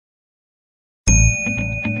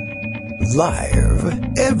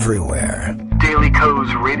Live everywhere. Daily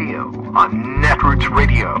Co's Radio on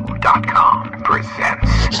netrootsradio.com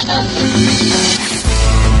presents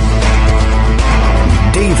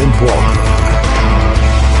David Waldman.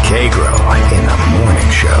 Kagro in the morning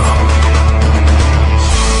show.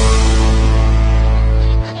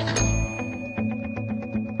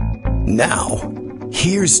 Now,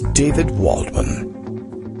 here's David Waldman.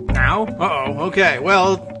 Now? Uh-oh. Okay.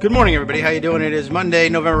 Well, good morning, everybody. How you doing? It is Monday,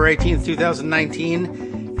 November 18th,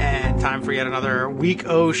 2019, and time for yet another week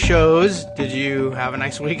O shows. Did you have a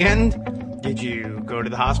nice weekend? Did you go to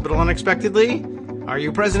the hospital unexpectedly? Are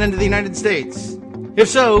you President of the United States? If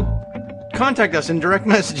so, contact us in direct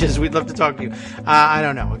messages. We'd love to talk to you. I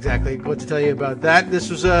don't know exactly what to tell you about that.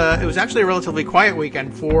 It was actually a relatively quiet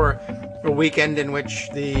weekend for a weekend in which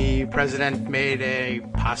the president made a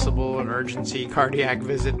possible emergency cardiac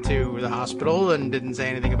visit to the hospital and didn't say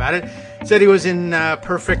anything about it. Said he was in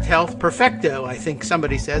perfect health. Perfecto, I think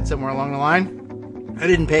somebody said somewhere along the line. I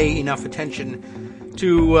didn't pay enough attention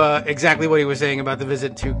to exactly what he was saying about the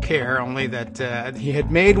visit to care, only that he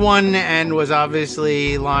had made one and was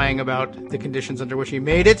obviously lying about the conditions under which he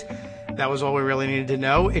made it. That was all we really needed to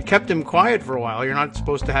know. It kept him quiet for a while. You're not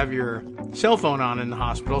supposed to have your cell phone on in the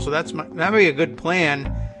hospital, so that'd be a good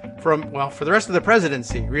plan for the rest of the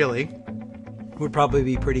presidency, really. Would probably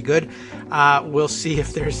be pretty good. We'll see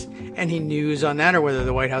if there's any news on that or whether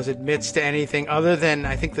the White House admits to anything other than,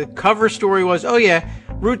 I think the cover story was, oh yeah,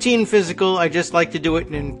 routine physical. I just like to do it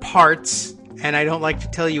in parts, and I don't like to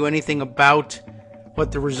tell you anything about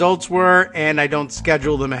what the results were, and I don't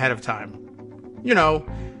schedule them ahead of time. You know,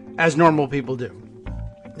 as normal people do.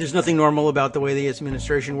 There's nothing normal about the way the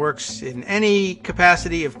administration works in any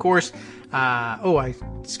capacity, of course. I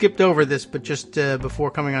skipped over this, but just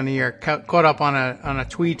before coming on the air, caught up on a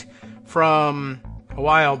tweet from a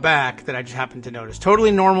while back that I just happened to notice.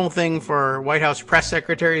 Totally normal thing for White House press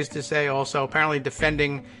secretaries to say, also apparently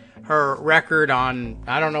defending her record on,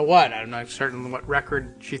 I don't know what. I'm not certain what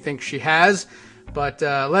record she thinks she has, but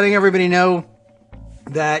letting everybody know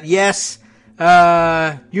that, yes,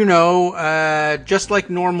 just like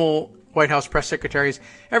normal White House press secretaries,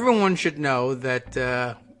 everyone should know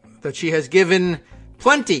that she has given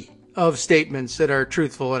plenty of statements that are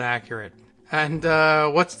truthful and accurate. And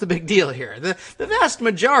what's the big deal here? The vast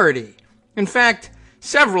majority, in fact,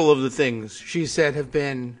 several of the things she said have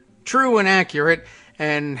been true and accurate.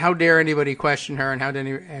 And how dare anybody question her, and how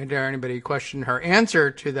dare anybody question her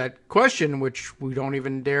answer to that question, which we don't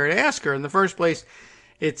even dare to ask her in the first place.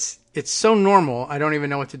 It's so normal, I don't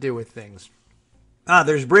even know what to do with things.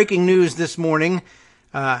 There's breaking news this morning.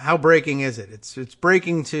 How breaking is it? It's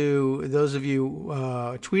breaking to those of you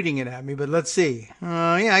tweeting it at me, but let's see.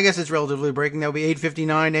 I guess it's relatively breaking. That'll be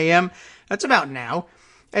 8:59 a.m. That's about now.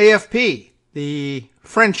 AFP, the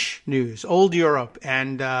French news, old Europe,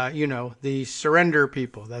 and, the surrender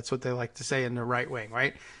people. That's what they like to say in the right wing,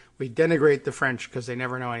 right? We denigrate the French because they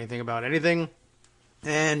never know anything about anything.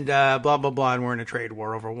 And blah, blah, blah, and we're in a trade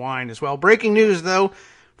war over wine as well. Breaking news, though,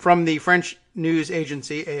 from the French news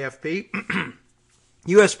agency, AFP.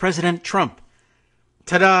 U.S. President Trump.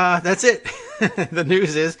 Ta-da! That's it. The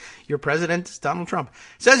news is your president is Donald Trump.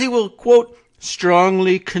 Says he will, quote,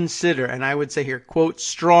 strongly consider, and I would say here, quote,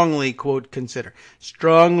 strongly, quote, consider.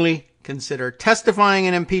 Strongly consider testifying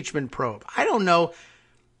an impeachment probe. I don't know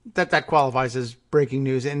that qualifies as breaking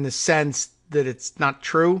news in the sense that it's not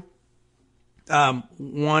true.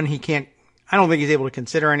 One, I don't think he's able to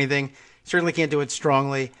consider anything. Certainly can't do it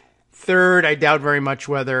strongly. Third, I doubt very much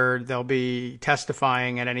whether they'll be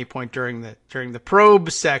testifying at any point during the probe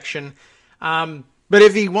section. But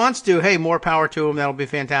if he wants to, hey, more power to him. That'll be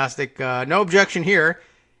fantastic. No objection here.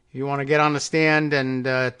 If you want to get on the stand and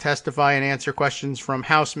testify and answer questions from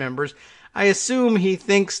House members, I assume he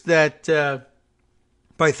thinks that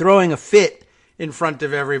by throwing a fit in front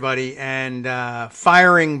of everybody and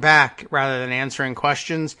firing back rather than answering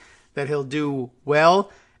questions, that he'll do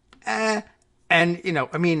well. All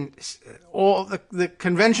the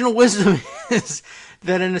conventional wisdom is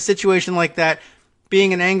that in a situation like that,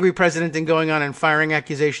 being an angry president and going on and firing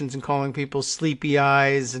accusations and calling people sleepy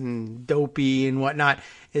eyes and dopey and whatnot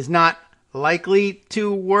is not likely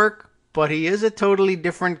to work, but he is a totally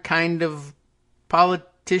different kind of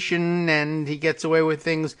politician, and he gets away with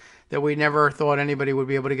things that we never thought anybody would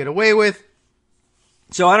be able to get away with.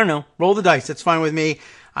 So I don't know. Roll the dice. That's fine with me.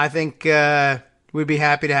 I think we'd be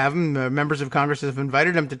happy to have him. Members of Congress have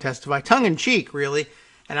invited him to testify, tongue-in-cheek, really.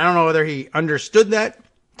 And I don't know whether he understood that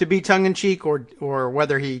to be tongue-in-cheek or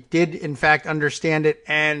whether he did, in fact, understand it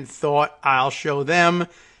and thought, I'll show them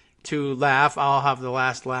to laugh. I'll have the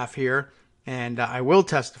last laugh here, and I will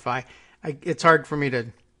testify. It's hard for me to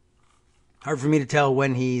hard for me to tell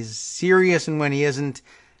when he's serious and when he isn't.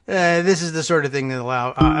 This is the sort of thing that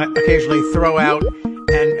allow occasionally throw out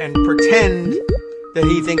and pretend that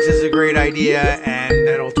he thinks is a great idea and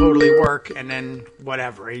that'll totally work, and then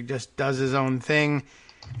whatever, he just does his own thing,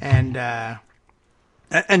 and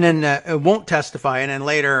then won't testify, and then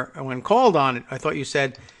later, when called on it, I thought you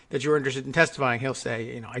said that you were interested in testifying, he'll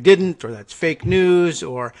say, I didn't, or that's fake news,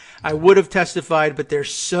 or I would have testified, but they're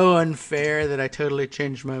so unfair that I totally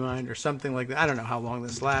changed my mind, or something like that. I don't know how long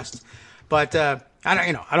this lasts, but I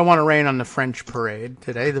don't want to rain on the French parade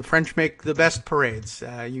today. The French make the best parades.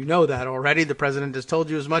 You know that already. The president has told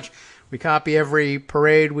you as much. We copy every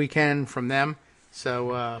parade we can from them.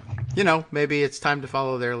 So, maybe it's time to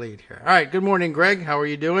follow their lead here. All right. Good morning, Greg. How are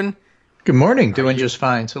you doing? Good morning. Doing just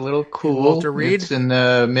fine. It's a little cool. Walter Reed? It's in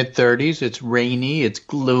the mid-30s. It's rainy. It's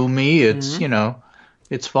gloomy. It's,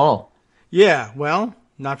 it's fall. Yeah. Well,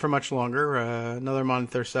 not for much longer. Another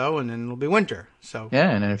month or so, and then it'll be winter. So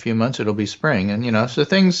yeah, and in a few months it'll be spring. And, so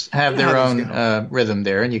things have their own rhythm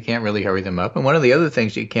there, and you can't really hurry them up. And one of the other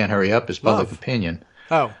things you can't hurry up is public opinion.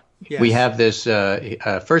 Oh, yes. We have this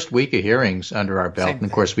first week of hearings under our belt. And,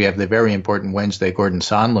 of course, we have the very important Wednesday Gordon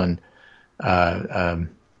Sondland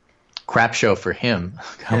crap show for him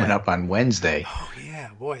coming up on Wednesday. Oh, yeah.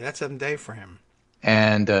 Boy, that's a day for him.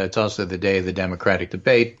 And it's also the day of the Democratic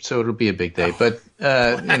debate, so it'll be a big day. But,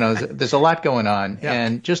 there's a lot going on. Yeah.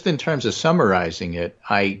 And just in terms of summarizing it,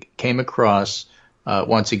 I came across,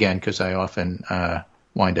 once again, because I often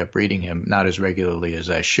wind up reading him, not as regularly as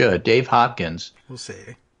I should, Dave Hopkins, we'll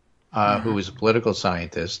see. Who is a political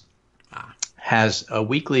scientist, has a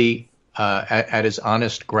weekly, at his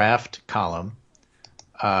Honest Graft column,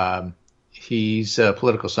 he's a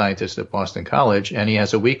political scientist at Boston College, and he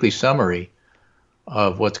has a weekly summary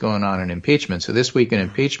of what's going on in impeachment. So this week in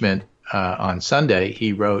impeachment, on Sunday,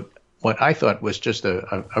 he wrote what I thought was just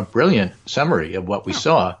a brilliant summary of what we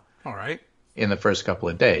saw in the first couple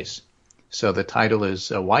of days. So the title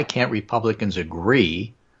is, Why Can't Republicans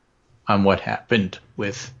Agree on What Happened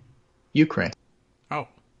with Ukraine?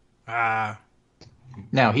 Now,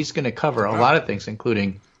 he's going to cover a lot of things,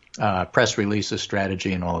 including press releases,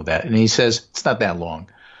 strategy, and all of that. And he says, it's not that long.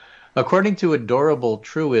 According to a durable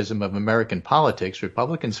truism of American politics,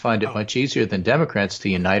 Republicans find it much easier than Democrats to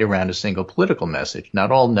unite around a single political message. Not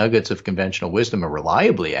all nuggets of conventional wisdom are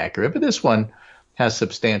reliably accurate, but this one has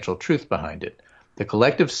substantial truth behind it. The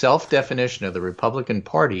collective self-definition of the Republican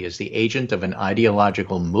Party as the agent of an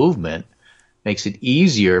ideological movement makes it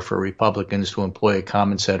easier for Republicans to employ a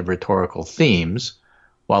common set of rhetorical themes,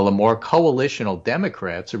 while the more coalitional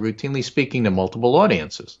Democrats are routinely speaking to multiple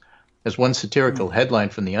audiences. As one satirical headline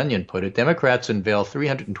from The Onion put it, Democrats unveil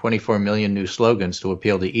 324 million new slogans to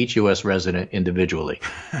appeal to each U.S. resident individually.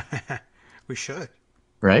 We should.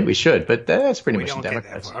 Right? We should. But that's pretty much the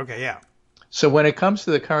Democrats. Okay, yeah. So when it comes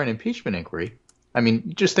to the current impeachment inquiry, I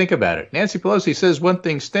mean, just think about it. Nancy Pelosi says one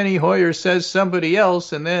thing, Steny Hoyer says somebody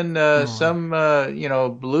else, and then some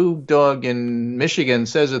blue dog in Michigan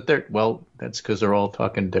says a third. Well, that's because they're all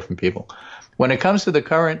talking to different people. When it comes to the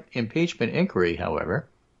current impeachment inquiry, however,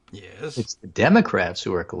 yes, it's the Democrats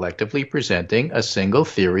who are collectively presenting a single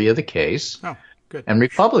theory of the case, good, and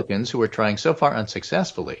Republicans who are trying so far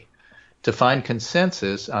unsuccessfully to find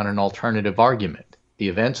consensus on an alternative argument. The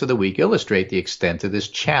events of the week illustrate the extent of this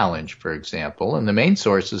challenge, for example, and the main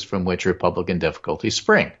sources from which Republican difficulties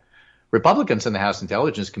spring. Republicans in the House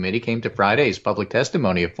Intelligence Committee came to Friday's public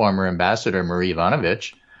testimony of former Ambassador Marie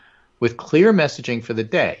Yovanovitch with clear messaging for the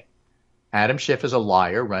day. Adam Schiff is a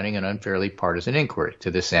liar running an unfairly partisan inquiry. To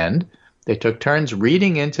this end, they took turns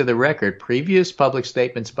reading into the record previous public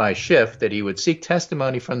statements by Schiff that he would seek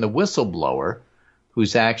testimony from the whistleblower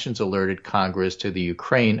whose actions alerted Congress to the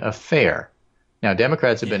Ukraine affair. Now,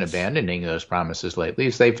 Democrats have been abandoning those promises lately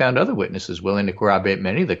as they found other witnesses willing to corroborate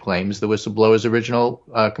many of the claims the whistleblower's original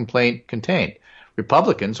complaint contained.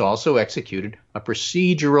 Republicans also executed a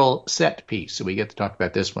procedural set piece, so we get to talk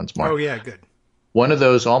about this once more. Oh, yeah, good. One of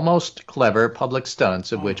those almost clever public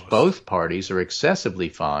stunts of which both parties are excessively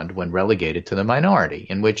fond when relegated to the minority,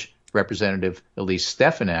 in which Representative Elise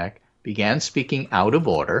Stefanik began speaking out of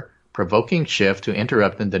order, provoking Schiff to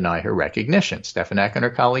interrupt and deny her recognition. Stefanik and her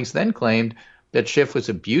colleagues then claimed that Schiff was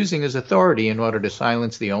abusing his authority in order to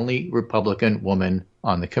silence the only Republican woman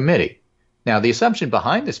on the committee. Now, the assumption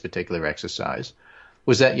behind this particular exercise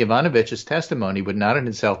was that Yovanovitch's testimony would not in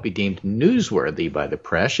itself be deemed newsworthy by the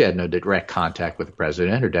press. She had no direct contact with the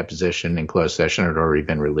president. Her deposition in closed session had already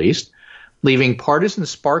been released, leaving partisan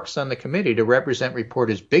sparks on the committee to represent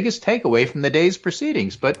reporters' biggest takeaway from the day's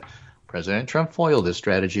proceedings. But President Trump foiled this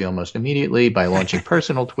strategy almost immediately by launching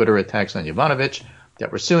personal Twitter attacks on Yovanovitch,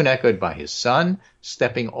 that were soon echoed by his son,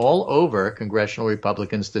 stepping all over congressional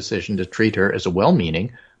Republicans' decision to treat her as a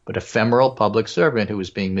well-meaning but ephemeral public servant who was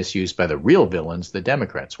being misused by the real villains, the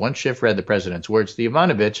Democrats. Once Schiff read the president's words to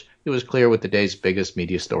Yovanovitch, it was clear what the day's biggest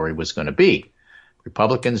media story was going to be.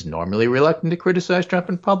 Republicans, normally reluctant to criticize Trump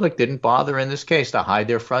in public, didn't bother in this case to hide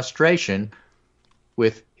their frustration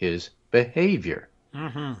with his behavior.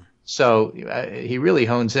 Mm-hmm. So he really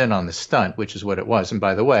hones in on the stunt, which is what it was. And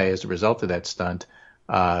by the way, as a result of that stunt,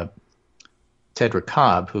 Tedrick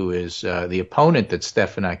Cobb, who is the opponent that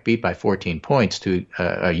Stefanik beat by 14 points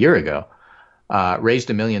a year ago, raised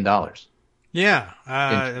 $1 million. Yeah,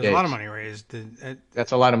 there's a lot of money raised.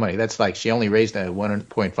 That's a lot of money. That's like she only raised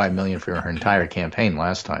 $1.5 million for her entire campaign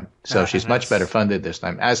last time. So she's much better funded this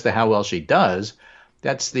time. As to how well she does,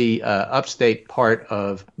 that's the upstate part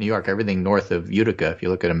of New York, everything north of Utica. If you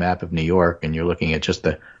look at a map of New York and you're looking at just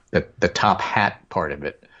the top hat part of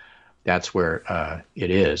it, that's where it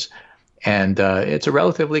is. And it's a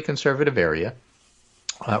relatively conservative area,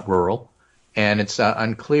 rural, and it's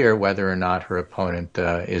unclear whether or not her opponent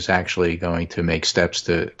is actually going to make steps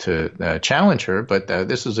to challenge her. But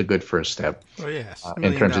this is a good first step. Oh, yes.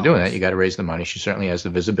 In terms of doing that, you got to raise the money. She certainly has the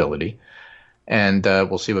visibility. And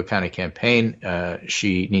we'll see what kind of campaign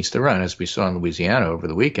she needs to run. As we saw in Louisiana over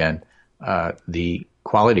the weekend, the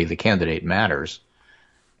quality of the candidate matters.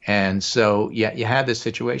 And so, yeah, you had this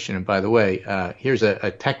situation. And by the way, here's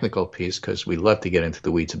a technical piece, because we love to get into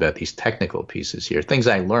the weeds about these technical pieces here. Things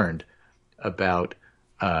I learned about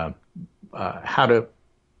how to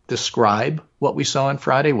describe what we saw on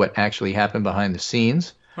Friday, what actually happened behind the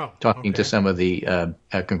scenes, talking to some of the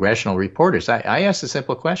congressional reporters. I asked a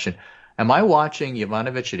simple question. Am I watching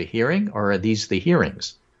Yovanovitch at a hearing, or are these the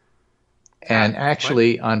hearings? And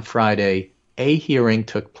actually, on Friday, a hearing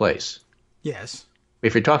took place. Yes.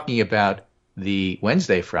 If you're talking about the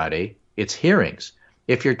Wednesday, Friday, it's hearings.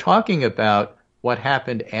 If you're talking about what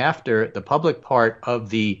happened after the public part of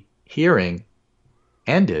the hearing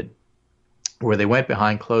ended, where they went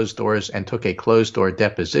behind closed doors and took a closed-door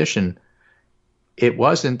deposition, it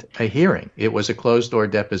wasn't a hearing. It was a closed-door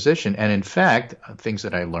deposition. And in fact, things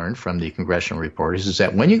that I learned from the congressional reporters is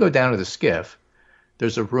that when you go down to the SCIF,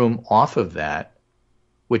 there's a room off of that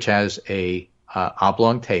which has a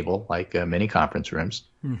oblong table, like many conference rooms,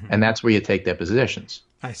 and that's where you take depositions.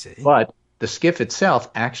 I see. But the SCIF itself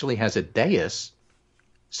actually has a dais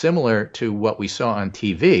similar to what we saw on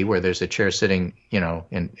TV, where there's a chair sitting,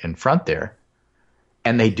 in front there.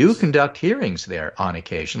 And they do conduct hearings there on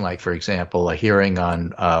occasion, like, for example, a hearing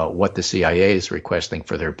on what the CIA is requesting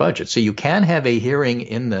for their budget. So you can have a hearing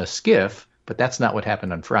in the SCIF, but that's not what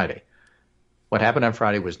happened on Friday. What happened on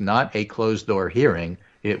Friday was not a closed-door hearing.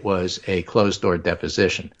 It was a closed-door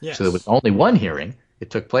deposition. Yes. So there was only one hearing. It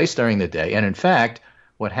took place during the day. And in fact,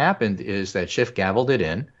 what happened is that Schiff gavelled it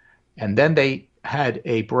in, and then they had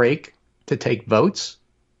a break to take votes.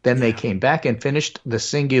 Then they came back and finished the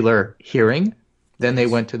singular hearing. Then they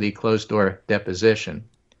went to the closed-door deposition.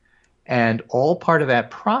 And all part of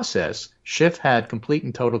that process, Schiff had complete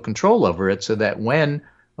and total control over it, so that when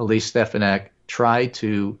Elise Stefanik tried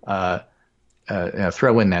to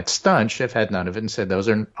throw in that stunt, Schiff had none of it and said, those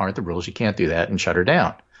aren't the rules, you can't do that, and shut her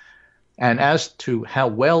down. And as to how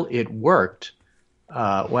well it worked,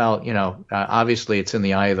 obviously it's in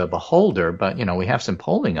the eye of the beholder, but, we have some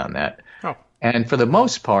polling on that. Oh. And for the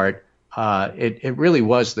most part, it really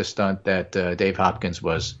was the stunt that Dave Hopkins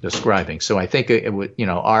was describing. So I think it would,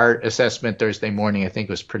 our assessment Thursday morning, I think,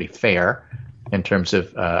 was pretty fair in terms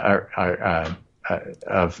of of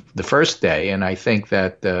the first day. And I think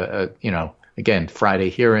that, again, Friday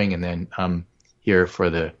hearing, and then here for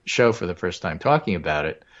the show for the first time talking about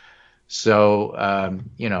it. So,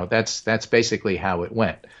 that's basically how it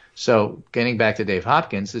went. So getting back to Dave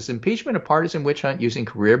Hopkins, is impeachment a partisan witch hunt using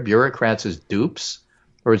career bureaucrats as dupes?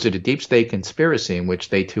 Or is it a deep state conspiracy in which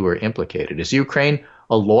they too are implicated? Is Ukraine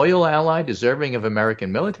a loyal ally deserving of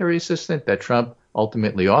American military assistance that Trump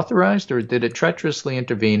ultimately authorized, or did it treacherously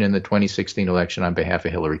intervene in the 2016 election on behalf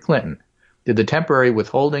of Hillary Clinton? Did the temporary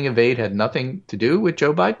withholding of aid have nothing to do with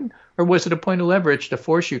Joe Biden, or was it a point of leverage to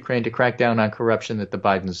force Ukraine to crack down on corruption that the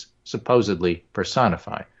Bidens supposedly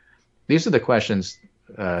personify? These are the questions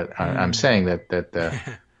I'm saying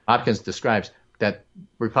that Hopkins describes that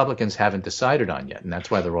Republicans haven't decided on yet, and that's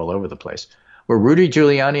why they're all over the place. Were Rudy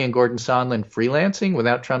Giuliani and Gordon Sondland freelancing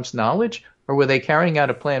without Trump's knowledge, or were they carrying out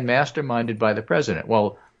a plan masterminded by the president?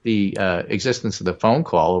 Well, the existence of the phone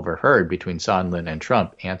call overheard between Sondland and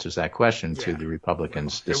Trump answers that question to the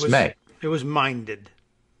Republicans' dismay. It was minded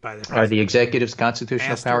by the president. Are the executive's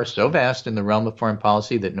constitutional powers so vast in the realm of foreign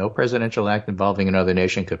policy that no presidential act involving another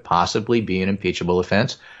nation could possibly be an impeachable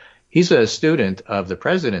offense? he's a student of the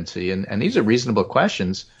presidency, and these are reasonable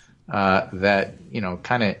questions that,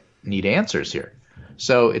 kind of need answers here.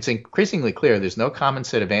 So it's increasingly clear there's no common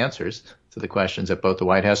set of answers to the questions that both the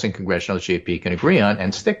White House and congressional GOP can agree on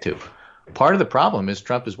and stick to. Part of the problem is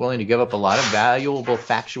Trump is willing to give up a lot of valuable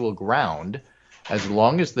factual ground as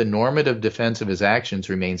long as the normative defense of his actions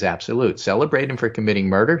remains absolute. Celebrate him for committing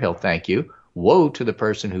murder, he'll thank you. Woe to the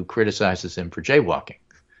person who criticizes him for jaywalking.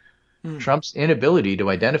 Trump's inability to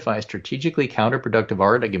identify strategically counterproductive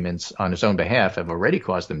arguments on his own behalf have already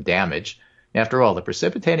caused him damage. After all, the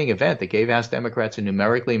precipitating event that gave House Democrats a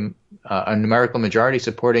numerical majority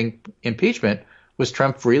supporting impeachment was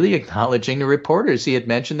Trump freely acknowledging to reporters he had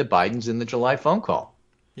mentioned the Bidens in the July phone call.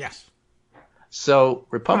 Yes. So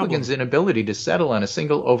Republicans' inability to settle on a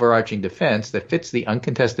single overarching defense that fits the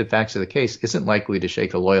uncontested facts of the case isn't likely to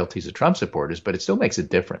shake the loyalties of Trump supporters, but it still makes a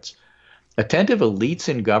difference. Attentive elites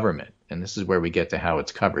in government, and this is where we get to how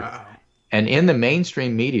it's covered, and in the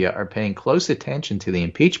mainstream media are paying close attention to the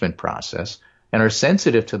impeachment process and are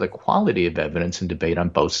sensitive to the quality of evidence and debate on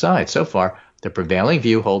both sides. So far, the prevailing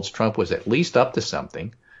view holds Trump was at least up to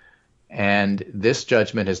something, and this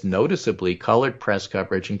judgment has noticeably colored press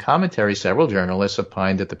coverage and commentary. Several journalists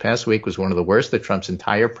opined that the past week was one of the worst of Trump's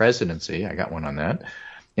entire presidency. I got one on that.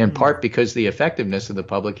 In part because the effectiveness of the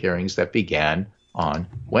public hearings that began on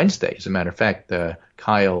Wednesday. As a matter of fact,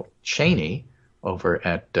 Kyle Cheney over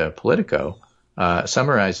at Politico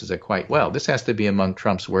summarizes it quite well. This has to be among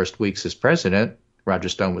Trump's worst weeks as president. Roger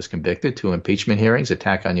Stone was convicted. 2 impeachment hearings.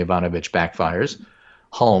 Attack on Yovanovitch backfires.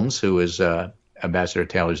 Holmes, who is Ambassador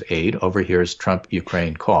Taylor's aide, overhears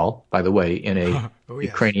Trump-Ukraine call, by the way, in a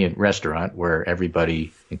Ukrainian restaurant where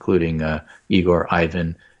everybody, including Igor,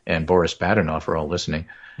 Ivan, and Boris Badenov are all listening.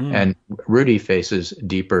 And Rudy faces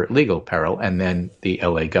deeper legal peril, and then the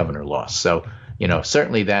L.A. governor lost. So,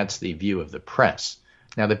 certainly that's the view of the press.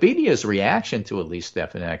 Now, the media's reaction to Elise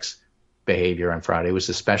Stefanek's behavior on Friday was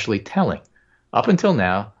especially telling. Up until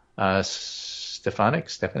now, Stefanik?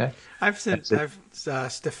 Stefanik.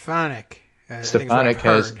 Stefanik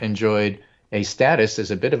has enjoyed a status as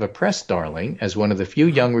a bit of a press darling, as one of the few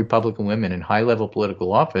young Republican women in high-level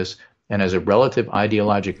political office, and as a relative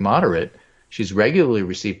ideologic moderate. She's regularly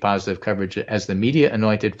received positive coverage as the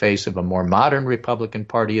media-anointed face of a more modern Republican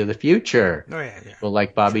Party of the future. Oh, yeah. Well,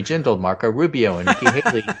 like Bobby Jindal, Marco Rubio, and Nikki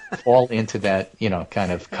Haley fall into that,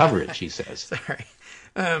 kind of coverage, he says. Sorry.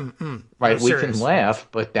 Right, we can laugh,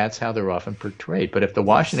 but that's how they're often portrayed. But if the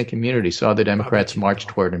Washington community saw the Democrats march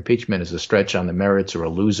toward impeachment as a stretch on the merits or a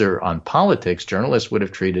loser on politics, journalists would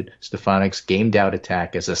have treated Stefanik's gamed-out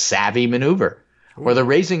attack as a savvy maneuver, or the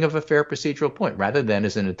raising of a fair procedural point, rather than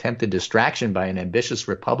as an attempted distraction by an ambitious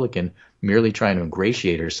Republican merely trying to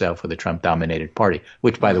ingratiate herself with a Trump-dominated party,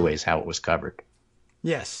 which, by the way, is how it was covered.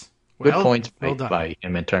 Yes. Good points made by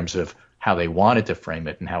him in terms of how they wanted to frame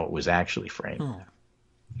it and how it was actually framed.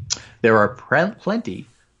 There are plenty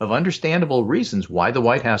of understandable reasons why the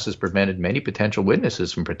White House has prevented many potential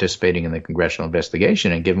witnesses from participating in the congressional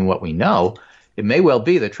investigation, and given what we know, it may well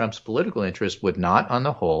be that Trump's political interest would not, on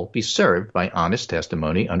the whole, be served by honest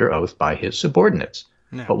testimony under oath by his subordinates.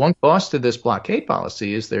 No. But one cost to this blockade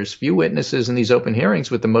policy is there's few witnesses in these open hearings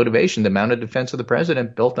with the motivation to mount a defense of the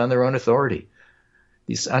president built on their own authority.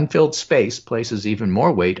 This unfilled space places even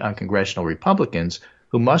more weight on congressional Republicans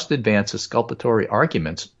who must advance exculpatory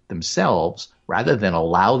arguments themselves rather than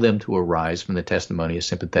allow them to arise from the testimony of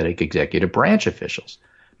sympathetic executive branch officials.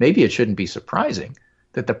 Maybe it shouldn't be surprising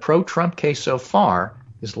that the pro-Trump case so far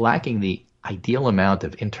is lacking the ideal amount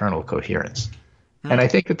of internal coherence. And I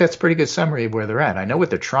think that that's a pretty good summary of where they're at. I know what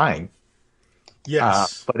they're trying,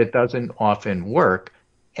 but it doesn't often work.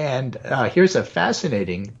 And here's a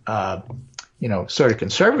fascinating, sort of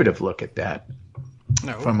conservative look at that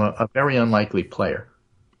from a very unlikely player.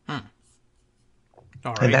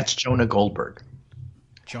 All right. And that's Jonah Goldberg.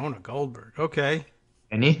 Jonah Goldberg, okay.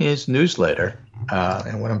 And in his newsletter,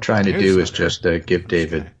 and what I'm trying to do is just give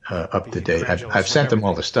David up to date. I've sent him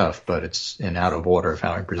all the stuff, but it's in out of order of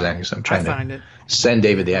how I'm presenting, so I'm trying to send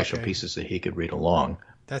David the actual pieces that he could read along.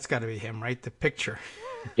 That's got to be him, right? The picture.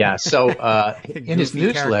 Yeah, so in his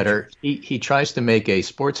newsletter, he tries to make a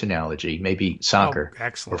sports analogy, maybe soccer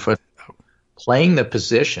or football, playing the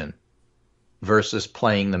position versus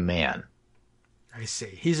playing the man. I see.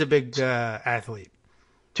 He's a big athlete.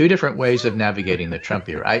 Two different ways of navigating the Trump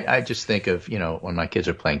era. I just think of, when my kids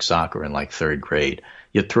are playing soccer in like third grade,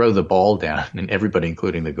 you'd throw the ball down and everybody,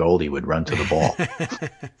 including the goalie, would run to the ball.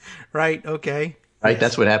 Right. Okay. Right. Yes.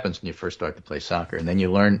 That's what happens when you first start to play soccer. And then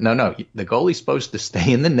you learn, no, the goalie's supposed to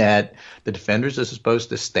stay in the net. The defenders are supposed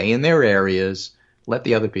to stay in their areas. Let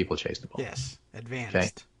the other people chase the ball. Yes. Advanced. Okay?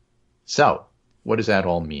 So what does that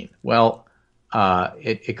all mean? Well,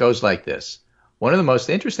 it goes like this. One of the most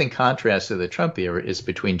interesting contrasts of the Trump era is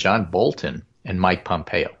between John Bolton and Mike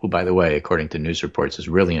Pompeo, who, by the way, according to news reports, is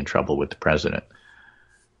really in trouble with the president.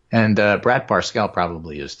 And Brad Parscale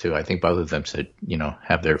probably is too. I think both of them said,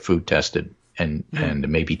 have their food tested and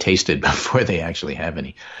maybe tasted before they actually have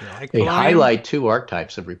any. They highlight two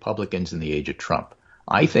archetypes of Republicans in the age of Trump.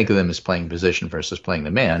 I think of them as playing position versus playing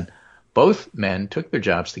the man. Both men took their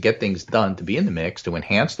jobs to get things done, to be in the mix, to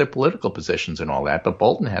enhance their political positions and all that. But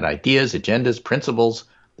Bolton had ideas, agendas, principles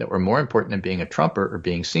that were more important than being a Trumper or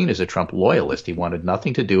being seen as a Trump loyalist. He wanted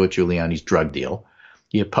nothing to do with Giuliani's drug deal.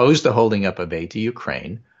 He opposed the holding up of aid to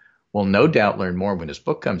Ukraine. We'll no doubt learn more when his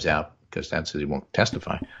book comes out, because that's he won't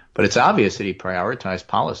testify. But it's obvious that he prioritized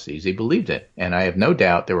policies he believed in. And I have no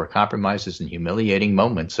doubt there were compromises and humiliating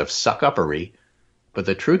moments of suck-uppery, but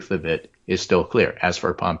the truth of it is still clear. As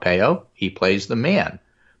for Pompeo, he plays the man.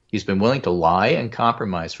 He's been willing to lie and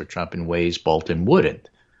compromise for Trump in ways Bolton wouldn't.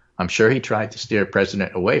 I'm sure he tried to steer the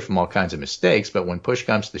president away from all kinds of mistakes, but when push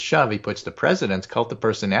comes to shove, he puts the president's cult of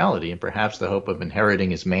personality and perhaps the hope of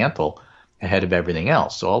inheriting his mantle ahead of everything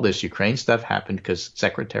else. So all this Ukraine stuff happened because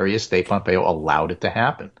Secretary of State Pompeo allowed it to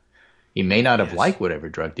happen. He may not have liked whatever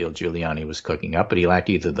drug deal Giuliani was cooking up, but he lacked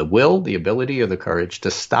either the will, the ability, or the courage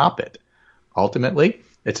to stop it. Ultimately,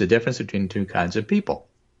 it's a difference between two kinds of people.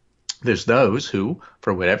 There's those who,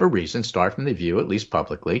 for whatever reason, start from the view, at least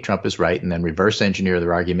publicly, Trump is right, and then reverse engineer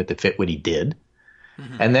their argument to fit what he did.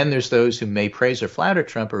 Mm-hmm. And then there's those who may praise or flatter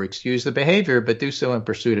Trump or excuse the behavior, but do so in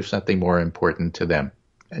pursuit of something more important to them.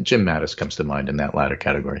 And Jim Mattis comes to mind in that latter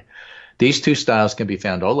category. These two styles can be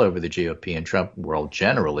found all over the GOP and Trump world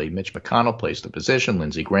generally. Mitch McConnell plays the position.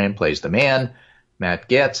 Lindsey Graham plays the man. Matt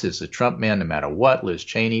Gaetz is the Trump man no matter what. Liz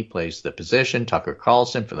Cheney plays the position. Tucker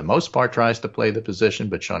Carlson, for the most part, tries to play the position,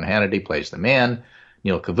 but Sean Hannity plays the man.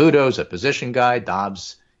 Neil Cavuto is a position guy.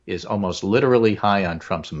 Dobbs is almost literally high on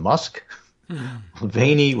Trump's Musk.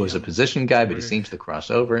 Mulvaney was a position guy, but he seems to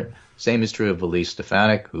cross over it. Same is true of Elise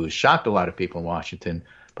Stefanik, who has shocked a lot of people in Washington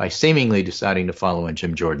by seemingly deciding to follow in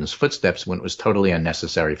Jim Jordan's footsteps when it was totally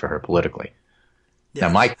unnecessary for her politically. Yes, now,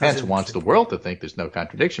 Mike Pence wants the world to think there's no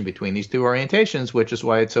contradiction between these two orientations, which is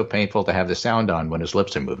why it's so painful to have the sound on when his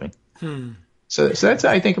lips are moving. So that's,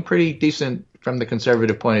 I think, a pretty decent, from the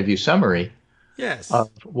conservative point of view, summary of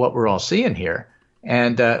what we're all seeing here.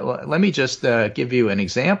 And let me just give you an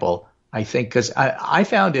example, I think, because I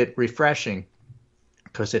found it refreshing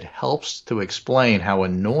because it helps to explain how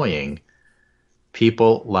annoying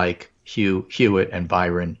people like Hugh Hewitt and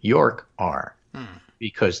Byron York are.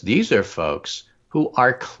 Because these are folks who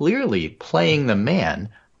are clearly playing the man,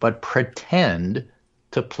 but pretend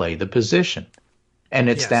to play the position. And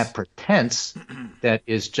it's that pretense that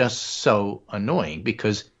is just so annoying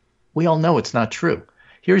because we all know it's not true.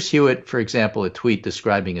 Here's Hewitt, for example, a tweet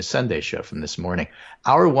describing a Sunday show from this morning.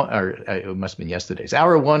 It must have been yesterday's.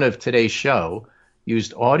 Hour one of today's show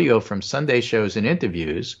used audio from Sunday shows and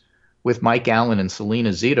interviews with Mike Allen and Selena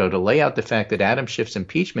Zito to lay out the fact that Adam Schiff's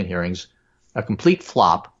impeachment hearings a complete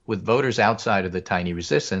flop with voters outside of the tiny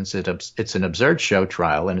resistance. It's an absurd show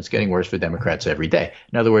trial, and it's getting worse for Democrats every day.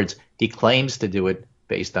 In other words, he claims to do it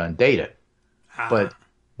based on data. But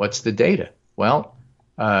what's the data? Well,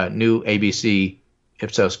 new ABC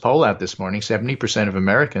Ipsos poll out this morning, 70% of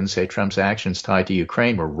Americans say Trump's actions tied to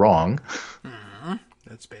Ukraine were wrong.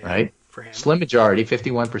 That's bad. Right? For him. Slim majority,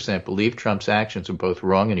 51%, believe Trump's actions were both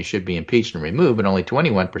wrong and he should be impeached and removed, but only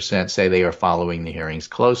 21% say they are following the hearings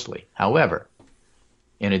closely. However,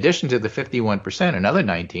 in addition to the 51%, another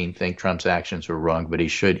 19 think Trump's actions were wrong, but he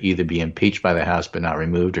should either be impeached by the House but not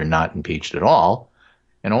removed or not impeached at all.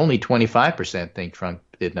 And only 25% think Trump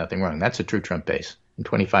did nothing wrong. That's a true Trump base. And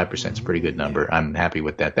 25% is a pretty good number. I'm happy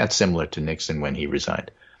with that. That's similar to Nixon when he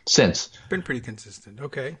resigned. Been pretty consistent.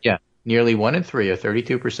 Okay. Yeah. Nearly 1 in 3, or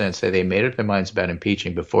 32%, say they made up their minds about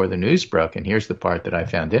impeaching before the news broke. And here's the part that I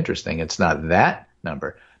found interesting. It's not that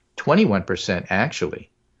number. 21% actually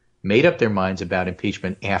made up their minds about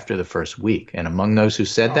impeachment after the first week. And among those who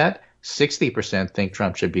said that, 60% think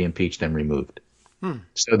Trump should be impeached and removed.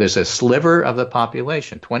 So there's a sliver of the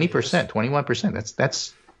population, 20%, 21%.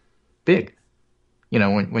 That's big. You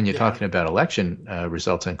know, when you're talking about election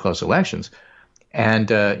results in close elections. And,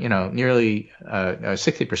 nearly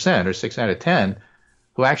 60%, or 6 out of 10,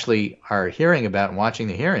 who actually are hearing about and watching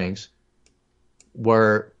the hearings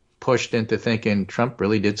were pushed into thinking Trump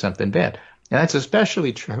really did something bad. And that's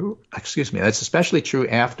especially true, that's especially true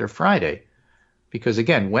after Friday. Because,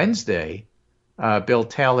 again, Wednesday, Bill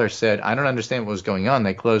Taylor said, I don't understand what was going on.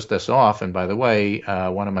 They closed us off. And by the way,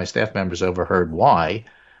 one of my staff members overheard why.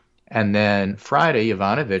 And then Friday,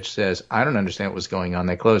 Yovanovitch says, I don't understand what was going on.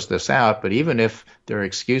 They closed this out. But even if their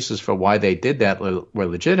excuses for why they did that were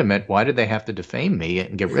legitimate, why did they have to defame me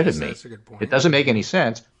and get rid of me? That's a good point. It doesn't make any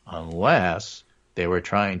sense unless they were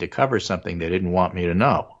trying to cover something they didn't want me to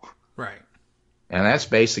know. Right. And that's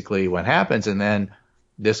basically what happens. And then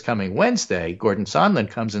this coming Wednesday, Gordon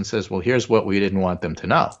Sondland comes and says, well, here's what we didn't want them to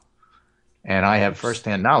know. And I have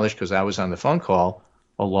firsthand knowledge because I was on the phone call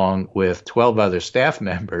along with 12 other staff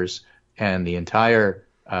members and the entire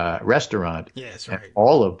restaurant. Yes, right. And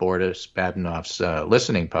all of Boris Badenov's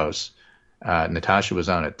listening posts. Natasha was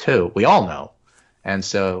on it too. We all know. And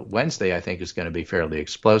so Wednesday, I think, is going to be fairly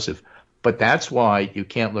explosive. But that's why you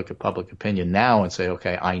can't look at public opinion now and say,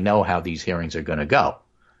 okay, I know how these hearings are going to go.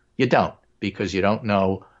 You don't, because you don't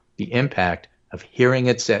know the impact of hearing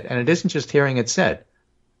it said. And it isn't just hearing it said.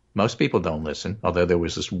 Most people don't listen, although there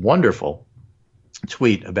was this wonderful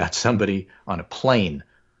tweet about somebody on a plane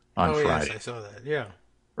on Friday. Yes, I saw that, yeah.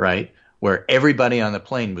 Right? Where everybody on the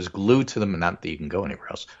plane was glued to them, not that you can go anywhere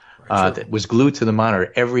else, that was glued to the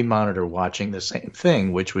monitor, every monitor watching the same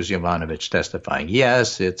thing, which was Yovanovitch testifying.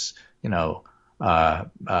 Yes, it's,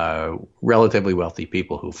 relatively wealthy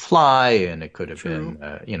people who fly, and it could have been,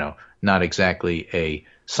 not exactly a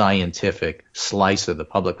scientific slice of the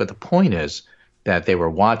public. But the point is that they were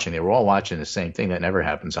all watching the same thing. That never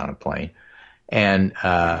happens on a plane. And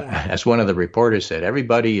as one of the reporters said,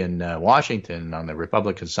 everybody in Washington on the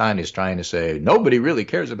Republican side is trying to say, nobody really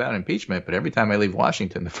cares about impeachment. But every time I leave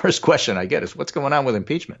Washington, the first question I get is, what's going on with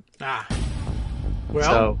impeachment?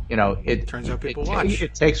 Well, so, it turns out people watch.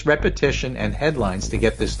 It takes repetition and headlines to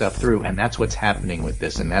get this stuff through, and that's what's happening with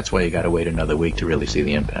this, and that's why you got to wait another week to really see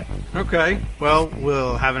the impact. Okay. Well,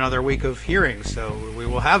 we'll have another week of hearings, so we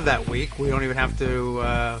will have that week. We don't even have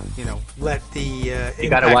to, let the you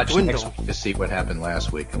got to watch dwindle. next week to see what happened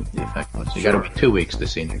last week and what the effect was. You got to wait 2 weeks to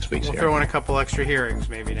see next week's We'll hearing. throw in a couple extra hearings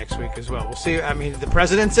maybe next week as well. We'll see. I mean, the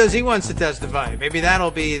president says he wants to testify. Maybe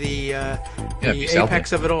that'll be the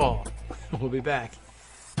apex of it all. We'll be back.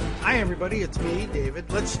 Hi, everybody. It's me, David.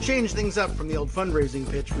 Let's change things up from the old fundraising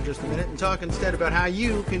pitch for just a minute and talk instead about how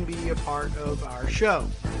you can be a part of our show.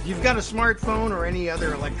 If you've got a smartphone or any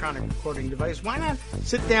other electronic recording device, why not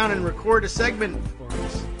sit down and record a segment for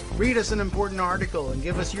us? Read us an important article and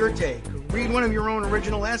give us your take. Or read one of your own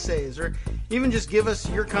original essays, or even just give us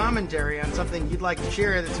your commentary on something you'd like to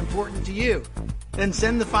share that's important to you. Then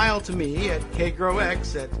send the file to me at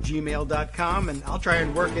kagrox@gmail.com, and I'll try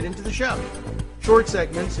and work it into the show. Short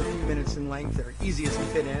segments, a few minutes in length, are easiest to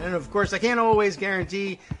fit in. And of course, I can't always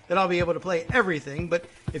guarantee that I'll be able to play everything, but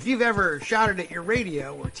if you've ever shouted at your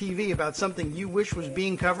radio or TV about something you wish was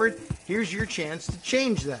being covered, here's your chance to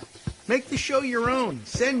change that. Make the show your own.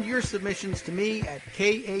 Send your submissions to me at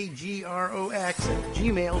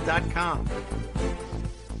kagrox@gmail.com.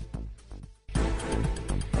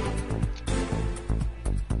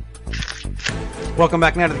 Welcome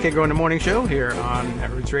back now to the Kagro in the Morning Show here on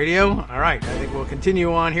Netroots Radio. All right, I think we'll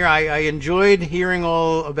continue on here. I enjoyed hearing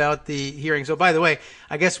all about the hearing. So, by the way,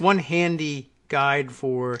 I guess one handy guide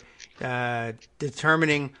for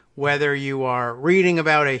determining whether you are reading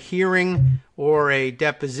about a hearing or a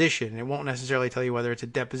deposition. It won't necessarily tell you whether it's a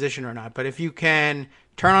deposition or not, but if you can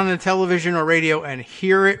turn on the television or radio and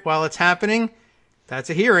hear it while it's happening, that's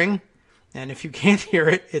a hearing. And if you can't hear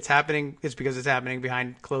it, it's because it's happening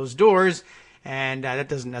behind closed doors. And that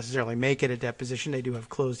doesn't necessarily make it a deposition. They do have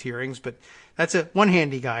closed hearings, but that's one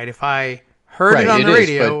handy guide. If I heard it on the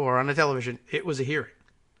radio or on the television, it was a hearing.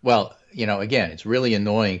 Well, again, it's really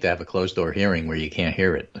annoying to have a closed-door hearing where you can't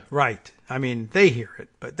hear it. Right. I mean, they hear it,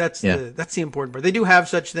 but that's the important part. They do have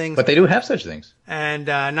such things. But they do have such things. And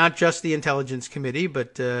not just the Intelligence Committee,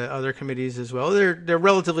 but other committees as well. They're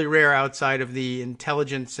relatively rare outside of the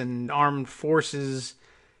Intelligence and Armed Forces.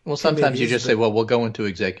 Well, sometimes you just say, well, we'll go into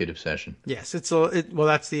executive session. Yes, well,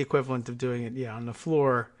 that's the equivalent of doing it, on the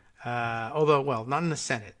floor. Although, not in the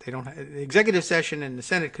Senate. They don't have, executive session in the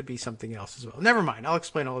Senate could be something else as well. Never mind. I'll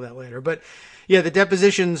explain all of that later. But the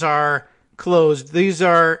depositions are closed. These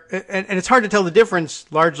are, and it's hard to tell the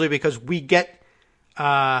difference largely because we get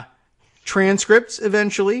transcripts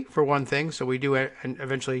eventually, for one thing. So we do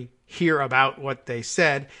eventually hear about what they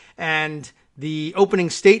said. And the opening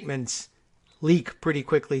statements leak pretty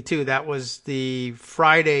quickly too. That was the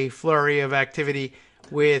Friday flurry of activity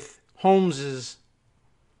with Holmes's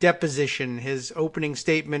deposition. His opening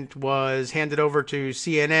statement was handed over to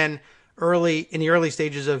CNN in the early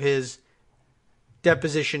stages of his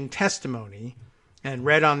deposition testimony and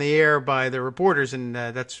read on the air by the reporters, and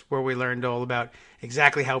that's where we learned all about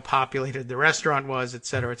exactly how populated the restaurant was, et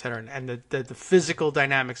cetera, and the physical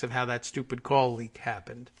dynamics of how that stupid call leak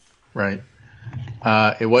happened. Right.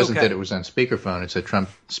 It wasn't Okay. that it was on speakerphone. It's that Trump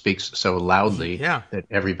speaks so loudly that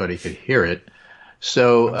everybody could hear it.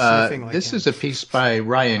 So like this him. is a piece by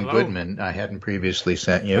Ryan Hello? Goodman I hadn't previously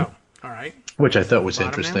sent you, Oh, all right. which I thought was Bottom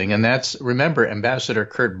interesting. now? And that's, remember, Ambassador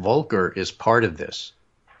Kurt Volker is part of this.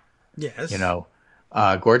 Yes. You know,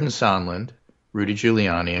 Gordon Sondland, Rudy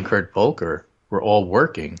Giuliani, and Kurt Volker were all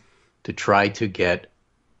working to try to get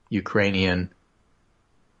Ukrainian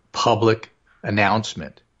public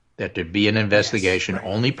announcement that there'd be an investigation. Yes,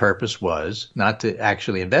 right. Only purpose was not to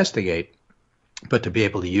actually investigate, but to be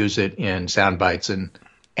able to use it in sound bites and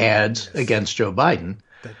ads against Joe Biden.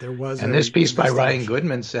 That there was. And this piece by Ryan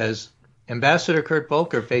Goodman says, Ambassador Kurt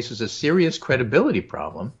Volker faces a serious credibility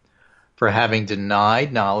problem for having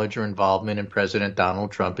denied knowledge or involvement in President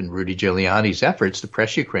Donald Trump and Rudy Giuliani's efforts to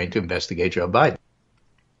press Ukraine to investigate Joe Biden.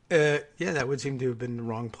 Yeah, that would seem to have been the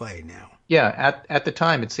wrong play now. Yeah, at the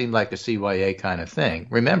time it seemed like a CYA kind of thing.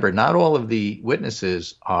 Remember, not all of the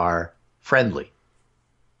witnesses are friendly.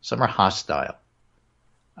 Some are hostile.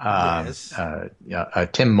 Yes.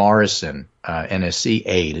 Tim Morrison, NSC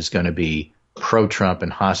aide, is going to be pro-Trump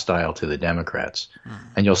and hostile to the Democrats.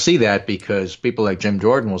 And you'll see that because people like Jim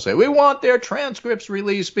Jordan will say, we want their transcripts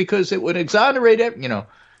released because it would exonerate it,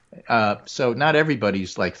 so not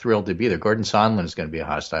everybody's like thrilled to be there. Gordon Sondland is going to be a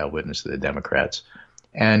hostile witness to the Democrats.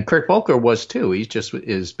 And Kurt Volker was too. He just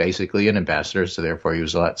is basically an ambassador, so therefore he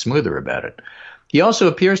was a lot smoother about it. He also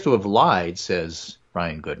appears to have lied, says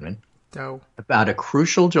Ryan Goodman, about a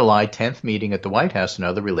crucial July 10th meeting at the White House and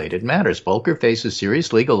other related matters. Volker faces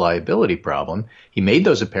serious legal liability problem. He made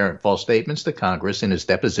those apparent false statements to Congress in his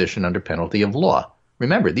deposition under penalty of law.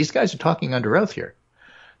 Remember, these guys are talking under oath here.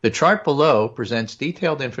 The chart below presents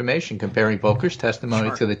detailed information comparing Volker's testimony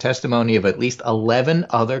to the testimony of at least 11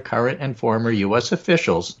 other current and former U.S.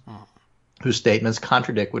 officials whose statements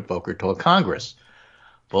contradict what Volker told Congress.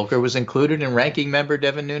 Volker was included in Ranking Member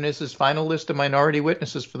Devin Nunes' final list of minority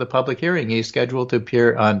witnesses for the public hearing. He is scheduled to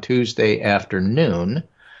appear on Tuesday afternoon.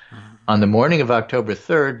 On the morning of October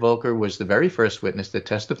 3rd, Volker was the very first witness to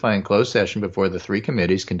testify in closed session before the three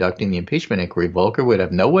committees conducting the impeachment inquiry. Volker would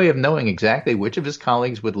have no way of knowing exactly which of his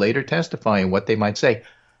colleagues would later testify and what they might say.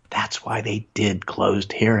 That's why they did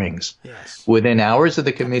closed hearings. Yes. Within hours of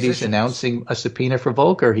the committees announcing a subpoena for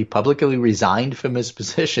Volker, he publicly resigned from his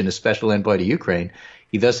position as special envoy to Ukraine.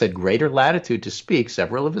 He thus had greater latitude to speak.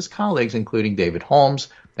 Several of his colleagues, including David Holmes,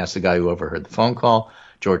 that's the guy who overheard the phone call,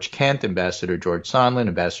 George Kent, Ambassador George Sondland,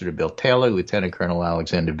 Ambassador Bill Taylor, Lieutenant Colonel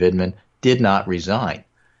Alexander Vindman, did not resign.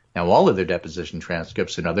 Now, all of their deposition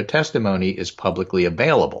transcripts and other testimony is publicly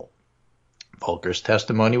available. Volker's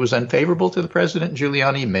testimony was unfavorable to the president and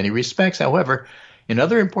Giuliani in many respects. However, in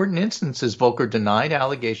other important instances, Volker denied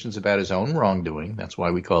allegations about his own wrongdoing. That's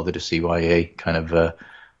why we called it a CYA kind of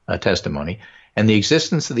testimony, and the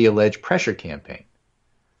existence of the alleged pressure campaign.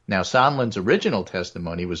 Now, Sondland's original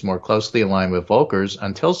testimony was more closely aligned with Volker's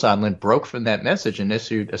until Sondland broke from that message and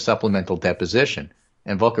issued a supplemental deposition.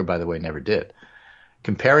 And Volker, by the way, never did.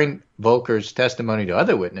 Comparing Volker's testimony to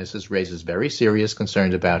other witnesses raises very serious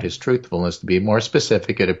concerns about his truthfulness. To be more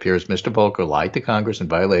specific, it appears Mr. Volker lied to Congress in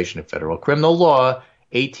violation of federal criminal law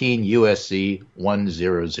 18 U.S.C.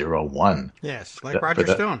 1001. Yes, like Roger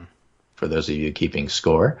Stone. For those of you keeping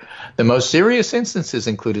score. The most serious instances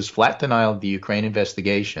include his flat denial of the Ukraine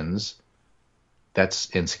investigations, that's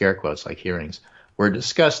in scare quotes like hearings, were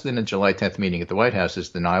discussed in a July 10th meeting at the White House. His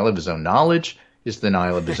denial of his own knowledge, his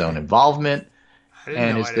denial of his own involvement,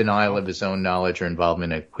 and his denial of his own knowledge or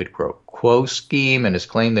involvement in a quid pro quo scheme, and his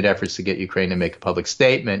claim that efforts to get Ukraine to make a public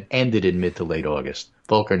statement ended in mid to late August.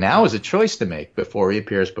 Volker now has a choice to make before he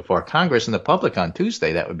appears before Congress and the public on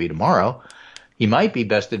Tuesday. That would be tomorrow. He might be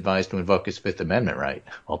best advised to invoke his Fifth Amendment right.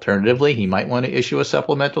 Alternatively, he might want to issue a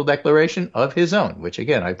supplemental declaration of his own, which,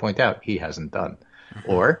 again, I point out he hasn't done.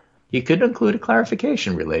 Or he could include a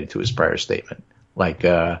clarification related to his prior statement, like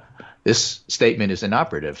this statement is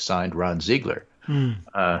inoperative, signed Ron Ziegler.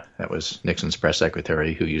 That was Nixon's press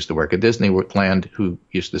secretary who used to work at Disneyland, who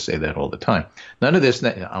used to say that all the time. None of this,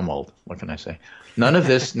 I'm old, what can I say? None of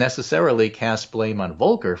this necessarily casts blame on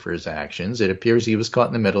Volker for his actions. It appears he was caught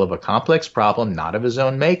in the middle of a complex problem, not of his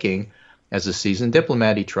own making. As a seasoned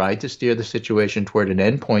diplomat, he tried to steer the situation toward an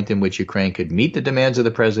end point in which Ukraine could meet the demands of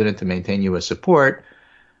the president to maintain U.S. support.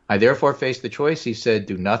 I therefore faced the choice, he said,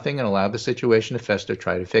 do nothing and allow the situation to fester,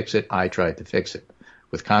 try to fix it. I tried to fix it.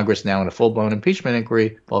 With Congress now in a full-blown impeachment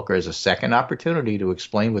inquiry, Volker has a second opportunity to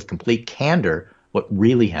explain with complete candor what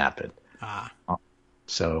really happened.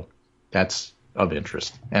 So that's of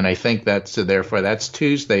interest. And I think therefore that's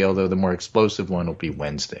Tuesday, although the more explosive one will be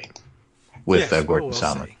Wednesday with Gordon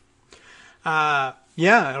Sondland.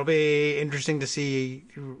 Yeah, it'll be interesting to see,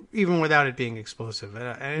 even without it being explosive,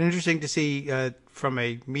 and interesting to see from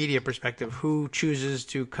a media perspective who chooses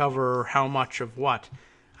to cover how much of what.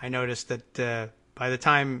 I noticed that by the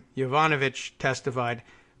time Yovanovitch testified,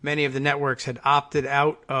 many of the networks had opted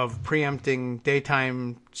out of preempting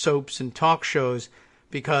daytime soaps and talk shows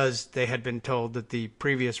because they had been told that the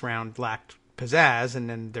previous round lacked pizzazz, and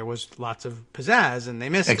then there was lots of pizzazz, and they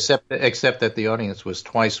missed it. Except that the audience was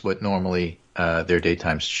twice what normally their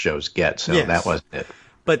daytime shows get, so Yes. that wasn't it.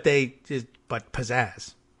 But but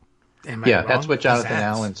pizzazz. Am I Yeah, wrong? that's what Jonathan Pizzazz.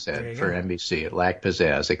 Allen There said you for go. NBC. It lacked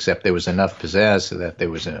pizzazz, except there was enough pizzazz so that there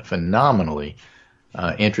was a phenomenally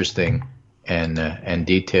interesting and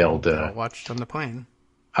detailed I watched on the plane.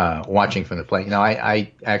 watching from the plane. Now,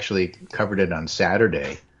 I actually covered it on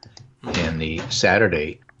Saturday in the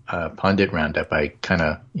Saturday pundit roundup. I kind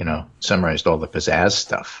of, summarized all the pizzazz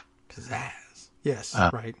stuff Pizzazz. Yes,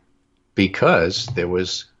 right. because there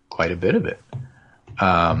was quite a bit of it.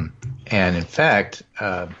 And in fact,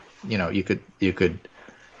 you could.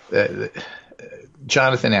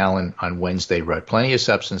 Jonathan Allen on Wednesday wrote, plenty of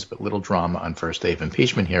substance but little drama on first day of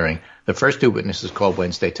impeachment hearing. The first two witnesses called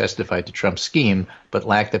Wednesday testified to Trump's scheme but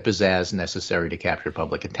lacked the pizzazz necessary to capture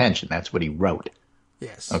public attention. That's what he wrote.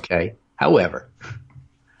 Yes. Okay. However,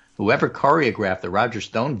 whoever choreographed the Roger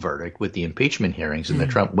Stone verdict with the impeachment hearings and the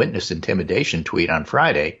Trump witness intimidation tweet on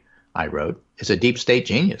Friday, I wrote, is a deep state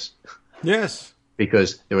genius. Yes.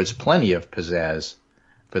 Because there was plenty of pizzazz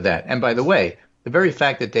for that. And by the way, the very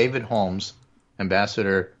fact that David Holmes,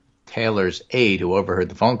 Ambassador Taylor's aide who overheard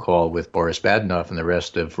the phone call with Boris Badenov and the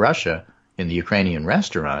rest of Russia in the Ukrainian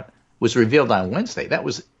restaurant, was revealed on Wednesday. That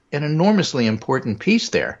was an enormously important piece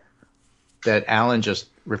there that Allen just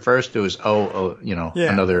refers to as,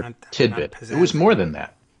 another tidbit. not It was more than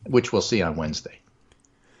that, which we'll see on Wednesday.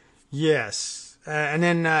 Yes. And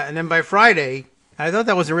then by Friday, I thought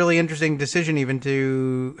that was a really interesting decision even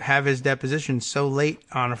to have his deposition so late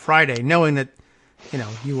on a Friday, knowing that,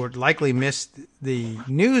 you would likely miss the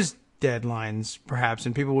news deadlines perhaps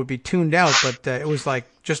and people would be tuned out, but it was like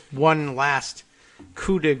just one last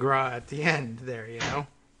coup de grace at the end there,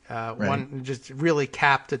 Right. One just really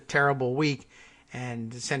capped a terrible week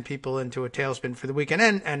and sent people into a tailspin for the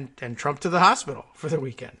weekend and Trump to the hospital for the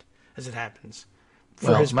weekend, as it happens.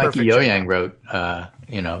 Well, Mikey Yoyang wrote,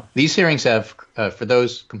 these hearings have, for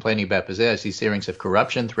those complaining about pizzazz, these hearings have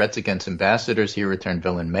corruption, threats against ambassadors, here returned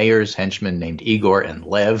villain mayors, henchmen named Igor and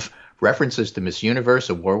Lev, references to Miss Universe,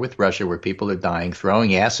 a war with Russia where people are dying,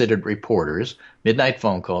 throwing acid at reporters, midnight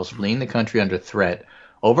phone calls, fleeing the country under threat,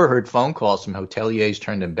 overheard phone calls from hoteliers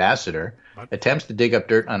turned ambassador, attempts to dig up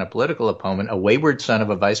dirt on a political opponent, a wayward son of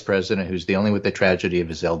a vice president who's dealing with the tragedy of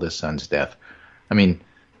his eldest son's death. I mean,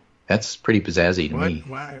 that's pretty pizzazzy to me.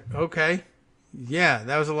 Wow. Okay. Yeah,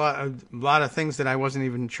 that was a lot of things that I wasn't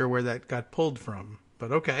even sure where that got pulled from.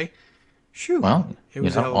 But okay. Shoo. Well,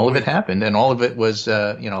 all of it happened, and all of it was,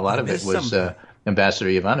 a lot of it was Ambassador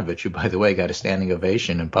Yovanovitch, who, by the way, got a standing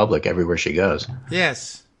ovation in public everywhere she goes.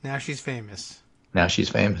 Yes. Now she's famous.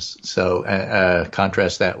 So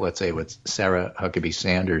contrast that, let's say, with Sarah Huckabee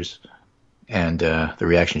Sanders and the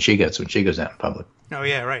reaction she gets when she goes out in public. Oh,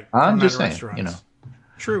 yeah, right. I'm just saying,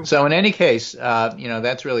 True. So in any case,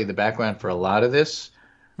 that's really the background for a lot of this.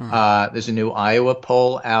 There's a new Iowa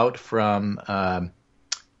poll out from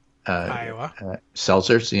Iowa.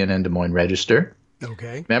 Seltzer, CNN Des Moines Register.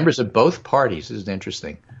 Okay. Members of both parties, this is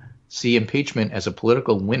interesting, see impeachment as a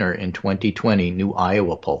political winner in 2020, new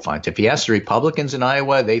Iowa poll finds. If you ask the Republicans in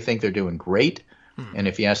Iowa, they think they're doing great. And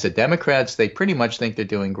if you ask the Democrats, they pretty much think they're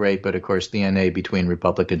doing great. But, of course, DNA between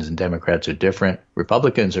Republicans and Democrats are different.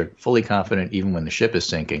 Republicans are fully confident even when the ship is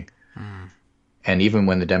sinking. And even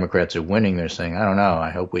when the Democrats are winning, they're saying, I don't know,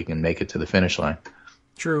 I hope we can make it to the finish line.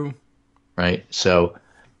 True. Right? So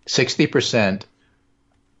 60%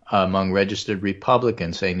 among registered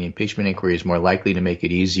Republicans saying the impeachment inquiry is more likely to make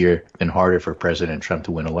it easier than harder for President Trump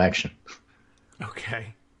to win election.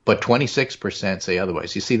 Okay. But 26% say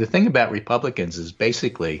otherwise. You see, the thing about Republicans is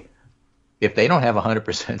basically if they don't have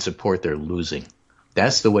 100% support, they're losing.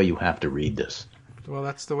 That's the way you have to read this. Well,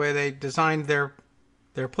 that's the way they designed their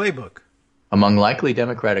playbook. Among likely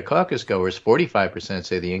Democratic caucus goers, 45%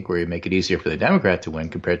 say the inquiry will make it easier for the Democrat to win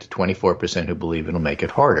compared to 24% who believe it'll make it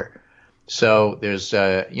harder. So there's,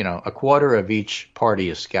 a quarter of each party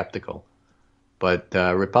is skeptical. But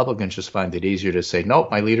Republicans just find it easier to say, nope,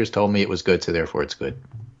 my leaders told me it was good, so therefore it's good.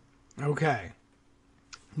 Okay.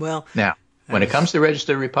 Well, now, when it comes to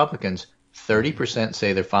registered Republicans, 30%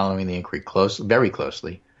 say they're following the inquiry very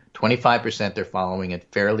closely. 25% they're following it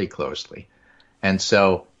fairly closely. And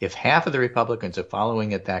so if half of the Republicans are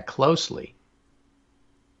following it that closely,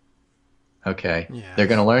 Okay. Yes. They're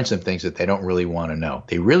going to learn some things that they don't really want to know.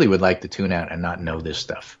 They really would like to tune out and not know this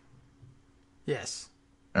stuff. Yes.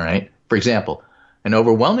 All right. For example, an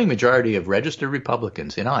overwhelming majority of registered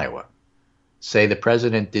Republicans in Iowa say the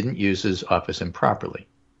president didn't use his office improperly,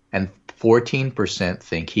 and 14%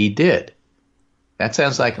 think he did. That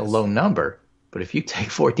sounds like a low number, but if you take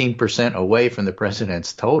 14% away from the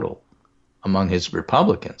president's total among his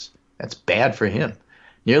Republicans, that's bad for him.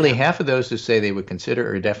 Nearly half of those who say they would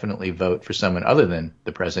consider or definitely vote for someone other than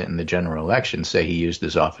the president in the general election say he used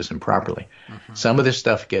his office improperly. Some of this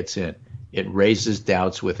stuff gets in. It raises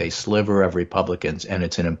doubts with a sliver of Republicans, and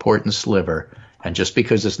it's an important sliver. And just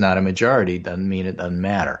because it's not a majority doesn't mean it doesn't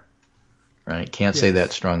matter. Right? Can't say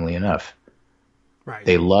that strongly enough. Right.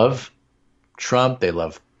 They love Trump. They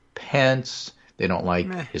love Pence. They don't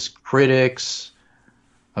like his critics.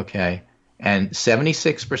 Okay. And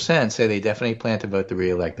 76% say they definitely plan to vote to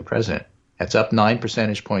re-elect the president. That's up 9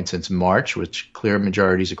 percentage points since March, which clear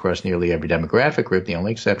majorities across nearly every demographic group. The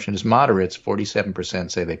only exception is moderates. 47%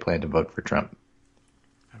 say they plan to vote for Trump.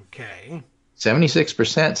 Okay.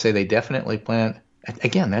 76% say they definitely plan.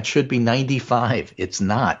 Again, that should be 95. It's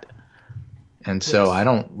not. And so I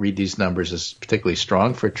don't read these numbers as particularly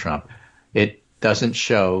strong for Trump. It doesn't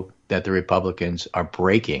show that the Republicans are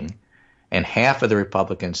breaking. And half of the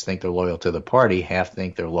Republicans think they're loyal to the party, half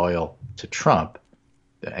think they're loyal to Trump.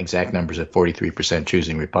 The exact numbers are 43%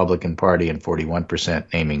 choosing Republican Party and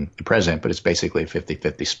 41% naming the president, but it's basically a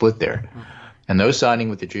 50-50 split there. And those siding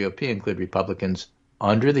with the GOP include Republicans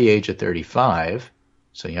under the age of 35,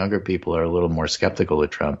 so younger people are a little more skeptical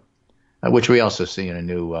of Trump, which we also see in a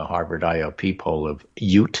new Harvard IOP poll of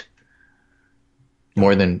Ute.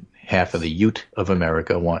 More than half of the Ute of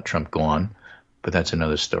America want Trump gone. But that's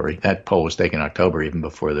another story. That poll was taken in October, even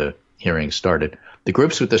before the hearing started. The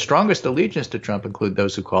groups with the strongest allegiance to Trump include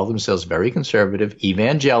those who call themselves very conservative,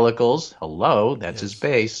 evangelicals, hello, that's his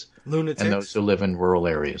base, lunatics, and those who live in rural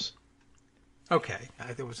areas. Okay,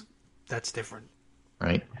 that's different.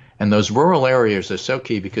 Right? And those rural areas are so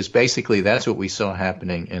key because basically that's what we saw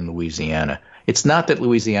happening in Louisiana. It's not that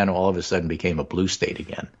Louisiana all of a sudden became a blue state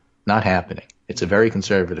again. Not happening. It's a very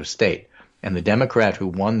conservative state. And the Democrat who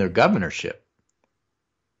won their governorship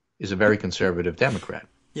is a very conservative Democrat.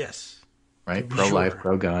 Yes. Right? Pro-life,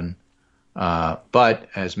 pro-gun. But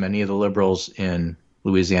as many of the liberals in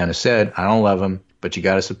Louisiana said, I don't love him, but you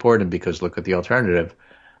got to support him because look at the alternative.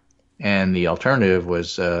 And the alternative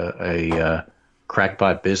was a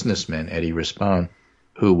crackpot businessman, Eddie Rispone,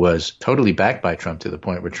 who was totally backed by Trump to the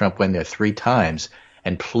point where Trump went there 3 times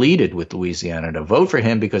and pleaded with Louisiana to vote for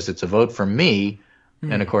him because it's a vote for me.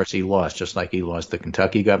 And, of course, he lost, just like he lost the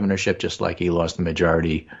Kentucky governorship, just like he lost the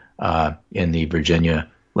majority in the Virginia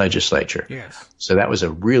legislature. Yes. So that was a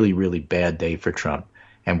really, really bad day for Trump.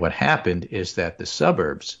 And what happened is that the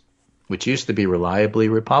suburbs, which used to be reliably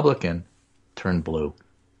Republican, turned blue.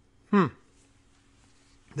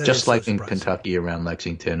 Just like in Kentucky around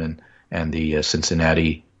Lexington and the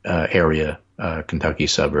Cincinnati area, Kentucky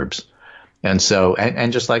suburbs. And so,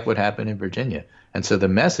 and just like what happened in Virginia. And so the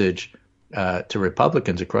message to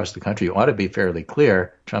Republicans across the country ought to be fairly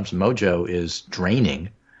clear. Trump's mojo is draining,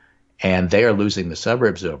 and they are losing the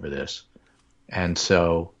suburbs over this. And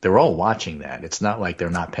so they're all watching that. It's not like they're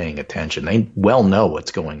not paying attention. They well know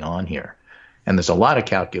what's going on here. And there's a lot of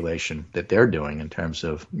calculation that they're doing in terms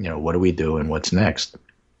of, what do we do and what's next?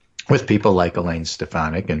 With people like Elaine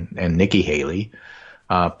Stefanik and Nikki Haley,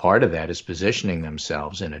 part of that is positioning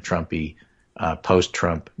themselves in a Trumpy,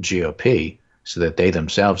 post-Trump GOP so that they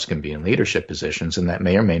themselves can be in leadership positions, and that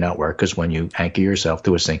may or may not work because when you anchor yourself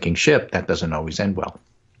to a sinking ship, that doesn't always end well.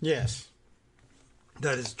 Yes,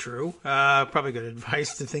 that is true. Probably good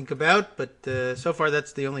advice to think about, but so far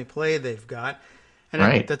that's the only play they've got. And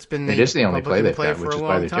right. That's been it is the only play they've got, for which is a why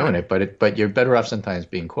long they're time. doing it. But you're better off sometimes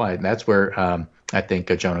being quiet, and that's where I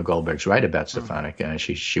think Jonah Goldberg's right about Stefanik.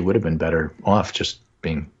 She would have been better off just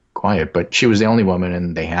being quiet, but she was the only woman,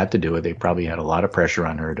 and they had to do it. They probably had a lot of pressure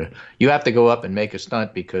on her to. You have to go up and make a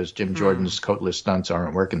stunt because Jim Jordan's coatless stunts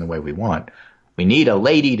aren't working the way we want. We need a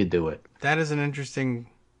lady to do it. That is an interesting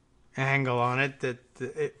angle on it.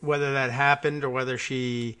 Whether that happened or whether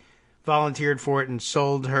she volunteered for it and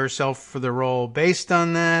sold herself for the role based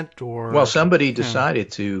on that, or well, somebody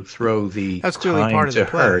decided to throw the that's clearly time part of to the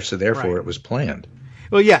play. her, so therefore Right. it was planned.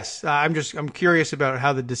 Well, yes, I'm curious about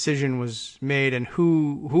how the decision was made and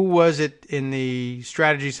who was it in the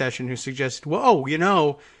strategy session who suggested, well,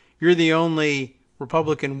 you're the only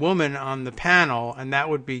Republican woman on the panel, and that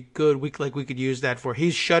would be good. We could use that for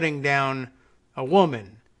he's shutting down a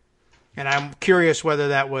woman, and I'm curious whether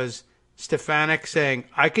that was Stefanik saying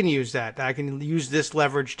I can use that, I can use this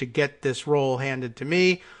leverage to get this role handed to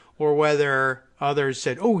me, or whether others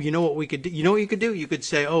said, "Oh, you know what we could do? You know what you could do? You could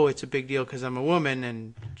say, oh, it's a big deal because I'm a woman."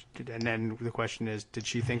 And then the question is, did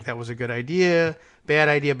she think that was a good idea, bad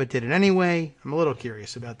idea, but did it anyway? I'm a little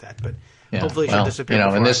curious about that, but hopefully she'll disappear. You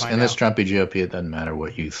know, in before this Trumpy GOP, it doesn't matter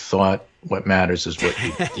what you thought. What matters is what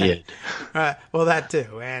you did. Well, that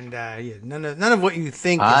too, and none of what you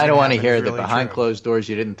think. I don't want to hear that really behind true. closed doors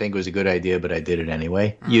you didn't think it was a good idea, but I did it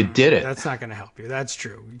anyway. You did it. That's not going to help you. That's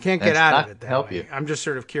true. You can't get That's out not of it that help way. you. I'm just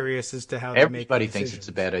sort of curious as to how Everybody they make thinks it's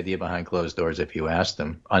a bad idea behind closed doors if you ask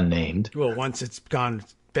them, unnamed. Well, once it's gone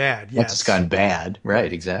bad, yes. Once it's gone bad,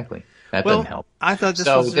 right? Exactly. That doesn't help. I thought this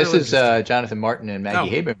so was this really is Jonathan Martin and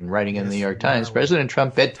Maggie Haberman writing in the New York Times. President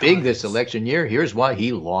Trump bet big this election year. Here's why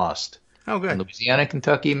he lost. Oh, good. In Louisiana and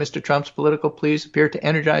Kentucky, Mr. Trump's political pleas appear to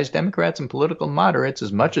energize Democrats and political moderates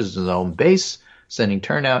as much as his own base, sending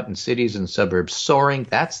turnout in cities and suburbs soaring.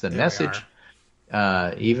 That's the message.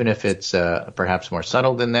 Even if it's perhaps more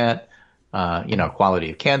subtle than that.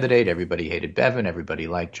 Quality of candidate. Everybody hated Bevin. Everybody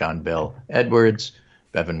liked John Bel Edwards.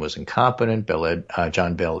 Bevin was incompetent.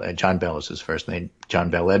 John Bel is his first name.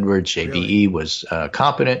 John Bel Edwards, JBE, was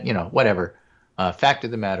competent. Whatever. Fact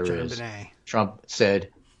of the matter is, Trump said,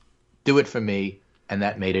 "Do it for me," and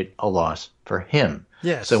that made it a loss for him.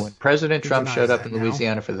 Yes. So when President Trump showed up in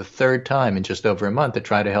Louisiana for the third time in just over a month to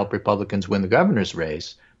try to help Republicans win the governor's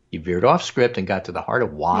race, he veered off script and got to the heart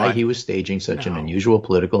of why he was staging such an unusual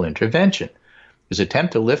political intervention. His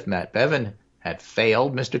attempt to lift Matt Bevin had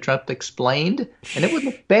failed, Mr. Trump explained, and it would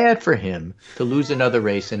look bad for him to lose another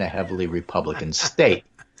race in a heavily Republican state.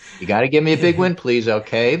 "You got to give me a big win, please,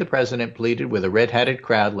 okay?" the president pleaded with a red-hatted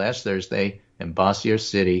crowd last Thursday in Bossier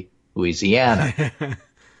City, Louisiana.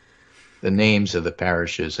 The names of the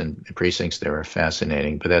parishes and precincts there are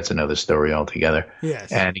fascinating, but that's another story altogether.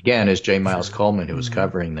 Yes. And again, as J. Miles Coleman, who was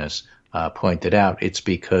covering this, pointed out, it's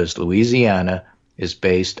because Louisiana is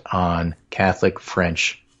based on Catholic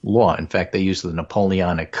French law. In fact, they use the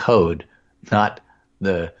Napoleonic Code, not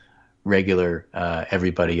the regular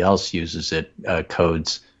everybody else uses it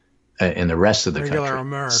codes in the rest of the regular country.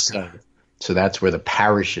 America. So that's where the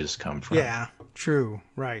parishes come from. Yeah, true,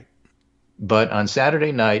 right. But on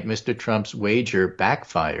Saturday night, Mr. Trump's wager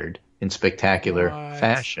backfired in spectacular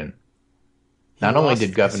fashion. Not only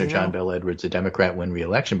did Governor John Bel Edwards, a Democrat, win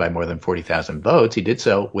re-election by more than 40,000 votes, he did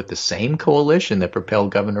so with the same coalition that propelled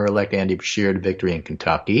Governor-elect Andy Beshear to victory in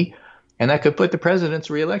Kentucky, and that could put the president's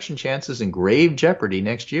re-election chances in grave jeopardy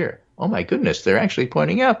next year. Oh my goodness, they're actually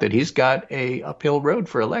pointing out that he's got a uphill road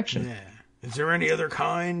for election. Yeah. Is there any other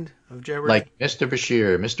kind of jeopardy? Like Mr.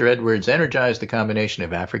 Beshear, Mr. Edwards energized the combination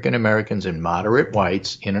of African Americans and moderate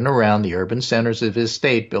whites in and around the urban centers of his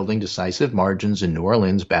state, building decisive margins in New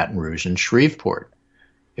Orleans, Baton Rouge, and Shreveport.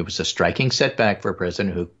 It was a striking setback for a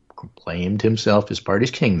president who proclaimed himself his party's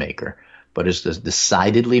kingmaker, but has a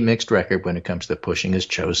decidedly mixed record when it comes to pushing his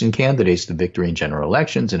chosen candidates to victory in general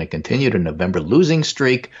elections, and it continued a November losing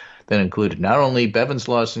streak that included not only Bevin's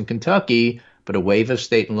loss in Kentucky, but a wave of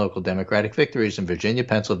state and local Democratic victories in Virginia,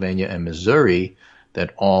 Pennsylvania, and Missouri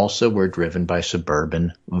that also were driven by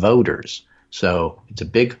suburban voters. So it's a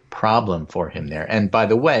big problem for him there. And by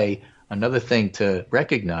the way, another thing to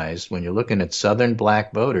recognize when you're looking at southern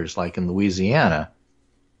black voters, like in Louisiana,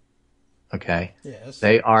 okay, yes,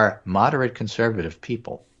 they are moderate conservative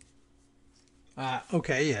people.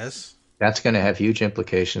 Okay, yes. That's going to have huge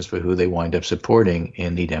implications for who they wind up supporting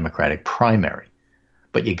in the Democratic primary.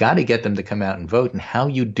 But you got to get them to come out and vote, and how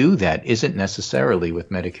you do that isn't necessarily with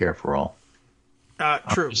Medicare for all.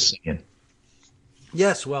 True.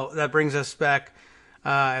 Yes, well, that brings us back,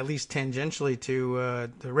 at least tangentially, to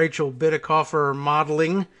the Rachel Bidikofer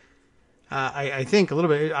modeling. I think a little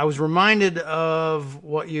bit. I was reminded of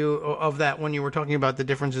that when you were talking about the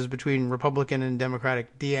differences between Republican and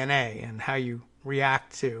Democratic DNA and how you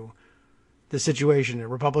react to the situation.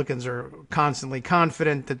 Republicans are constantly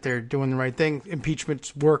confident that they're doing the right thing.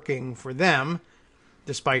 Impeachment's working for them,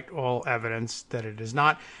 despite all evidence that it is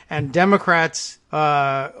not. And Democrats,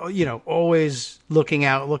 always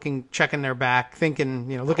checking their back,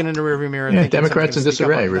 thinking, looking in the rearview mirror. Yeah, Democrats in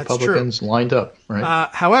disarray, Republicans lined up, right?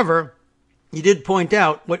 However, you did point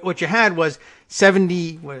out what you had was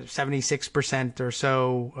 76% or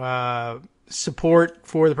so support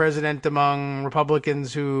for the president among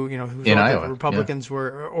Republicans who thought that Republicans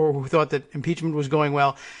were, or who thought that impeachment was going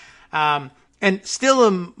well, and still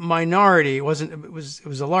a minority. It was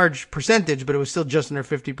a large percentage, but it was still just under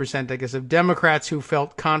 50%, I guess, of Democrats who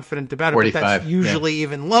felt confident about it. 45, but that's usually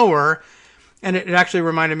even lower. And it actually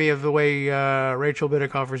reminded me of the way Rachel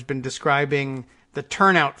Bidikofer has been describing the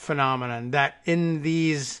turnout phenomenon, that in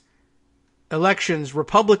these elections,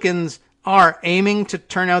 Republicans are aiming to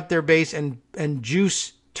turn out their base and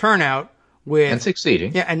juice turnout with and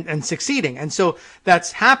succeeding. Yeah, and succeeding. And so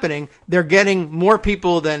that's happening. They're getting more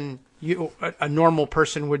people than a normal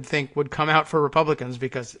person would think would come out for Republicans,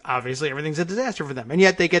 because obviously everything's a disaster for them. And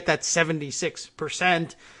yet they get that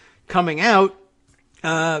 76% coming out.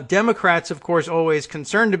 Democrats, of course, always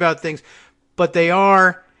concerned about things, but they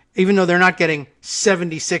are, even though they're not getting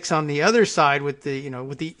 76 on the other side with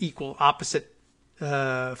the equal opposite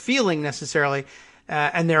feeling necessarily,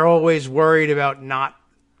 and they're always worried about not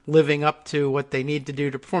living up to what they need to do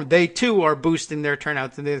to perform. They too are boosting their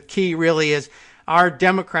turnouts, and the key really is our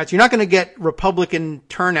Democrats. You're not going to get Republican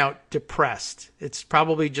turnout depressed. It's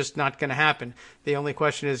probably just not going to happen. The only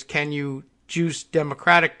question is, can you juice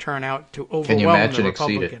Democratic turnout to overwhelm the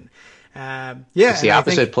Republican? It's the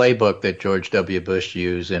opposite playbook that George W. Bush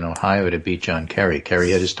used in Ohio to beat John Kerry. Kerry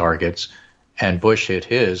hit his targets, and Bush hit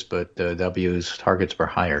his, but W's targets were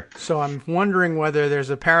higher. So I'm wondering whether there's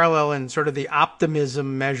a parallel in sort of the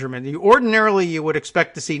optimism measurement. Ordinarily, you would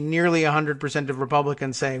expect to see nearly 100% of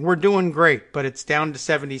Republicans saying, we're doing great, but it's down to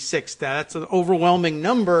 76. That's an overwhelming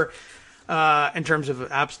number in terms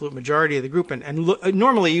of absolute majority of the group. And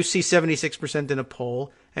normally you see 76% in a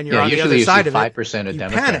poll, and you're on the other side of it. Usually you see 5% of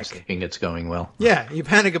Democrats thinking it's going well. Yeah, you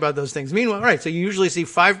panic about those things. Meanwhile, right, so you usually see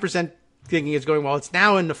 5% thinking it's going well. It's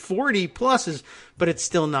now in the 40 pluses, but it's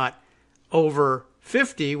still not over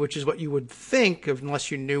 50, which is what you would think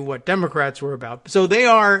unless you knew what Democrats were about. So they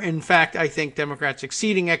are, in fact, I think Democrats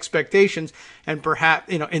exceeding expectations, and perhaps,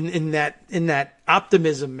 in that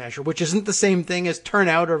optimism measure, which isn't the same thing as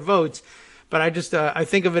turnout or votes. But I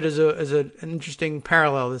think of it as an interesting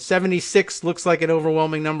parallel. The 76 looks like an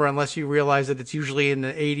overwhelming number unless you realize that it's usually in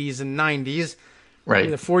the 80s and 90s. Right.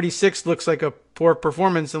 And the 46 looks like a poor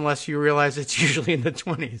performance unless you realize it's usually in the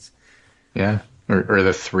 20s. Yeah, or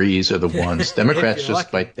the threes or the ones. Democrats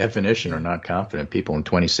just by definition are not confident. People in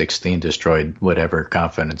 2016 destroyed whatever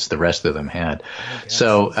confidence the rest of them had.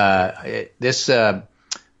 So this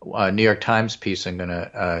New York Times piece I'm going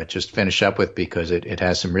to just finish up with, because it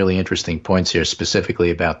has some really interesting points here,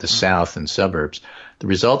 specifically about the South and suburbs. The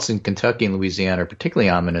results in Kentucky and Louisiana are particularly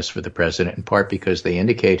ominous for the president, in part because they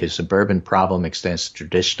indicate his suburban problem extends to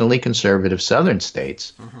traditionally conservative southern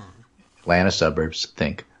states, Atlanta suburbs,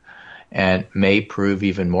 think, and may prove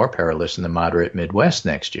even more perilous in the moderate Midwest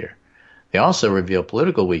next year. They also reveal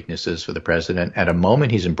political weaknesses for the president at a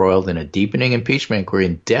moment he's embroiled in a deepening impeachment inquiry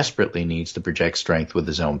and desperately needs to project strength with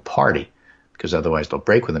his own party, because otherwise they'll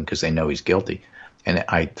break with him because they know he's guilty. And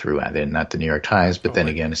I threw that in, not the New York Times, but then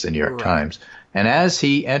again, it's the New York Times. And as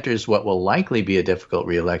he enters what will likely be a difficult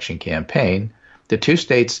reelection campaign, the two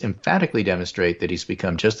states emphatically demonstrate that he's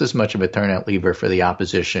become just as much of a turnout lever for the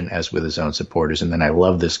opposition as with his own supporters. And then I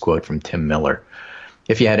love this quote from Tim Miller.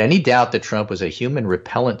 If you had any doubt that Trump was a human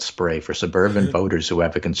repellent spray for suburban voters who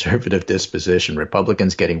have a conservative disposition,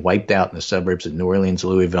 Republicans getting wiped out in the suburbs of New Orleans,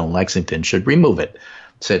 Louisville, and Lexington should remove it,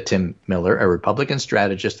 said Tim Miller, a Republican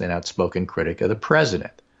strategist and outspoken critic of the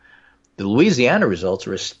president. The Louisiana results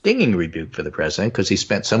are a stinging rebuke for the president because he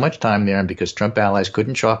spent so much time there and because Trump allies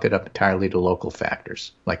couldn't chalk it up entirely to local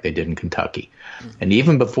factors like they did in Kentucky. And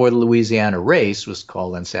even before the Louisiana race was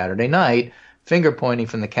called on Saturday night, finger-pointing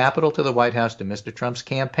from the Capitol to the White House to Mr. Trump's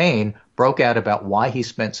campaign broke out about why he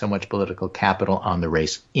spent so much political capital on the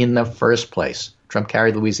race in the first place. Trump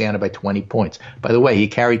carried Louisiana by 20 points. By the way, he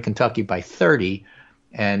carried Kentucky by 30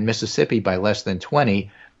 and Mississippi by less than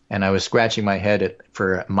 20. And I was scratching my head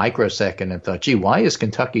for a microsecond and thought, gee, why is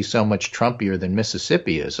Kentucky so much Trumpier than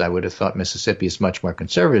Mississippi is? I would have thought Mississippi is much more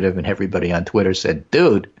conservative. And everybody on Twitter said,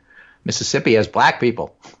 dude, Mississippi has black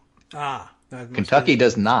people. Kentucky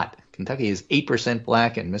does not. Kentucky is 8%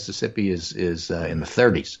 black and Mississippi is in the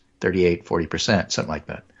 30s, 38, 40%, something like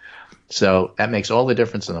that. So that makes all the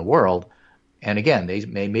difference in the world. And again, they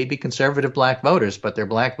may be conservative black voters, but they're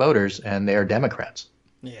black voters and they're Democrats.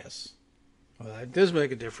 Yes. Well, that does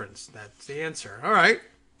make a difference. That's the answer. All right.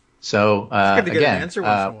 So, again,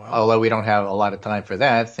 although we don't have a lot of time for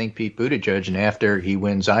that, think Pete Buttigieg, and after he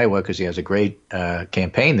wins Iowa, because he has a great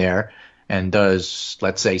campaign there, and does,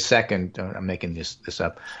 let's say, second, I'm making this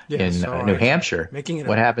up, in New Hampshire,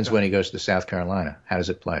 what happens when he goes to South Carolina? How does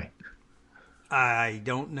it play? I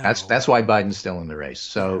don't know. That's why Biden's still in the race.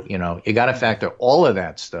 So, you got to factor all of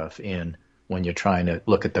that stuff in when you're trying to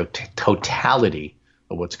look at the totality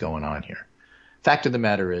of what's going on here. Fact of the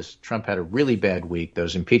matter is, Trump had a really bad week.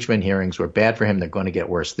 Those impeachment hearings were bad for him. They're going to get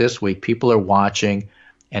worse this week. People are watching,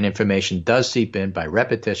 and information does seep in by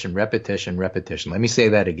repetition. Let me say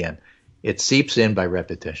that again. It seeps in by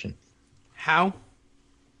repetition. How?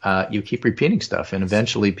 You keep repeating stuff, and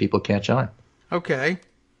eventually people catch on. Okay.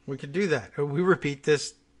 We could do that. We repeat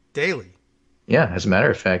this daily. Yeah, as a matter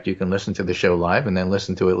of fact, you can listen to the show live and then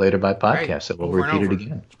listen to it later by podcast. Right. So we'll Over and repeat it over.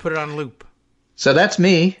 again. Let's put it on loop. So that's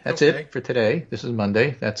me. That's Okay. it for today. This is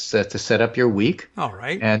Monday. That's to set up your week. All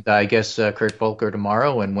right. And I guess Kurt Volker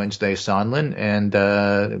tomorrow and Wednesday Sondland and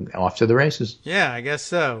off to the races. Yeah, I guess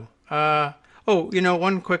so.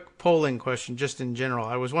 One quick polling question, just in general.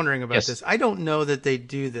 I was wondering about Yes. this. I don't know that they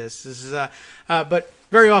do this. But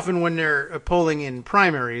very often when they're polling in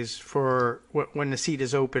primaries for when the seat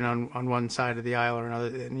is open on one side of the aisle or another,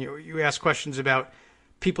 and you ask questions about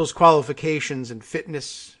people's qualifications and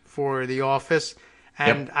fitness for the office.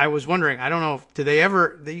 And Yep. I was wondering, I don't know, do they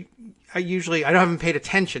ever? I haven't paid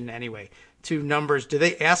attention anyway to numbers. Do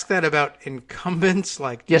they ask that about incumbents?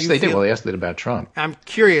 Like, Yes, they did. Well, they asked it about Trump. I'm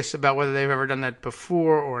curious about whether they've ever done that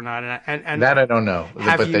before or not. And That I don't know.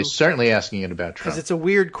 Have But they're you- certainly asking it about Trump. because it's a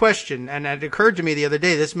weird question, and it occurred to me the other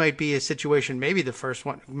day, this might be a situation, maybe the first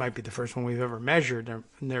one, might be the first one we've ever measured.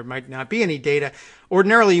 There might not be any data.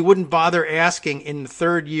 Ordinarily, you wouldn't bother asking in the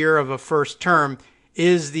third year of a first term,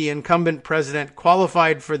 is the incumbent president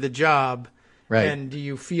qualified for the job? Right. And do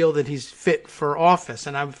you feel that he's fit for office?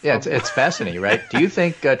 And It's fascinating, right? Do you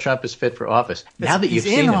think Trump is fit for office? Now that you've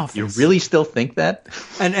he's in seen him, office. you really still think that?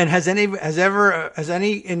 And has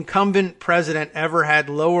any incumbent president ever had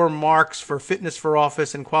lower marks for fitness for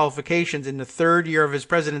office and qualifications in the third year of his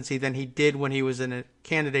presidency than he did when he was a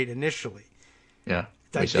candidate initially? Yeah.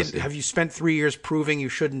 we shall see. Have you spent 3 years proving you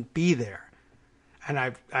shouldn't be there? And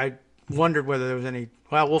I wondered whether there was any.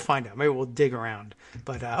 Well, we'll find out. Maybe we'll dig around.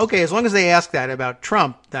 But okay, as long as they ask that about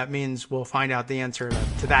Trump, that means we'll find out the answer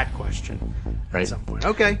to that question Right. at some point.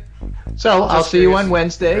 Okay. So I'll see you curious. on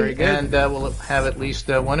Wednesday, Very good. and we'll have at least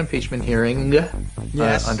one impeachment hearing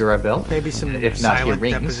Yes. under our belt. Maybe some if not silent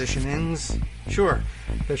hearings. depositionings. Sure.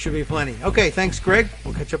 There should be plenty. Okay, thanks, Greg.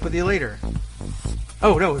 We'll catch up with you later.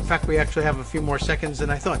 Oh, no, in fact, we actually have a few more seconds than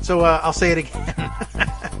I thought. So I'll say it again.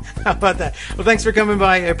 How about that? Well, thanks for coming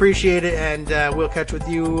by. I appreciate it. And we'll catch with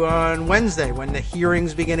you on Wednesday when the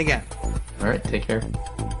hearings begin again. All right, take care.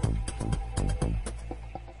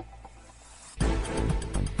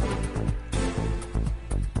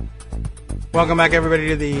 Welcome back, everybody,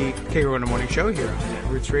 to the Kagro in the Morning Show here on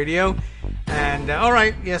Roots Radio. And all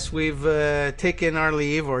right, yes, we've taken our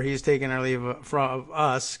leave, or he's taken our leave from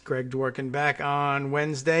us, Greg Dworkin, back on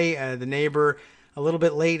Wednesday. The neighbor a little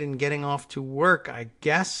bit late in getting off to work, I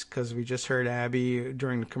guess, because we just heard Abby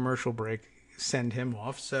during the commercial break send him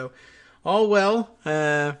off. So all well,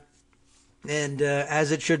 and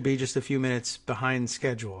as it should be, just a few minutes behind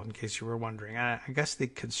schedule, in case you were wondering. I guess the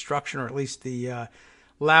construction, or at least the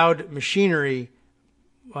loud machinery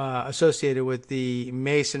associated with the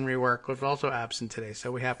masonry work was also absent today,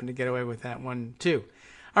 so we happened to get away with that one too.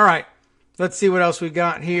 All right, let's see what else we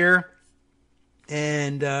got here.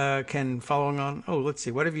 And following on, let's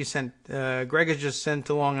see, what have you sent? Greg has just sent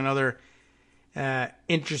along another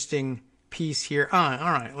interesting piece here. All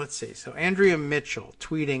right, let's see. So Andrea Mitchell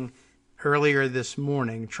tweeting earlier this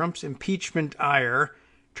morning, Trump's impeachment ire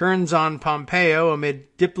turns on Pompeo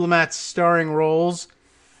amid diplomats starring roles.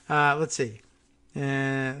 Let's see.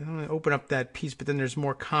 I'm going to open up that piece, but then there's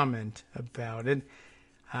more comment about it.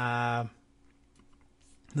 Let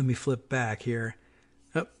me flip back here.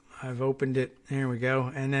 Oh, I've opened it. There we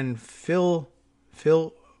go. And then Phil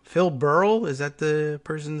Burrell, is that the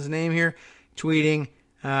person's name here? Tweeting,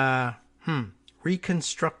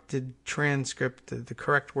 reconstructed transcript. The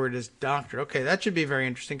correct word is doctored. Okay, that should be very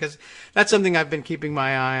interesting, because that's something I've been keeping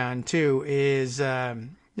my eye on too,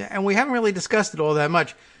 and we haven't really discussed it all that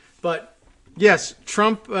much. But yes,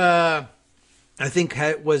 Trump, I think,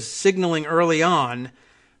 was signaling early on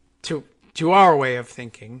to our way of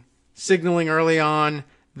thinking, signaling early on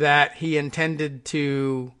that he intended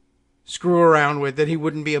to screw around with, that he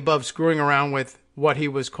wouldn't be above screwing around with what he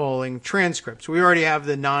was calling transcripts. We already have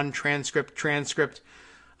the non-transcript transcript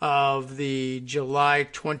of the July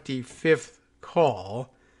 25th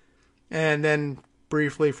call, and then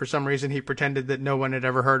briefly, for some reason, he pretended that no one had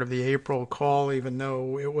ever heard of the April call, even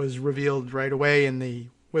though it was revealed right away in the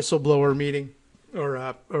whistleblower meeting or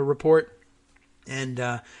a report.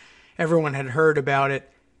 And everyone had heard about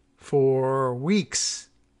it for weeks,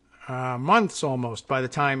 months almost, by the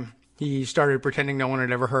time he started pretending no one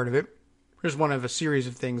had ever heard of it. Here's one of a series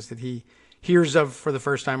of things that he hears of for the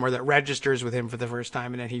first time, or that registers with him for the first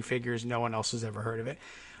time, and then he figures no one else has ever heard of it.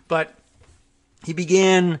 But he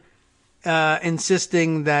began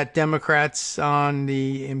insisting that Democrats on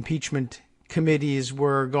the impeachment committees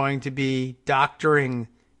were going to be doctoring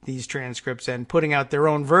these transcripts and putting out their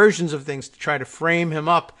own versions of things to try to frame him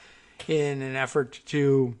up in an effort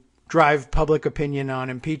to drive public opinion on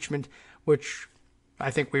impeachment, which I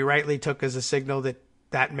think we rightly took as a signal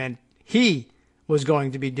that meant he was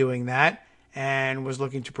going to be doing that and was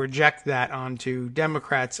looking to project that onto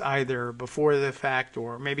Democrats either before the fact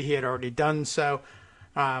or maybe he had already done so.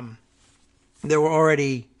 There were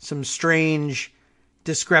already some strange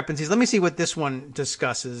discrepancies. Let me see what this one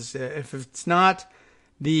discusses. If it's not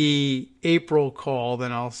the April call,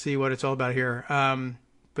 then I'll see what it's all about here.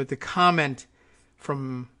 But the comment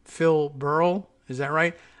from Phil Burrell, is that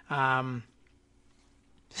right?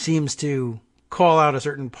 Seems to call out a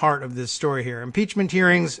certain part of this story here. Impeachment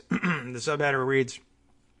hearings, the subheader reads,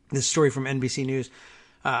 this story from NBC News.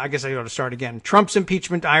 I guess I ought to start again. Trump's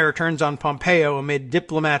impeachment ire turns on Pompeo amid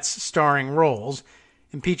diplomats starring roles.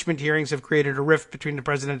 Impeachment hearings have created a rift between the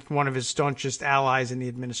president and one of his staunchest allies in the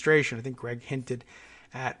administration. I think Greg hinted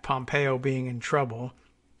at Pompeo being in trouble.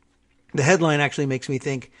 The headline actually makes me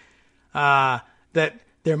think that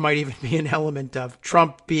there might even be an element of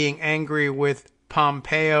Trump being angry with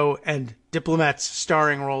Pompeo and diplomats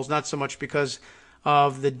starring roles, not so much because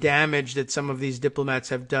of the damage that some of these diplomats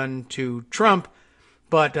have done to Trump,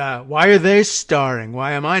 but why are they starring?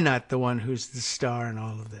 Why am I not the one who's the star in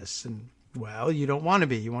all of this? And, well, you don't want to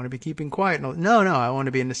be. You want to be keeping quiet. No, I want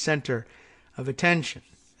to be in the center of attention,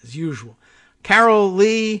 as usual. Carol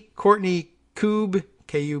Lee, Courtney Kube,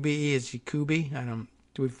 K-U-B-E, is she Kubi?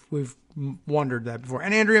 We've wondered that before.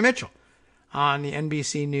 And Andrea Mitchell on the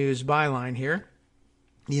NBC News byline here.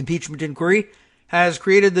 The impeachment inquiry has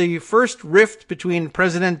created the first rift between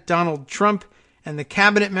President Donald Trump and the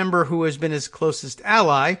cabinet member who has been his closest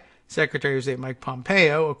ally, Secretary of State Mike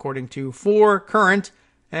Pompeo, according to 4 current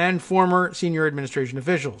and former senior administration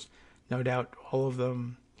officials. No doubt all of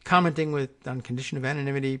them commenting on condition of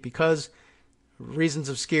anonymity because of reasons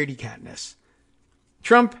of scaredy-catness.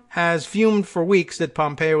 Trump has fumed for weeks that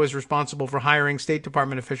Pompeo is responsible for hiring State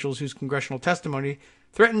Department officials whose congressional testimony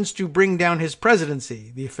threatens to bring down his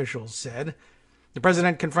presidency, the officials said. The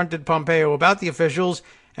president confronted Pompeo about the officials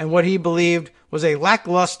and what he believed was a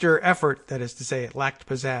lackluster effort, that is to say, it lacked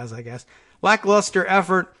pizzazz, I guess, lackluster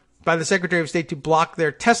effort by the Secretary of State to block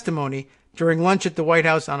their testimony during lunch at the White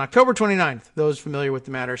House on October 29th, those familiar with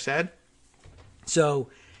the matter said. So,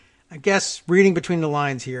 I guess, reading between the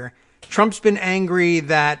lines here, Trump's been angry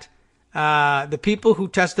that the people who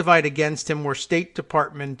testified against him were State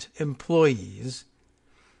Department employees.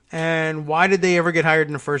 And why did they ever get hired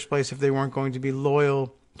in the first place if they weren't going to be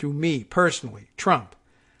loyal to me personally, Trump?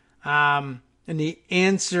 And the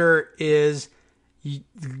answer is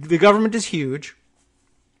the government is huge,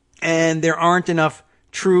 and there aren't enough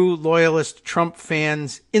true loyalist Trump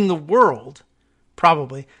fans in the world,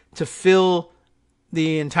 probably, to fill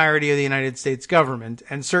the entirety of the United States government,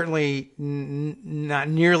 and certainly not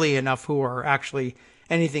nearly enough who are actually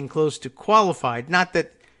anything close to qualified. Not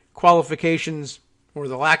that qualifications or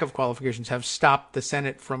the lack of qualifications have stopped the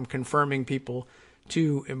Senate from confirming people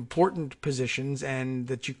to important positions, and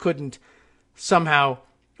that you couldn't somehow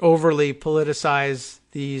overly politicize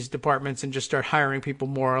these departments and just start hiring people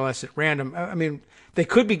more or less at random. I mean, they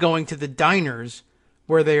could be going to the diners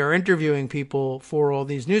where they are interviewing people for all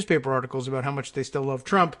these newspaper articles about how much they still love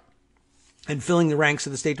Trump and filling the ranks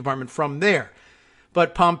of the State Department from there.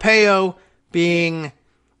 But Pompeo being,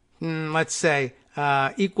 let's say,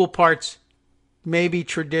 equal parts maybe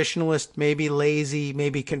traditionalist, maybe lazy,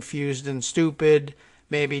 maybe confused and stupid,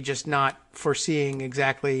 maybe just not foreseeing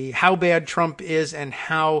exactly how bad Trump is and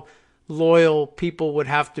how loyal people would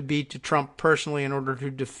have to be to Trump personally in order to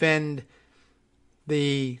defend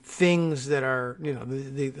the things that are,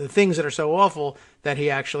 the things that are so awful that he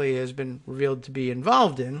actually has been revealed to be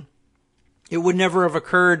involved in. It would never have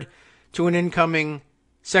occurred to an incoming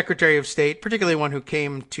Secretary of State, particularly one who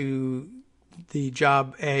came to the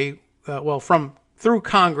job through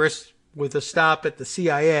Congress with a stop at the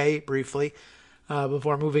CIA briefly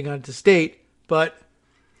before moving on to state. But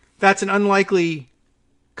that's an unlikely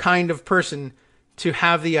kind of person to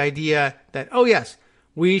have the idea that, oh yes,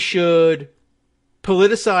 we should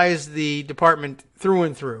politicize the department through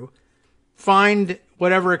and through, find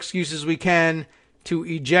whatever excuses we can to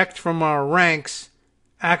eject from our ranks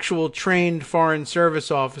actual trained foreign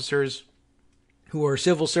service officers who are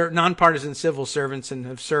nonpartisan civil servants and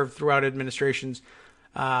have served throughout administrations,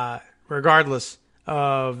 regardless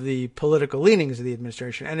of the political leanings of the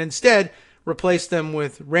administration, and instead replace them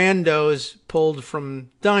with randos pulled from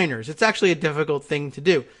diners. It's actually a difficult thing to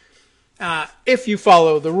do if you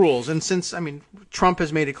follow the rules. And since, Trump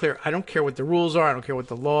has made it clear, I don't care what the rules are, I don't care what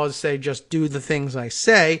the laws say, just do the things I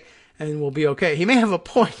say, and we'll be okay. He may have a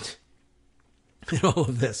point in all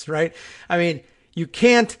of this, right? You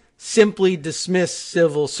can't simply dismiss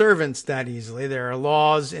civil servants that easily. There are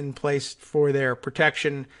laws in place for their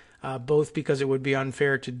protection, both because it would be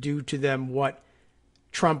unfair to do to them what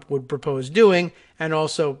Trump would propose doing, and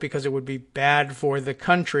also because it would be bad for the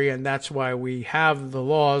country, and that's why we have the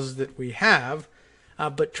laws that we have.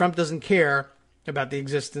 But Trump doesn't care about the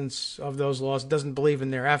existence of those laws, doesn't believe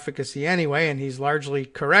in their efficacy anyway, and he's largely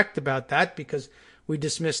correct about that because we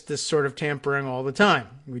dismiss this sort of tampering all the time.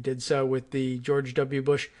 We did so with the George W.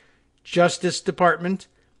 Bush Justice Department,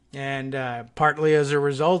 and partly as a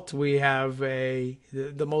result, we have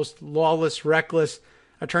the most lawless, reckless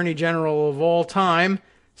Attorney General of all time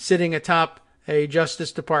sitting atop a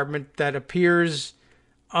Justice Department that appears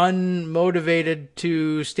unmotivated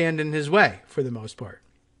to stand in his way for the most part,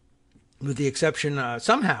 with the exception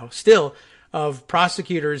somehow still of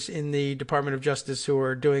prosecutors in the Department of Justice who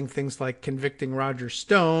are doing things like convicting Roger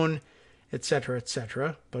Stone, et cetera, et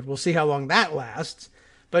cetera. But we'll see how long that lasts.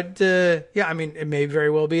 But yeah, I mean, it may very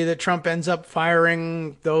well be that Trump ends up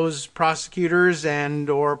firing those prosecutors and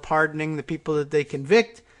or pardoning the people that they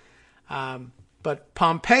convict. But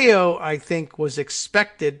Pompeo, I think, was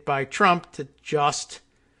expected by Trump to just,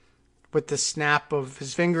 with the snap of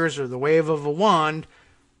his fingers or the wave of a wand,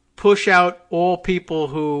 push out all people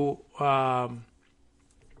who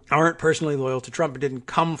aren't personally loyal to Trump and didn't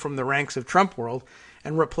come from the ranks of Trump world,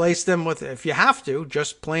 and replace them with, if you have to,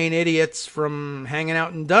 just plain idiots from hanging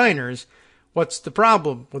out in diners. What's the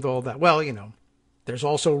problem with all that? Well, you know, there's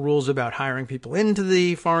also rules about hiring people into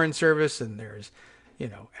the Foreign Service, and there's, you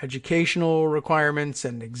know, educational requirements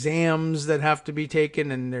and exams that have to be taken,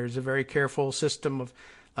 and there's a very careful system of,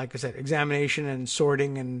 like I said, examination and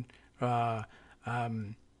sorting and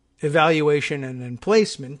evaluation and then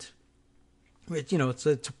placement. It, you know, it's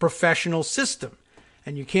a professional system,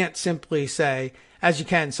 and you can't simply say, as you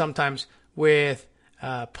can sometimes with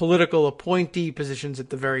political appointee positions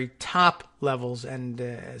at the very top levels and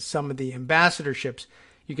some of the ambassadorships,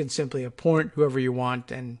 you can simply appoint whoever you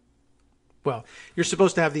want. And, well, you're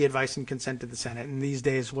supposed to have the advice and consent of the Senate. And these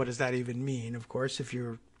days, what does that even mean? Of course, if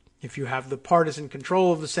you have the partisan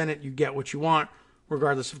control of the Senate, you get what you want,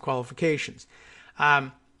 regardless of qualifications.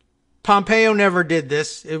 Pompeo never did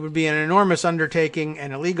this. It would be an enormous undertaking,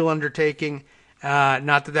 an illegal undertaking.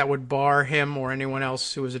 Not that would bar him or anyone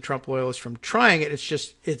else who is a Trump loyalist from trying it. It's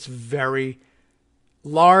just, it's very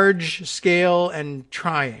large scale and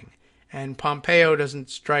trying. And Pompeo doesn't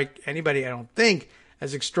strike anybody, I don't think,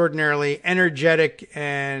 as extraordinarily energetic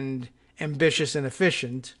and ambitious and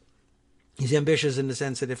efficient. He's ambitious in the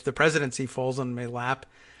sense that if the presidency falls on my lap,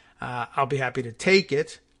 I'll be happy to take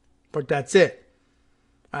it, but that's it.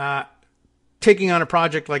 Taking on a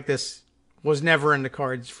project like this was never in the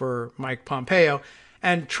cards for Mike Pompeo,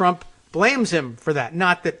 and Trump blames him for that.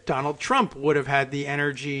 Not that Donald Trump would have had the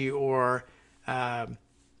energy or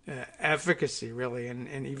efficacy, really,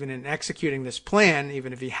 and even in executing this plan,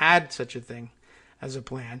 even if he had such a thing as a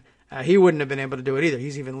plan, he wouldn't have been able to do it either.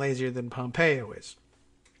 He's even lazier than Pompeo is.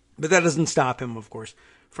 But that doesn't stop him, of course,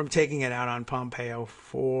 from taking it out on Pompeo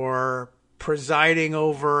for presiding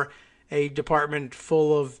over a department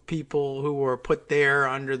full of people who were put there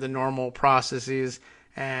under the normal processes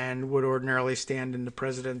and would ordinarily stand in the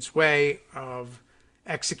president's way of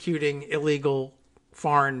executing illegal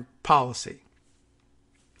foreign policy.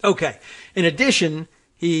 Okay. In addition,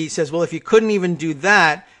 he says, well, if you couldn't even do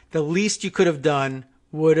that, the least you could have done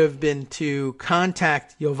would have been to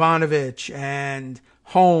contact Yovanovitch and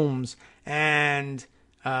Holmes and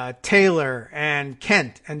Taylor and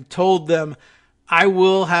Kent and told them, I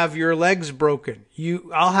will have your legs broken.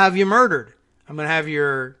 I'll have you murdered. I'm going to have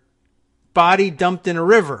your body dumped in a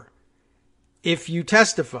river if you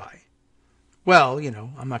testify. Well, you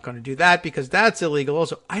know, I'm not going to do that because that's illegal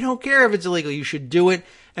also. I don't care if it's illegal. You should do it.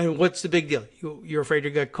 And what's the big deal? You're afraid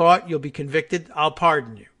to get caught. You'll be convicted. I'll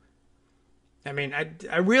pardon you. I mean,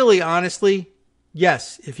 I really, honestly,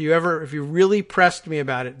 yes. If you really pressed me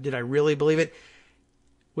about it, did I really believe it?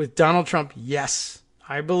 With Donald Trump, yes,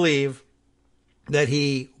 I believe that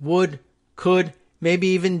he could, maybe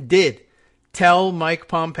even did tell Mike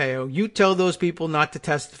Pompeo, you tell those people not to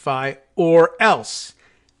testify or else.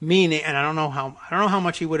 Meaning, and I don't know how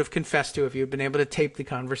much he would have confessed to if he had been able to tape the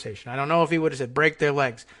conversation. I don't know if he would have said, break their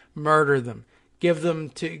legs, murder them, give them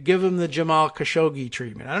the Jamal Khashoggi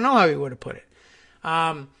treatment. I don't know how he would have put it.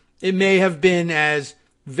 It may have been as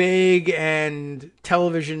vague and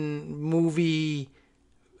television movie,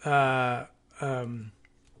 what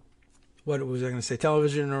was I going to say?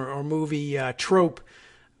 Television or movie trope,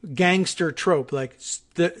 gangster trope. Like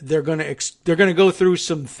they're going to go through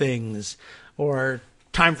some things, or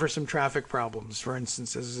time for some traffic problems, for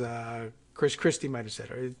instance, as Chris Christie might have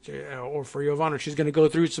said, or for Yovanovitch, she's going to go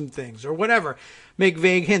through some things, or whatever. Make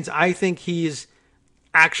vague hints. I think he's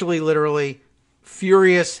actually literally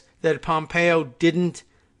furious that Pompeo didn't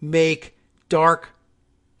make dark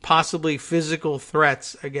possibly physical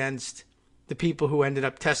threats against the people who ended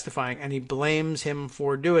up testifying, and he blames him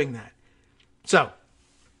for doing that. So,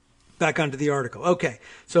 back onto the article. Okay,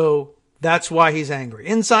 so that's why he's angry.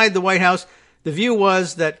 Inside the White House, the view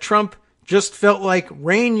was that Trump just felt like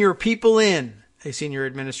rein your people in, a senior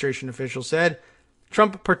administration official said.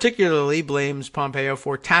 Trump particularly blames Pompeo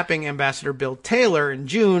for tapping Ambassador Bill Taylor in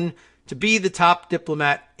June to be the top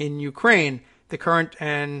diplomat in Ukraine, the current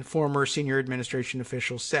and former senior administration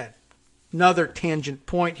official said. Another tangent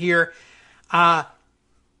point here.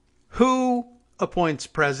 Who appoints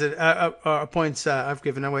I've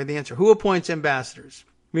given away the answer. Who appoints ambassadors?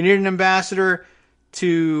 We need an ambassador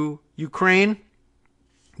to Ukraine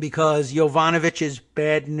because Yovanovitch is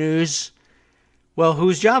bad news. Well,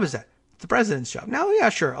 whose job is that? It's the president's job. Now, yeah,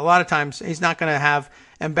 sure. A lot of times he's not going to have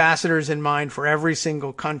ambassadors in mind for every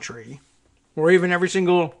single country, or even every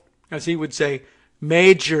single, as he would say,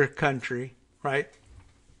 major country, right?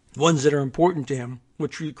 Ones that are important to him,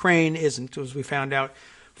 which Ukraine isn't, as we found out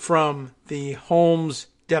from the Holmes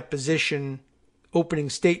deposition opening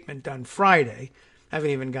statement on Friday. I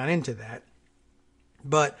haven't even gone into that.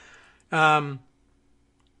 But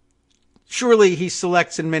surely he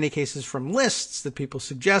selects in many cases from lists that people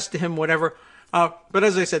suggest to him, whatever. But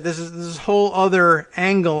as I said, this is this whole other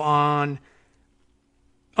angle on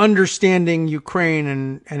understanding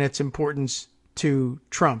Ukraine and its importance to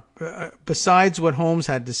Trump, besides what Holmes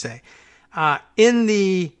had to say. In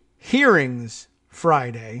the hearings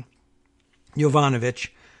Friday, Yovanovitch,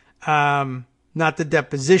 not the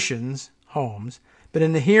depositions, Holmes, but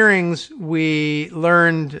in the hearings, we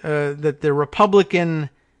learned that the Republican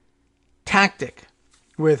tactic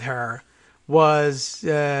with her was,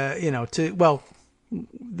 they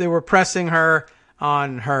were pressing her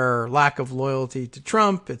on her lack of loyalty to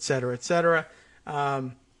Trump, et cetera,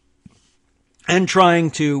 and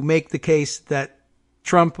trying to make the case that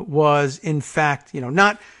Trump was, in fact,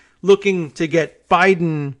 not looking to get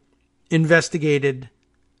Biden investigated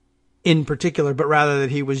in particular, but rather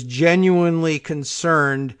that he was genuinely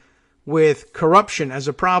concerned with corruption as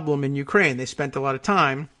a problem in Ukraine. They spent a lot of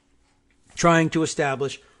time trying to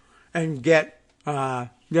establish and get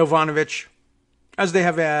Yovanovitch, as they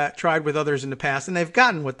have tried with others in the past, and they've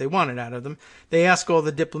gotten what they wanted out of them. They ask all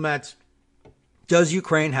the diplomats, does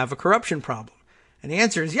Ukraine have a corruption problem? And the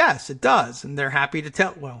answer is yes, it does. And they're happy to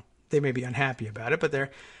tell, well, they may be unhappy about it, but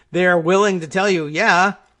they're willing to tell you,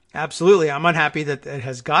 yeah, absolutely. I'm unhappy that it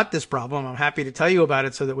has got this problem. I'm happy to tell you about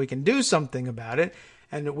it so that we can do something about it.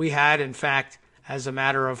 And we had, in fact, as a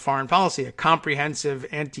matter of foreign policy, a comprehensive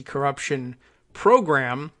anti-corruption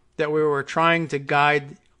program that we were trying to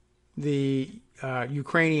guide the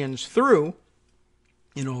Ukrainians through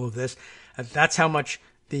in all of this. That's how much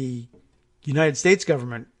the United States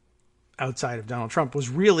government, outside of Donald Trump, was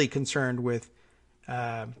really concerned with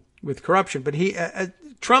corruption. But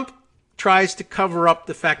Trump tries to cover up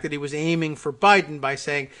the fact that he was aiming for Biden by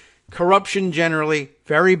saying corruption generally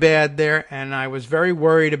very bad there, and I was very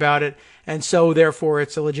worried about it, and so therefore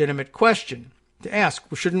it's a legitimate question to ask.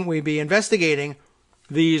 Shouldn't we be investigating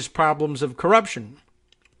these problems of corruption?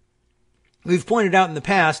 We've pointed out in the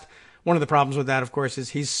past, one of the problems with that, of course, is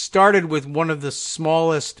he's started with one of the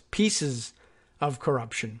smallest pieces of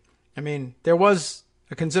corruption. I mean, there was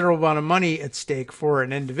a considerable amount of money at stake for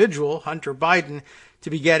an individual, Hunter Biden, to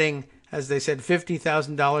be getting, as they said,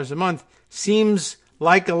 $50,000 a month. Seems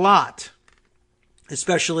like a lot,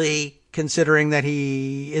 especially considering that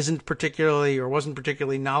he isn't particularly or wasn't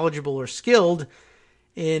particularly knowledgeable or skilled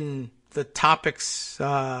in the topics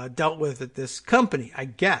dealt with at this company, I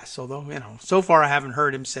guess. Although, so far I haven't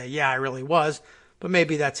heard him say, yeah, I really was, but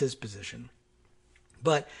maybe that's his position.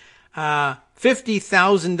 But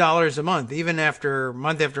 $50,000 a month, even after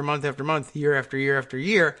month after month after month, year after year after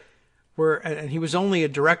year, and he was only a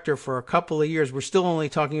director for a couple of years. We're still only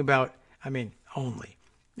talking about,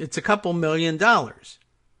 it's a couple $1 million.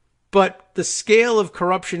 But the scale of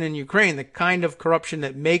corruption in Ukraine, the kind of corruption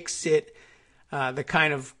that makes it the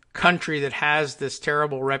kind of country that has this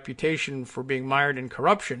terrible reputation for being mired in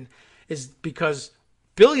corruption, is because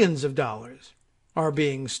billions of dollars are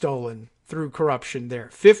being stolen through corruption there.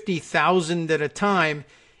 50,000 at a time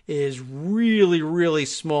is really, really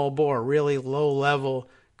small bore, really low level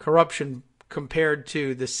corruption compared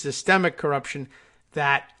to the systemic corruption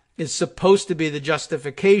that is supposed to be the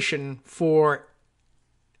justification for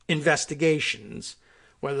investigations,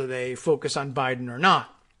 whether they focus on Biden or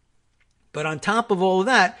not. But on top of all of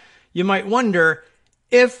that, you might wonder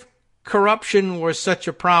if corruption was such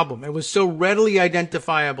a problem, it was so readily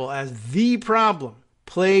identifiable as the problem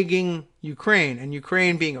plaguing Ukraine, and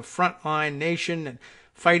Ukraine being a frontline nation and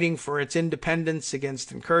fighting for its independence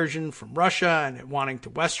against incursion from Russia and wanting to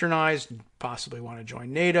westernize, and possibly want to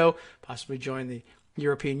join NATO, possibly join the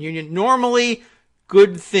European Union. Normally,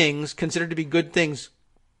 good things, considered to be good things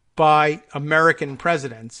by American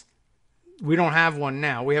presidents. We don't have one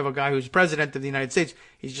now. We have a guy who's president of the United States.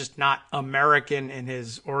 He's just not American in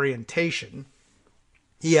his orientation.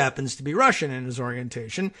 He happens to be Russian in his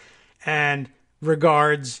orientation and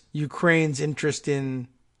regards Ukraine's interest in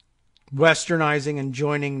westernizing and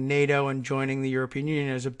joining NATO and joining the European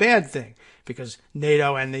Union as a bad thing, because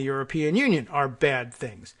NATO and the European Union are bad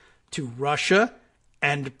things to Russia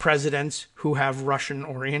and presidents who have Russian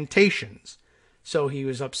orientations. So he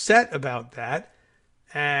was upset about that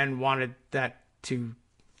and wanted that to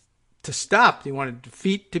stop. He wanted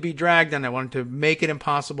feet to be dragged, and I wanted to make it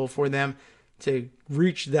impossible for them to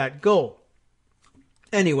reach that goal.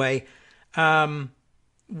 Anyway,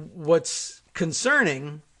 what's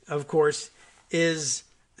concerning, of course, is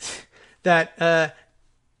that,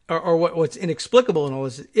 what's inexplicable in all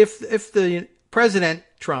this, if the President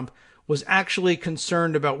Trump was actually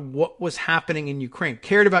concerned about what was happening in Ukraine,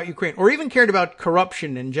 cared about Ukraine, or even cared about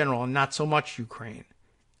corruption in general and not so much Ukraine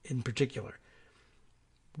in particular,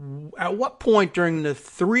 at what point during the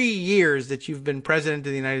 3 years that you've been president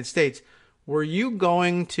of the United States were you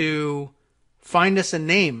going to find us a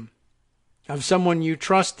name of someone you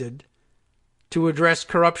trusted to address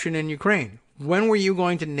corruption in Ukraine? When were you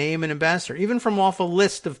going to name an ambassador, even from off a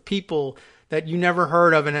list of people that you never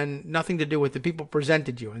heard of and had nothing to do with the people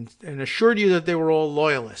presented you and assured you that they were all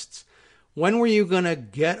loyalists? When were you going to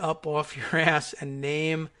get up off your ass and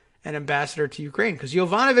name an ambassador to Ukraine? Because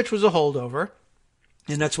Yovanovitch was a holdover,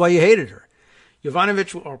 and that's why you hated her.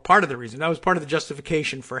 Yovanovitch, or part of the reason, that was part of the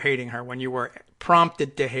justification for hating her when you were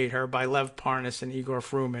prompted to hate her by Lev Parnas and Igor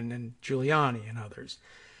Fruman and Giuliani and others.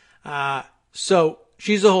 So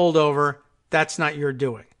she's a holdover. That's not your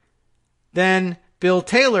doing. Then Bill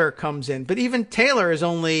Taylor comes in, but even Taylor is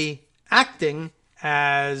only acting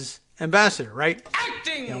as ambassador, right?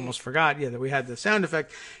 Acting! I almost forgot, that we had the sound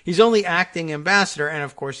effect. He's only acting ambassador, and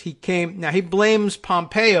of course he blames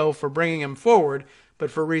Pompeo for bringing him forward,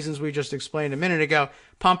 but for reasons we just explained a minute ago,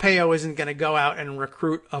 Pompeo isn't going to go out and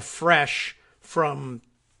recruit afresh from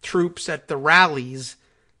troops at the rallies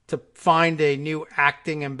to find a new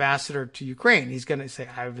acting ambassador to Ukraine. He's going to say,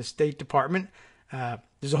 I have a State Department.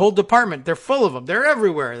 There's a whole department. They're full of them. They're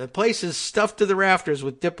everywhere. The place is stuffed to the rafters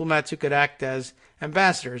with diplomats who could act as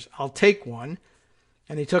ambassadors. I'll take one.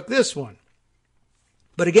 And he took this one.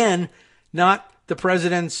 But again, not the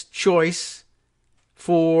president's choice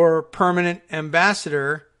for permanent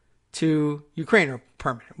ambassador to Ukraine, or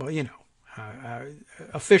permanent,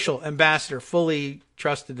 official ambassador, fully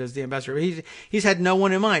trusted as the ambassador. He's had no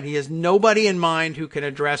one in mind. He has nobody in mind who can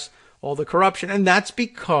address all the corruption. And that's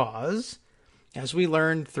because, as we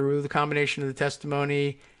learned through the combination of the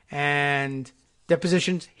testimony and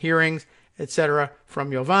depositions, hearings, etc., from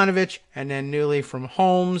Yovanovitch, and then newly from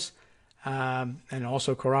Holmes, and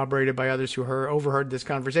also corroborated by others who overheard this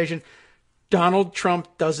conversation, Donald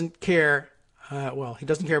Trump doesn't care. He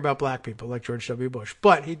doesn't care about black people like George W. Bush,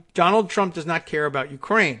 but Donald Trump does not care about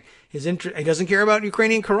Ukraine. He doesn't care about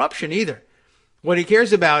Ukrainian corruption either. What he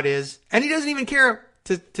cares about is, and he doesn't even care,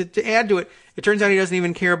 to add to it, it turns out he doesn't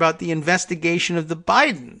even care about the investigation of the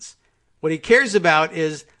Bidens. What he cares about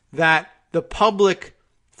is that the public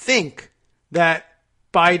think that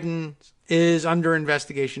Biden is under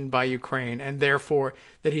investigation by Ukraine, and therefore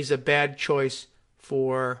that he's a bad choice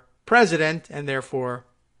for president, and therefore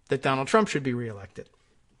that Donald Trump should be reelected.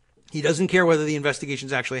 He doesn't care whether the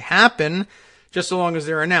investigations actually happen, just so long as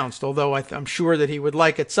they're announced, although I'm sure that he would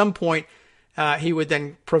like at some point he would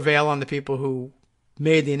then prevail on the people who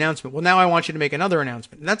made the announcement. Well, now I want you to make another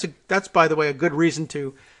announcement. And that's, by the way, a good reason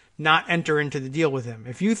to not enter into the deal with him.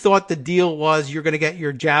 If you thought the deal was you're going to get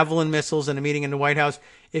your Javelin missiles in a meeting in the White House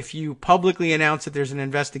if you publicly announce that there's an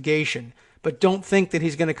investigation, but don't think that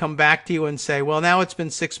he's going to come back to you and say, well, now it's been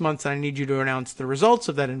 6 months and I need you to announce the results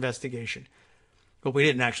of that investigation. But we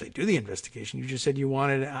didn't actually do the investigation. You just said you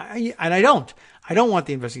wanted, and I don't. I don't want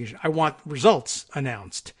the investigation. I want results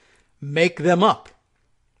announced. Make them up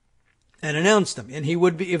and announce them. And he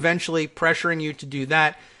would be eventually pressuring you to do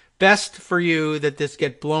that. Best for you that this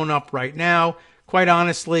get blown up right now. Quite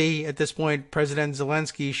honestly, at this point, President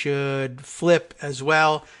Zelensky should flip as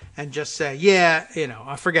well and just say,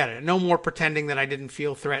 I forget it. No more pretending that I didn't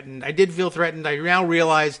feel threatened. I did feel threatened. I now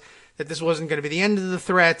realize that this wasn't going to be the end of the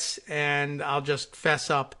threats, and I'll just fess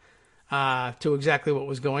up to exactly what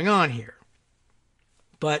was going on here.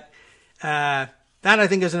 But that, I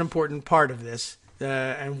think, is an important part of this,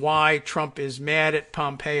 and why Trump is mad at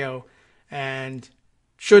Pompeo and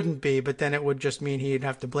shouldn't be, but then it would just mean he'd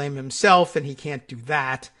have to blame himself, and he can't do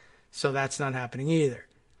that. So that's not happening either.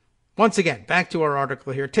 Once again, back to our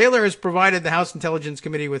article here. Taylor has provided the House Intelligence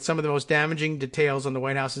Committee with some of the most damaging details on the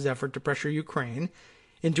White House's effort to pressure Ukraine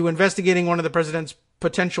into investigating one of the president's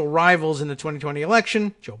potential rivals in the 2020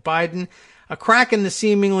 election, Joe Biden. A crack in the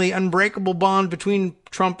seemingly unbreakable bond between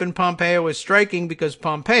Trump and Pompeo is striking because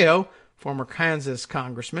Pompeo, former Kansas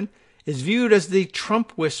congressman, is viewed as the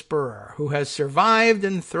Trump whisperer who has survived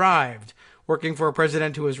and thrived, working for a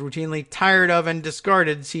president who has routinely tired of and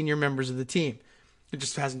discarded senior members of the team. It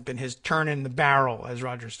just hasn't been his turn in the barrel, as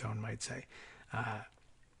Roger Stone might say,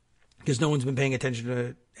 because no one's been paying attention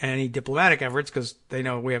to any diplomatic efforts because they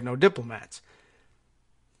know we have no diplomats.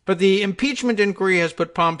 But the impeachment inquiry has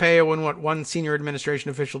put Pompeo in what one senior administration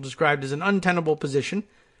official described as an untenable position,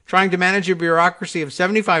 trying to manage a bureaucracy of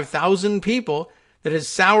 75,000 people that has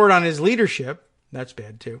soured on his leadership. That's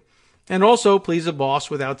bad too. And also please a boss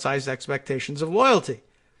with outsized expectations of loyalty.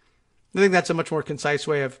 I think that's a much more concise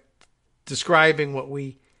way of describing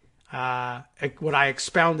what I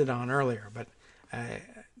expounded on earlier, but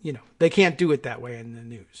they can't do it that way in the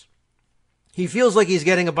news. He feels like he's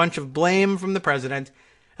getting a bunch of blame from the president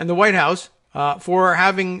and the White House for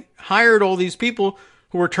having hired all these people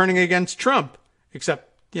who are turning against Trump, except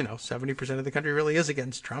 70% of the country really is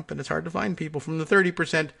against Trump, and it's hard to find people from the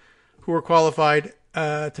 30% who are qualified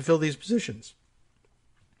to fill these positions.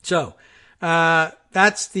 So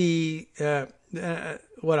that's the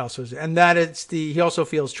what else was it? And that he also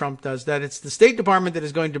feels, Trump does, that it's the State Department that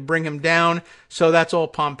is going to bring him down, so that's all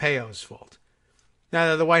Pompeo's fault.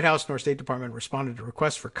 Neither the White House nor State Department responded to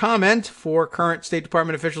requests for comment. 4 current State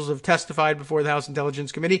Department officials have testified before the House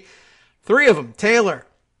Intelligence Committee. 3 of them, Taylor,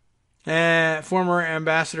 former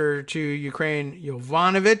ambassador to Ukraine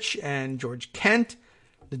Yovanovitch, and George Kent,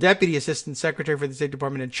 the Deputy Assistant Secretary for the State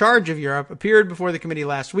Department in charge of Europe, appeared before the committee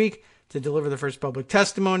last week to deliver the first public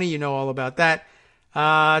testimony. You know all about that.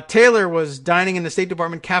 Taylor was dining in the State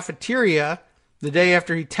Department cafeteria the day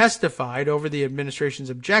after he testified over the administration's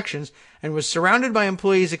objections and was surrounded by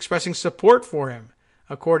employees expressing support for him,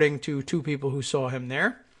 according to 2 people who saw him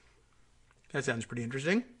there. That sounds pretty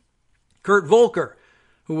interesting. Kurt Volker,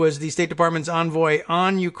 who was the State Department's envoy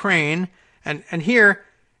on Ukraine, and here,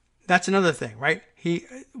 that's another thing, right?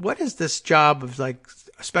 What is this job of like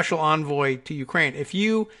a special envoy to Ukraine? If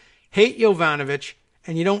you hate Yovanovitch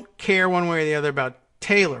and you don't care one way or the other about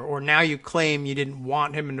Taylor, or now you claim you didn't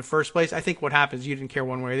want him in the first place, I think what happens, you didn't care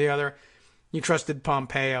one way or the other. You trusted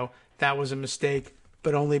Pompeo. That was a mistake,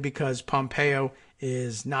 but only because Pompeo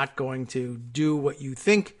is not going to do what you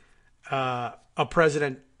think a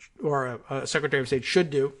president or a Secretary of State should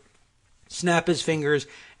do, snap his fingers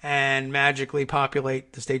and magically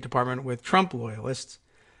populate the State Department with Trump loyalists.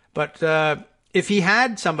 But if he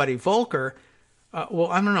had somebody, Volker, I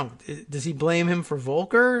don't know. Does he blame him for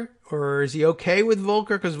Volker, or is he okay with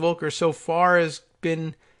Volker because Volker so far has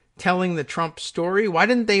been telling the Trump story? Why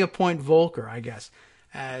didn't they appoint Volker, I guess,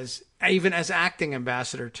 as acting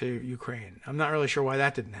ambassador to Ukraine? I'm not really sure why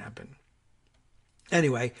that didn't happen.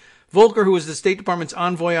 Anyway, Volker, who was the State Department's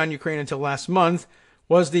envoy on Ukraine until last month,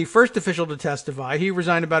 was the first official to testify. He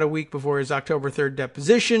resigned about a week before his October 3rd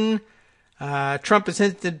deposition. Trump has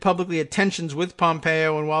hinted publicly at tensions with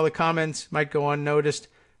Pompeo, and while the comments might go unnoticed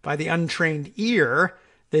by the untrained ear,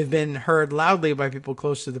 they've been heard loudly by people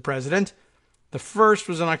close to the president. The first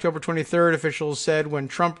was on October 23rd. Officials said when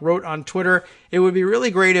Trump wrote on Twitter, "It would be really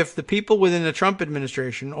great if the people within the Trump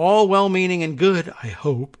administration, all well-meaning and good, I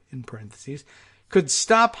hope, in parentheses, could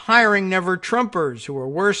stop hiring never-Trumpers who are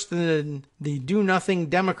worse than the do-nothing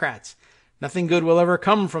Democrats. Nothing good will ever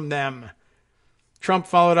come from them." Trump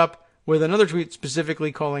followed up with another tweet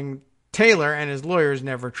specifically calling Taylor and his lawyers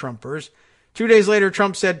never-Trumpers. 2 days later,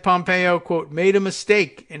 Trump said Pompeo, quote, made a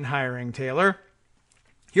mistake in hiring Taylor.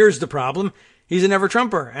 Here's the problem. He's a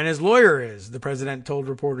never-Trumper, and his lawyer is, the president told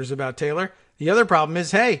reporters about Taylor. The other problem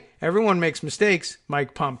is, hey, everyone makes mistakes,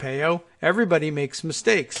 Mike Pompeo. Everybody makes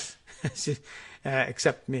mistakes.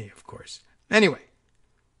 Except me, of course. Anyway,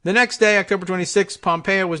 the next day, October 26th,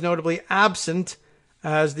 Pompeo was notably absent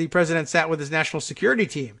as the president sat with his national security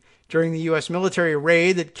team during the U.S. military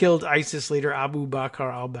raid that killed ISIS leader Abu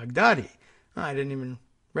Bakr al-Baghdadi. I didn't even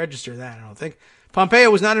register that, I don't think. Pompeo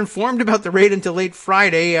was not informed about the raid until late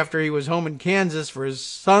Friday after he was home in Kansas for his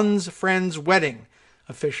son's friend's wedding,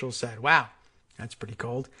 officials said. Wow, that's pretty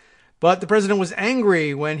cold. But the president was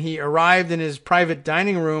angry when he arrived in his private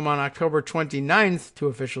dining room on October 29th, 2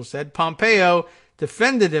 officials said. Pompeo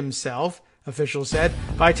defended himself, officials said,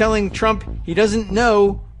 by telling Trump he doesn't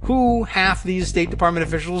know who half these State Department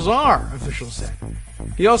officials are, officials said.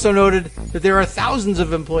 He also noted that there are thousands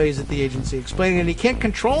of employees at the agency, explaining that he can't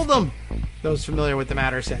control them. Those familiar with the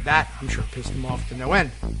matter said that, I'm sure, pissed him off to no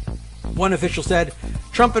end. One official said,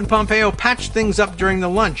 Trump and Pompeo patched things up during the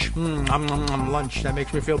lunch. Lunch, that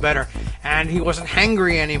makes me feel better. And he wasn't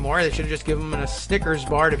hangry anymore. They should have just given him a Snickers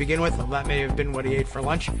bar to begin with. Well, that may have been what he ate for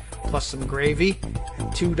lunch, plus some gravy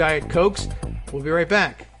and 2 Diet Cokes. We'll be right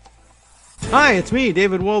back. Hi, it's me,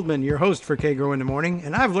 David Waldman, your host for Kagro in the Morning,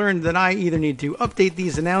 and I've learned that I either need to update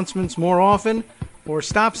these announcements more often or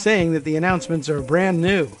stop saying that the announcements are brand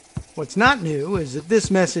new. What's not new is that this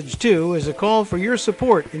message, too, is a call for your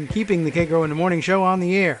support in keeping the Kagro in the Morning show on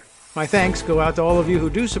the air. My thanks go out to all of you who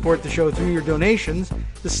do support the show through your donations.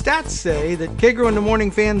 The stats say that Kagro in the Morning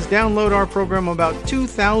fans download our program about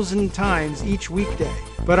 2,000 times each weekday,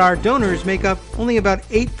 but our donors make up only about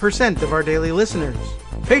 8% of our daily listeners.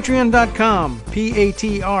 Patreon.com,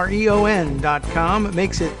 Patreon.com,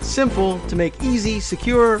 makes it simple to make easy,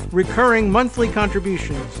 secure, recurring monthly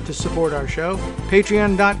contributions to support our show.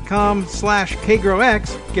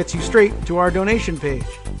 Patreon.com/KagroX gets you straight to our donation page.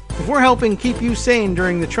 If we're helping keep you sane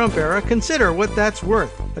during the Trump era, consider what that's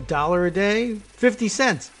worth. $1 a day? 50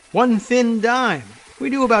 cents? 1 thin dime?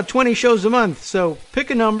 We do about 20 shows a month, so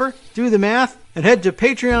pick a number, do the math, and head to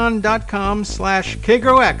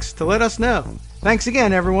Patreon.com/KagroX to let us know. Thanks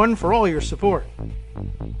again, everyone, for all your support.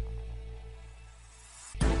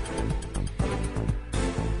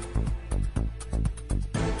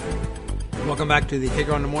 Welcome back to the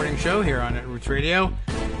Kagro in the Morning show here on Netroots Radio.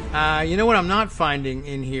 You know what I'm not finding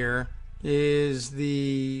in here is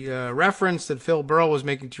the reference that Phil Burrell was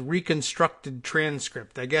making to reconstructed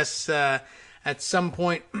transcript. I guess at some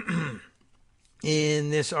point in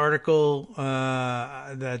this article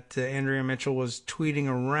that Andrea Mitchell was tweeting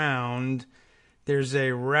around, there's a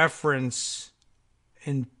reference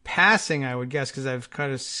in passing, I would guess, because I've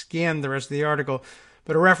kind of scanned the rest of the article,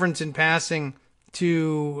 but a reference in passing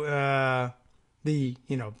to the,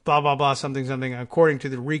 blah, blah, blah, something, something, according to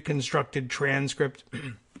the reconstructed transcript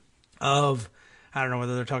of, I don't know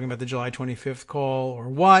whether they're talking about the July 25th call or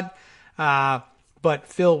what, but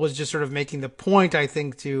Phil was just sort of making the point, I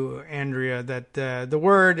think, to Andrea that the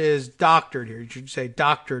word is doctored here. You should say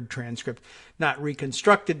doctored transcript, not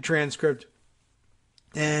reconstructed transcript,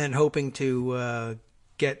 and hoping to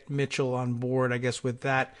get Mitchell on board, I guess, with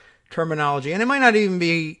that terminology. And it might not even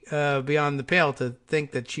be beyond the pale to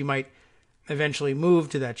think that she might eventually move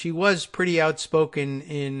to that. She was pretty outspoken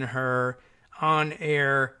in her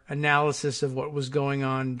on-air analysis of what was going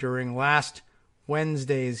on during last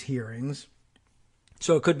Wednesday's hearings.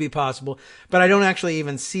 So it could be possible. But I don't actually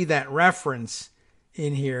even see that reference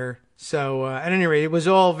in here. So at any rate, it was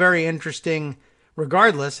all very interesting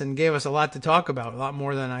regardless, and gave us a lot to talk about, a lot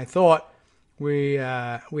more than I thought we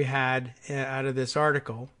had out of this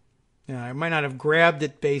article. I might not have grabbed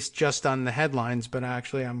it based just on the headlines, but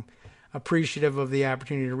actually I'm appreciative of the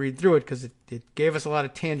opportunity to read through it because it gave us a lot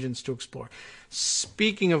of tangents to explore.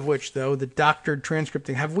 Speaking of which, though, the doctored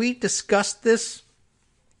transcripting, have we discussed this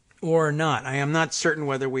or not? I am not certain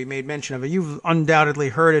whether we made mention of it. You've undoubtedly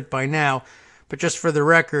heard it by now, but just for the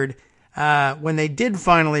record, when they did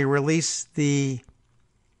finally release the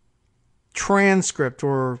transcript,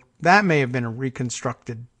 or that may have been a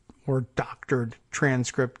reconstructed or doctored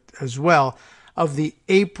transcript as well, of the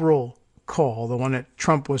April call, the one that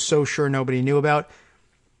Trump was so sure nobody knew about.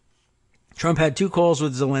 Trump had 2 calls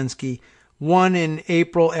with Zelensky, one in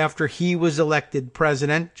April after he was elected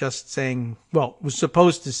president, just saying, well, was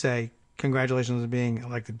supposed to say, congratulations on being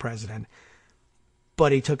elected president,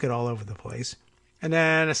 but he took it all over the place. And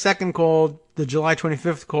then a second call, the July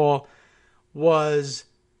 25th call, was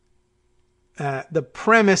the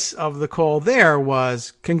premise of the call there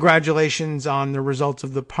was congratulations on the results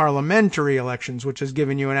of the parliamentary elections, which has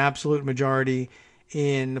given you an absolute majority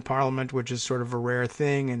in the parliament, which is sort of a rare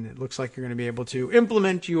thing. And it looks like you're going to be able to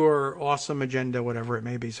implement your awesome agenda, whatever it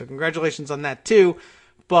may be. So congratulations on that, too.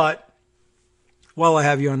 But while I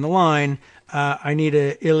have you on the line, I need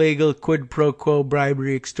an illegal quid pro quo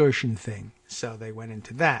bribery extortion thing. So they went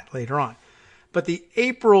into that later on. But the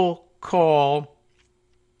April call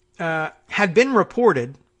had been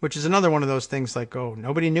reported, which is another one of those things like, oh,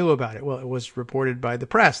 nobody knew about it. Well, it was reported by the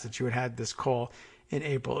press that you had this call in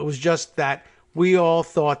April. It was just that we all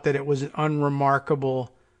thought that it was an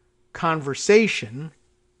unremarkable conversation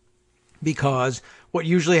because what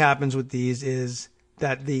usually happens with these is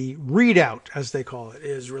that the readout, as they call it,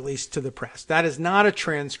 is released to the press. That is not a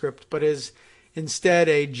transcript, but is instead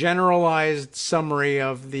a generalized summary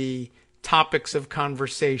of the topics of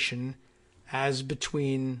conversation as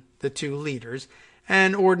between the two leaders.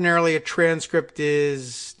 And ordinarily a transcript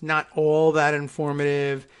is not all that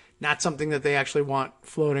informative, not something that they actually want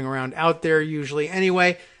floating around out there usually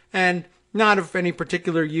anyway, and not of any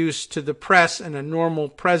particular use to the press in a normal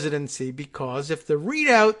presidency, because if the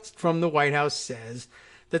readout from the White House says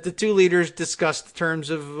that the two leaders discussed the terms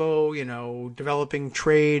of, developing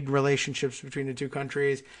trade relationships between the two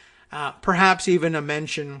countries, perhaps even a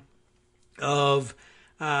mention of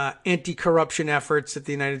anti-corruption efforts that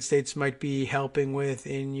the United States might be helping with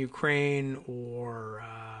in Ukraine, or,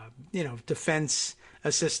 defense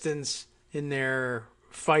assistance in their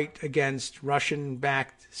fight against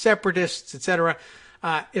Russian-backed separatists, etc.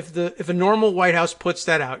 If a normal White House puts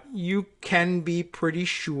that out, you can be pretty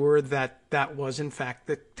sure that that was in fact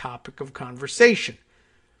the topic of conversation.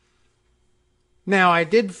 Now, I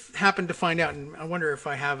did happen to find out, and I wonder if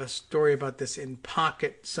I have a story about this in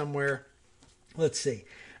pocket somewhere. Let's see.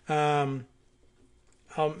 I'll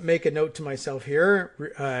make a note to myself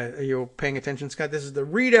here. Are you paying attention, Scott? This is the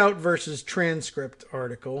readout versus transcript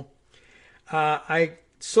article. I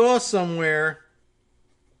saw somewhere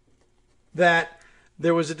that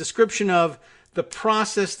there was a description of the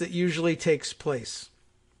process that usually takes place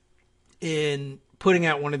in putting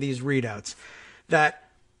out one of these readouts. That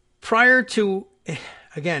prior to,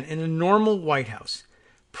 again, in a normal White House,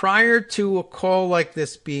 prior to a call like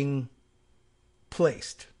this being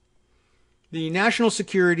placed, the National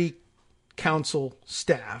Security Council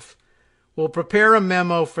staff will prepare a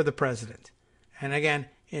memo for the president. And again,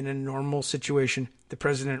 in a normal situation, the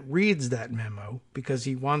president reads that memo because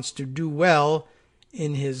he wants to do well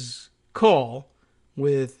in his call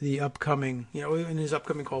with the upcoming, in his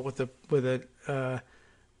upcoming call with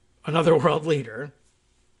another world leader.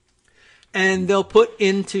 And they'll put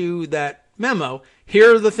into that memo,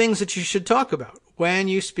 here are the things that you should talk about. When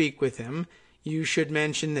you speak with him, you should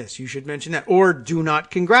mention this, you should mention that, or do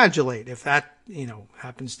not congratulate. If that,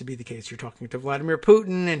 happens to be the case, you're talking to Vladimir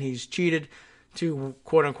Putin and he's cheated to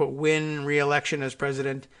quote unquote win re-election as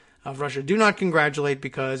president of Russia. Do not congratulate,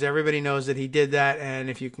 because everybody knows that he did that.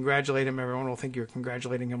 And if you congratulate him, everyone will think you're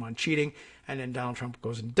congratulating him on cheating. And then Donald Trump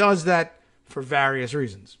goes and does that for various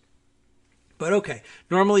reasons. But okay,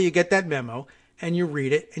 normally you get that memo and you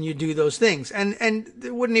read it and you do those things. And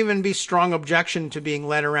there wouldn't even be strong objection to being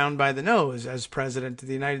led around by the nose as president of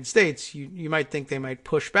the United States. You might think they might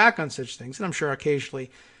push back on such things. And I'm sure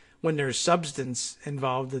occasionally when there's substance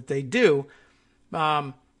involved that they do.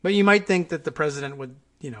 But you might think that the president would,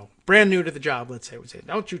 brand new to the job, let's say, would say,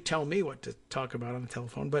 don't you tell me what to talk about on the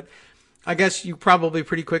telephone. But I guess you probably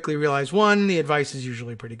pretty quickly realize, one, the advice is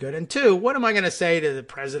usually pretty good. And two, what am I going to say to the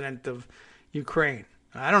president of Ukraine?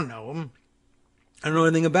 I don't know him. I don't know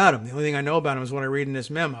anything about him. The only thing I know about him is what I read in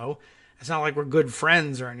this memo. It's not like we're good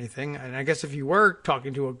friends or anything. And I guess if you were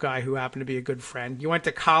talking to a guy who happened to be a good friend, you went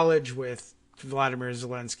to college with Vladimir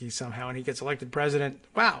Zelensky somehow, and he gets elected president.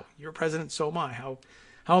 Wow, you're president, so am I. How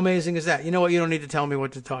amazing is that? You know what? You don't need to tell me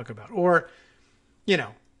what to talk about. Or, you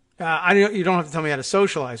don't have to tell me how to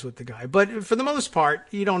socialize with the guy. But for the most part,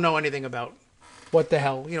 you don't know anything about what the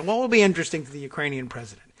hell, what will be interesting to the Ukrainian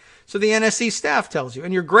president. So the NSC staff tells you,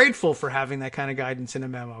 and you're grateful for having that kind of guidance in a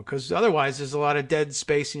memo, because otherwise there's a lot of dead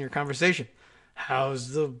space in your conversation.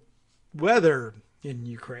 How's the weather in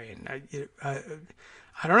Ukraine? I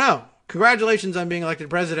don't know. Congratulations on being elected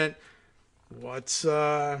president. What's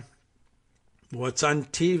on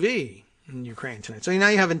TV in Ukraine tonight? So now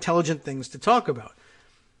you have intelligent things to talk about.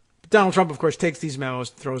 But Donald Trump, of course, takes these memos,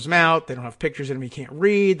 throws them out. They don't have pictures in them he can't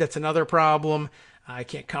read. That's another problem. I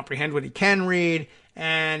can't comprehend what he can read,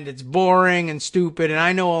 and it's boring and stupid. And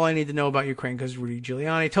I know all I need to know about Ukraine because Rudy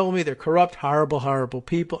Giuliani told me they're corrupt, horrible, horrible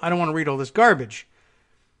people. I don't want to read all this garbage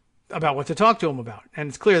about what to talk to him about. And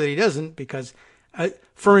it's clear that he doesn't, because,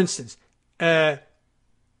 for instance,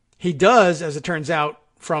 he does, as it turns out,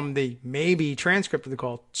 from the maybe transcript of the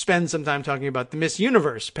call, spend some time talking about the Miss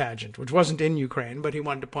Universe pageant, which wasn't in Ukraine, but he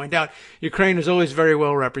wanted to point out Ukraine is always very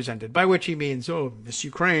well represented, by which he means, Miss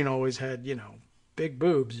Ukraine always had, big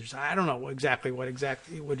boobs. I don't know what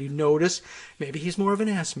would you notice? Maybe he's more of an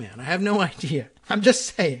ass man. I have no idea. I'm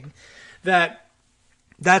just saying that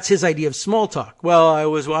that's his idea of small talk. Well, I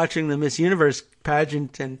was watching the Miss Universe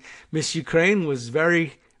pageant and Miss Ukraine was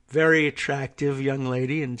very, very attractive young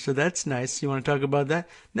lady. And so that's nice. You want to talk about that?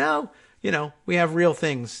 No, we have real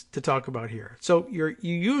things to talk about here. So you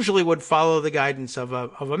usually would follow the guidance of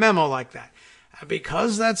a memo like that.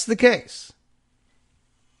 Because that's the case,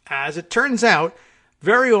 as it turns out,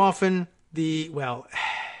 very often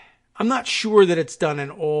I'm not sure that it's done in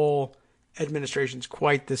all administrations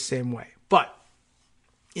quite the same way. But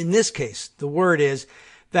in this case, the word is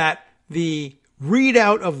that the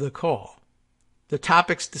readout of the call the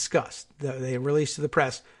topics discussed, that they released to the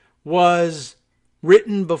press, was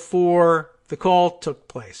written before the call took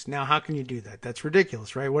place. Now, how can you do that? That's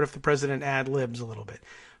ridiculous, right? What if the president ad-libs a little bit?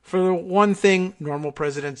 For the one thing, normal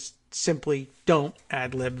presidents simply don't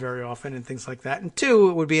ad-lib very often and things like that. And two,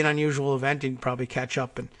 it would be an unusual event. You'd probably catch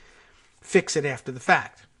up and fix it after the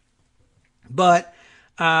fact. But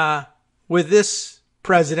with this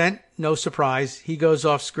president, no surprise, he goes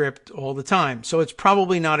off script all the time. So it's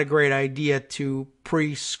probably not a great idea to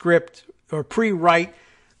pre-script or pre-write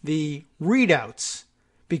the readouts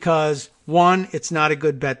because, one, it's not a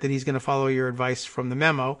good bet that he's going to follow your advice from the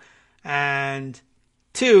memo. And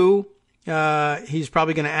two, he's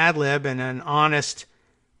probably going to ad-lib, and an honest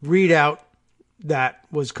readout that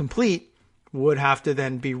was complete would have to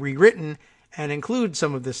then be rewritten and include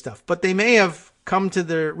some of this stuff. But they may have come to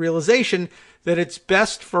the realization that it's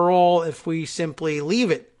best for all if we simply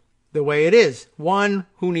leave it the way it is. One,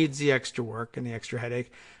 who needs the extra work and the extra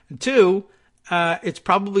headache? And two, it's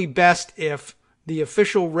probably best if the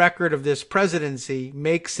official record of this presidency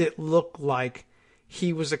makes it look like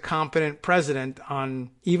he was a competent president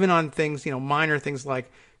even on things, minor things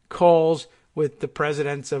like calls with the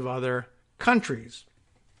presidents of other countries.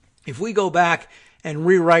 If we go back and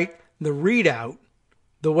rewrite the readout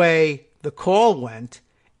the way the call went,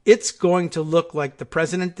 it's going to look like the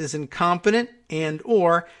president is incompetent and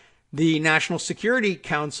or the National Security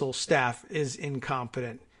Council staff is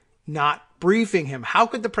incompetent, not briefing him. How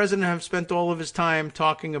could the president have spent all of his time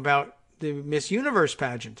talking about the Miss Universe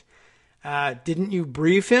pageant? Didn't you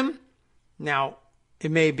brief him? Now, it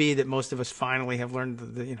may be that most of us finally have learned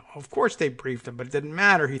that, of course they briefed him, but it didn't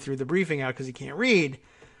matter. He threw the briefing out because he can't read.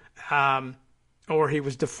 Or he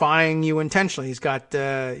was defying you intentionally. He's got,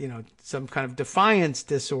 some kind of defiance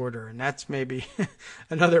disorder, and that's maybe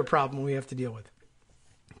another problem we have to deal with.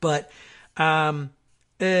 But,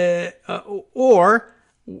 or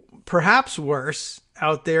perhaps worse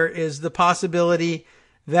out there is the possibility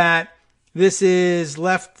that this is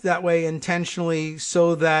left that way intentionally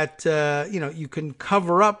so that, you can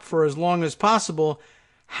cover up for as long as possible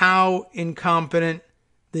how incompetent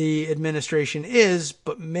the administration is,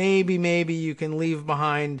 but maybe you can leave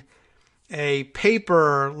behind a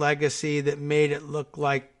paper legacy that made it look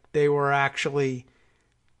like they were actually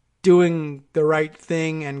doing the right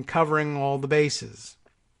thing and covering all the bases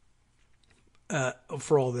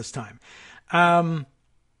for all this time.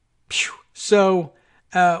 So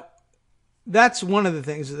that's one of the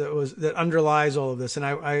things that underlies all of this,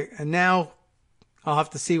 and now I'll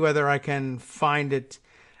have to see whether I can find it.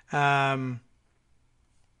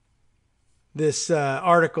 This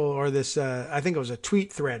article or this, I think it was a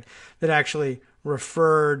tweet thread that actually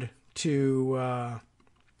referred to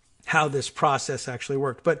how this process actually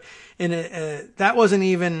worked. But that wasn't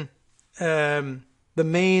even the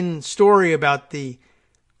main story about the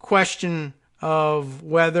question of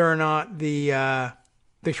whether or not the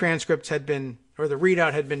transcripts had been, or the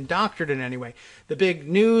readout had been doctored in any way. The big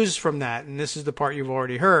news from that, and this is the part you've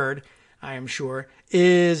already heard, I am sure,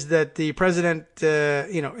 is that the president,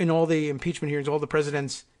 in all the impeachment hearings, all the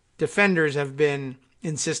president's defenders have been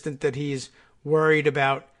insistent that he's worried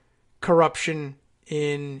about corruption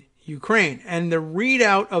in Ukraine. And the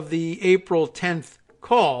readout of the April 10th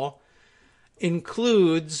call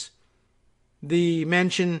includes the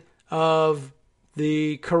mention of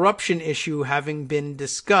the corruption issue having been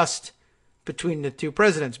discussed between the two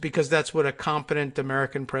presidents, because that's what a competent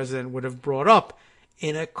American president would have brought up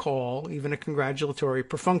in a call, even a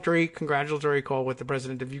perfunctory congratulatory call with the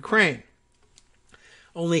president of Ukraine.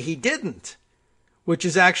 Only he didn't, which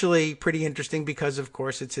is actually pretty interesting because, of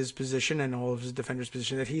course, it's his position and all of his defenders'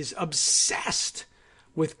 position that he's obsessed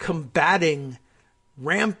with combating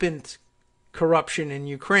rampant corruption in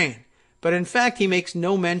Ukraine. But in fact, he makes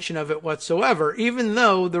no mention of it whatsoever, even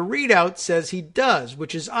though the readout says he does,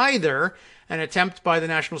 which is either an attempt by the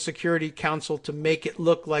National Security Council to make it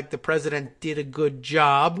look like the president did a good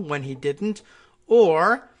job when he didn't,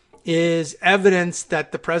 or is evidence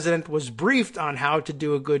that the president was briefed on how to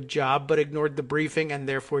do a good job but ignored the briefing and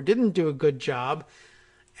therefore didn't do a good job.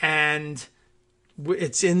 And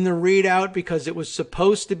it's in the readout because it was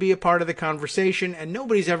supposed to be a part of the conversation, and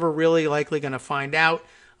nobody's ever really likely going to find out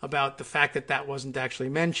about the fact that that wasn't actually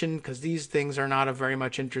mentioned, because these things are not of very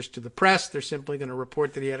much interest to the press. They're simply going to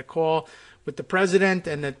report that he had a call with the president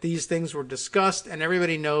and that these things were discussed. And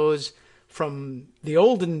everybody knows from the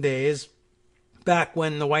olden days, back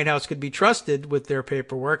when the White House could be trusted with their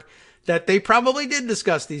paperwork, that they probably did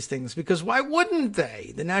discuss these things, because why wouldn't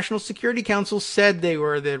they? The National Security Council said they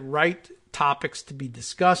were the right topics to be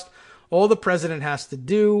discussed. All the president has to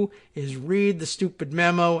do is read the stupid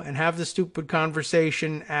memo and have the stupid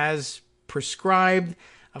conversation as prescribed.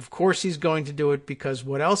 Of course he's going to do it, because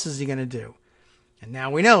what else is he going to do? And now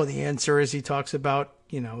we know the answer is he talks about,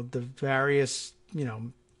 the various,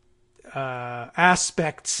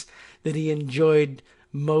 aspects that he enjoyed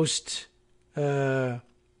most of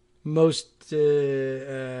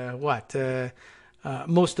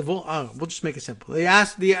all. We'll just make it simple.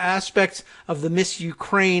 The aspects of the Miss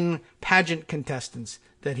Ukraine pageant contestants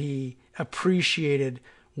that he appreciated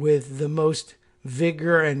with the most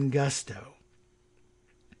vigor and gusto.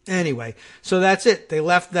 Anyway, so that's it. They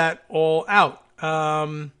left that all out.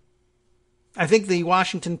 I think the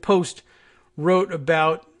Washington Post wrote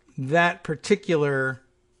about that particular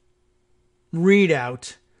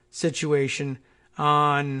readout situation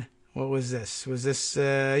on, what was this? This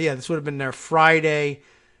would have been their Friday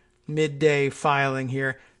midday filing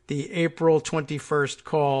here, the April 21st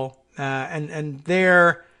call, and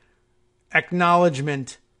their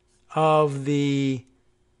acknowledgement of the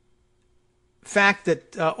fact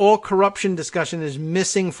that all corruption discussion is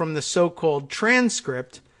missing from the so-called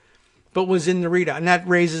transcript, but was in the readout. And that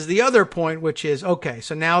raises the other point, which is, okay,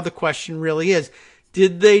 so now the question really is,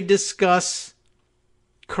 did they discuss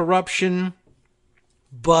corruption,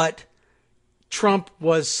 but Trump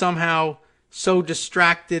was somehow so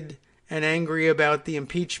distracted and angry about the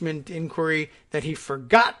impeachment inquiry that he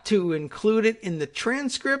forgot to include it in the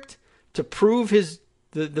transcript to prove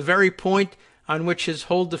the very point on which his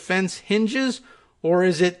whole defense hinges? Or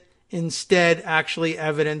is it instead actually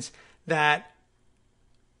evidence that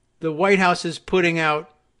the White House is putting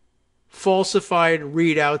out falsified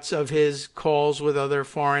readouts of his calls with other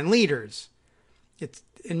foreign leaders? It's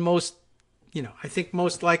I think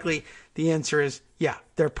most likely the answer is, yeah,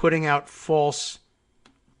 they're putting out false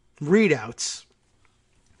readouts,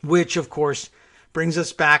 which of course brings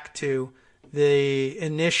us back to the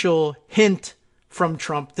initial hint from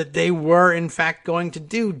Trump that they were in fact going to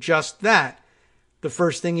do just that. The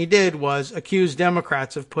first thing he did was accuse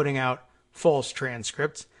Democrats of putting out false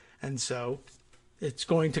transcripts. And so it's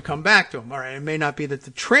going to come back to him. All right, it may not be that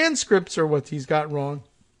the transcripts are what he's got wrong.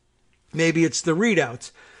 Maybe it's the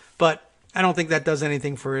readouts. But I don't think that does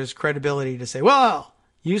anything for his credibility to say, well,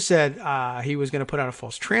 you said he was going to put out a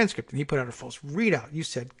false transcript and he put out a false readout. You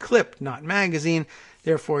said clip, not magazine.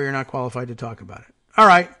 Therefore, you're not qualified to talk about it. All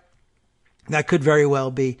right. That could very well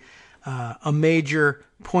be a major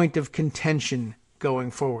point of contention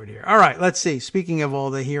going forward here. All right, let's see. Speaking of all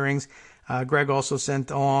the hearings, Greg also sent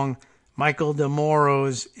along Michael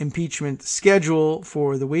DeMauro's impeachment schedule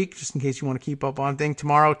for the week, just in case you want to keep up on things.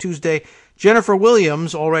 Tomorrow, Tuesday, Jennifer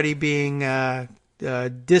Williams already being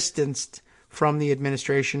distanced from the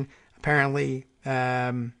administration. Apparently,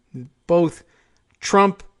 both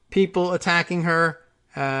Trump people attacking her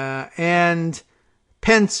and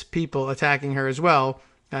Pence people attacking her as well.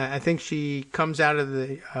 I think she comes out of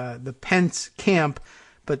the Pence camp,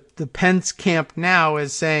 but the Pence camp now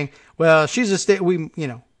is saying, well, she's a state. When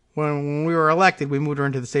we were elected, we moved her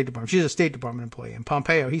into the State Department. She's a State Department employee. And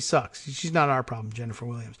Pompeo, he sucks. She's not our problem, Jennifer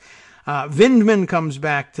Williams. Vindman comes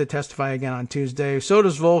back to testify again on Tuesday. So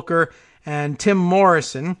does Volker and Tim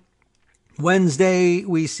Morrison. Wednesday,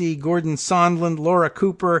 we see Gordon Sondland, Laura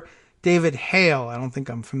Cooper, David Hale. I don't think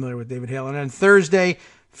I'm familiar with David Hale. And then Thursday,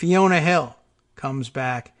 Fiona Hill comes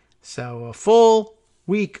back. So a full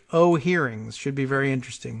week of hearings should be very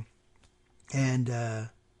interesting and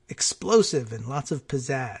explosive and lots of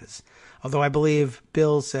pizzazz. Although I believe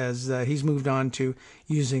Bill says he's moved on to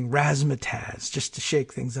using razzmatazz just to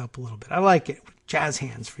shake things up a little bit. I like it. Jazz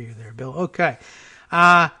hands for you there, Bill. Okay.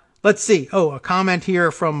 Let's see. Oh, a comment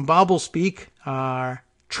here from Bobblespeak.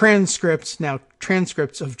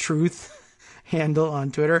 Transcripts of Truth handle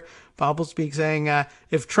on Twitter. Bobblespeak saying,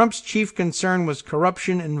 if Trump's chief concern was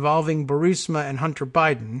corruption involving Burisma and Hunter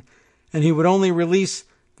Biden, and he would only release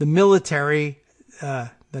the military,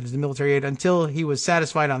 that is the military aid, until he was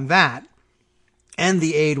satisfied on that, and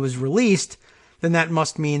the aid was released, then that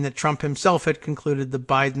must mean that Trump himself had concluded the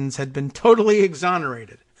Bidens had been totally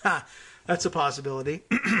exonerated. That's a possibility.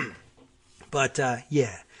 But,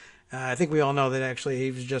 I think we all know that actually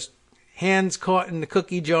he was just hands caught in the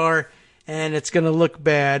cookie jar and it's going to look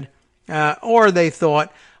bad. Or they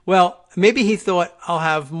thought, well, maybe he thought I'll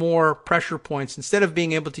have more pressure points. Instead of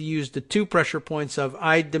being able to use the 2 pressure points of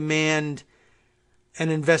I demand an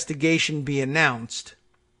investigation be announced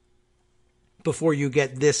before you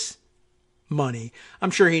get this money.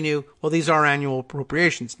 I'm sure he knew, well, these are annual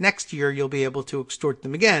appropriations. Next year, you'll be able to extort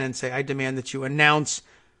them again and say, I demand that you announce,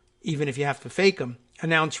 even if you have to fake them,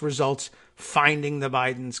 announce results finding the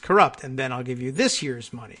Bidens corrupt, and then I'll give you this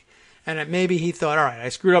year's money. And maybe he thought, all right, I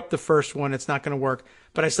screwed up the first one. It's not going to work,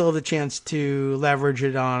 but I still have the chance to leverage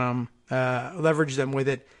them with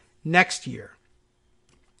it next year.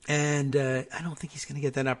 And I don't think he's going to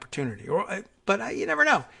get that opportunity. But you never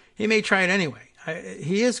know. He may try it anyway.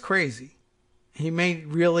 He is crazy. He may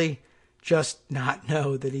really just not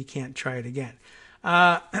know that he can't try it again.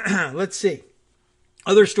 Let's see.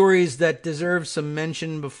 Other stories that deserve some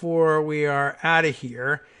mention before we are out of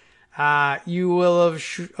here. You will,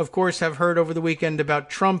 of course, have heard over the weekend about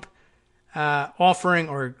Trump offering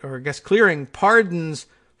or I guess clearing pardons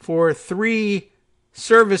for 3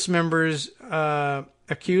 service members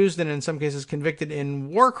accused and in some cases convicted in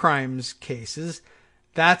war crimes cases.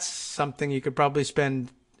 That's something you could probably spend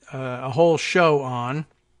a whole show on.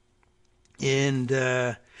 And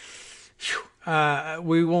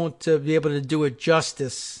we won't be able to do it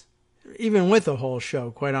justice, even with a whole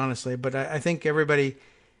show, quite honestly. But I think everybody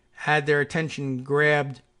had their attention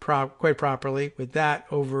grabbed quite properly with that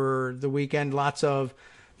over the weekend. Lots of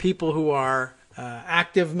people who are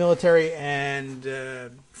active military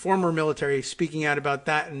and former military speaking out about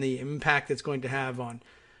that and the impact it's going to have on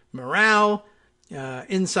morale,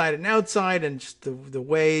 inside and outside, and just the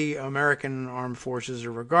way American armed forces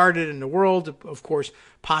are regarded in the world. Of course,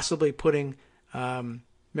 possibly putting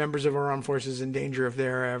members of our armed forces in danger if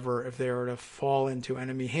they were to fall into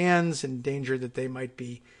enemy hands, in danger that they might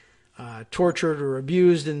be tortured or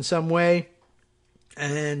abused in some way,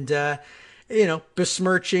 and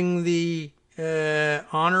besmirching the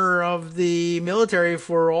honor of the military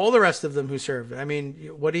for all the rest of them who serve. I mean,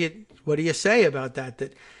 what do you say about that?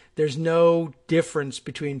 That there's no difference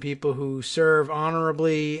between people who serve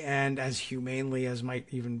honorably and as humanely as might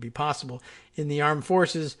even be possible in the armed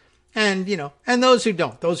forces, and those who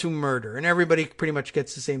don't, those who murder, and everybody pretty much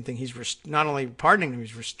gets the same thing. He's not only pardoning them,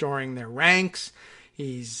 he's restoring their ranks.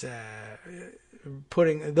 He's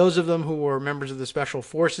putting those of them who were members of the special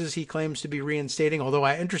forces, he claims to be reinstating. Although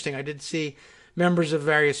interesting, I did see members of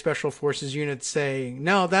various special forces units saying,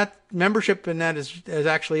 no, that membership in that is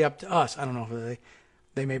actually up to us. I don't know if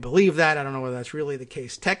they may believe that. I don't know whether that's really the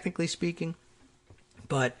case, technically speaking.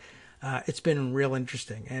 But it's been real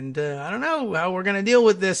interesting. And I don't know how we're going to deal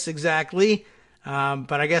with this exactly.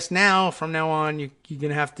 But I guess from now on, you're going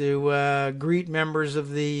to have to greet members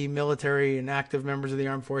of the military and active members of the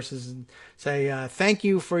armed forces and say thank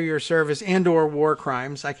you for your service and or war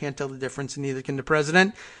crimes. I can't tell the difference, and neither can the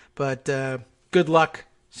president. But good luck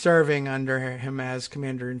serving under him as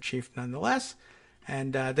commander-in-chief nonetheless.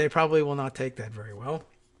 And they probably will not take that very well.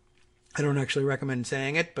 I don't actually recommend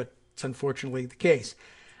saying it, but it's unfortunately the case.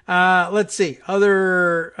 Let's see.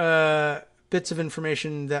 Other bits of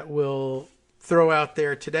information that we'll throw out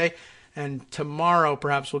there today. And tomorrow,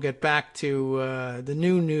 perhaps we'll get back to the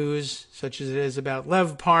new news, such as it is about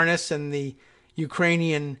Lev Parnas and the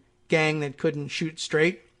Ukrainian gang that couldn't shoot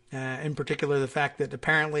straight. In particular, the fact that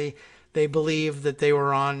apparently they believe that they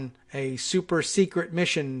were on a super secret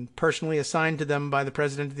mission personally assigned to them by the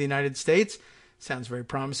President of the United States. Sounds very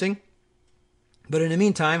promising. But in the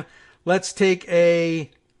meantime, let's take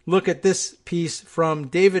a look at this piece from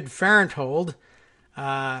David Farenthold.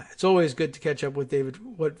 It's always good to catch up with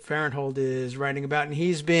David, what Farenthold is writing about. And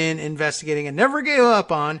he's been investigating and never gave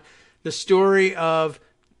up on the story of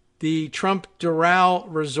the Trump Doral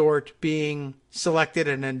Resort being selected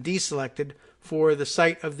and then deselected for the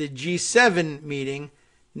site of the G7 meeting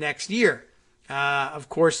next year. Of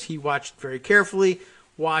course, he watched very carefully,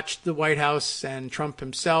 watched the White House and Trump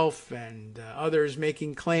himself and others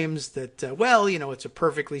making claims that, it's a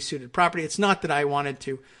perfectly suited property. It's not that I wanted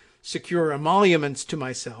to secure emoluments to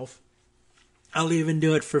myself. I'll even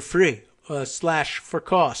do it for free, slash for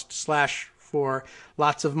cost, slash for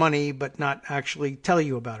lots of money, but not actually tell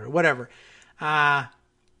you about it or whatever.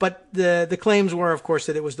 But the claims were, of course,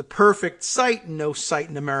 that it was the perfect site. No site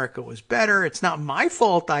in America was better. It's not my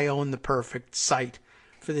fault I own the perfect site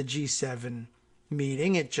for the G7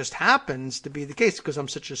 meeting. It just happens to be the case because I'm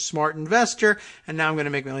such a smart investor, and now I'm going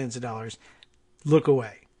to make millions of dollars. Look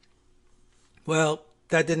away. Well,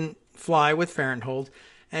 that didn't fly with Farenthold,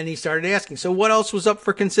 and he started asking, so what else was up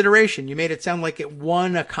for consideration? You made it sound like it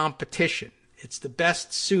won a competition. It's the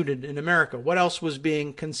best suited in America. What else was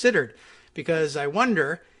being considered? Because I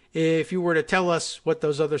wonder if you were to tell us what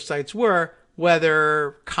those other sites were,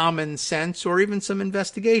 whether common sense or even some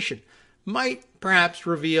investigation might perhaps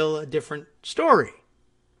reveal a different story.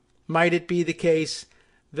 Might it be the case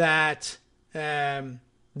that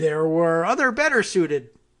there were other better suited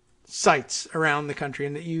sites around the country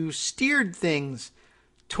and that you steered things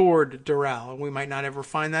toward Doral? We might not ever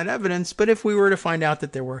find that evidence, but if we were to find out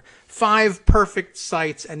that there were 5 perfect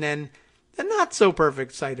sites and then the not so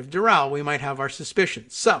perfect site of Doral, we might have our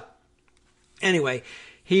suspicions. So anyway,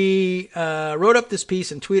 he wrote up this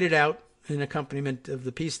piece and tweeted out in accompaniment of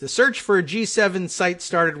the piece, the search for a G7 site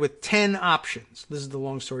started with 10 options. This is the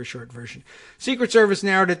long story short version. Secret Service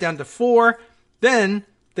narrowed it down to 4. Then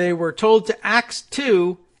they were told to axe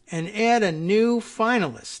 2 and add a new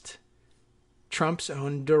finalist, Trump's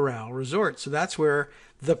own Doral Resort. So that's where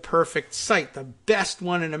the perfect site, the best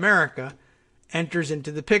one in America, enters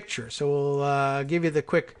into the picture. So we'll give you the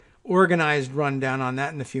quick organized rundown on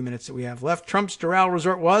that in the few minutes that we have left. Trump's Doral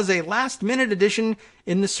Resort was a last-minute addition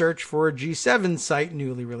in the search for a G7 site,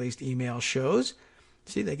 newly released email shows.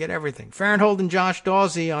 See, they get everything. Farenthold and Josh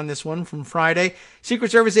Dawsey on this one from Friday.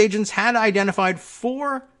 Secret Service agents had identified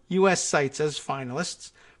 4 U.S. sites as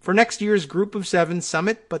finalists for next year's Group of 7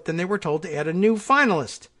 summit, but then they were told to add a new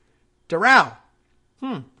finalist, Doral.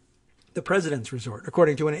 The President's Resort,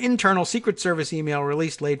 according to an internal Secret Service email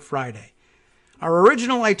released late Friday. Our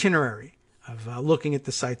original itinerary of looking at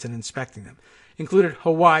the sites and inspecting them included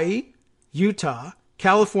Hawaii, Utah,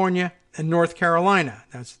 California, and North Carolina.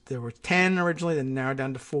 There were 10 originally, then narrowed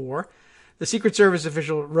down to 4. The Secret Service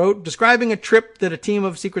official wrote, describing a trip that a team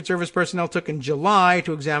of Secret Service personnel took in July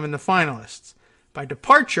to examine the finalists. By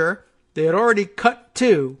departure, they had already cut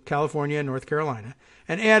 2, California and North Carolina,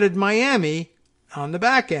 and added Miami on the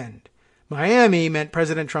back end. Miami meant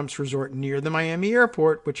President Trump's resort near the Miami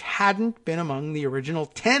airport, which hadn't been among the original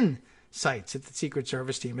 10 sites that the Secret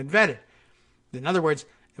Service team had vetted. In other words,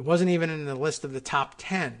 it wasn't even in the list of the top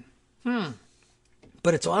 10.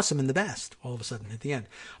 But it's awesome and the best, all of a sudden, at the end.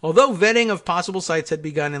 Although vetting of possible sites had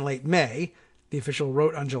begun in late May, the official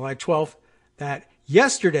wrote on July 12th that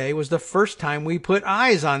yesterday was the first time we put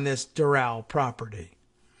eyes on this Doral property.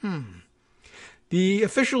 The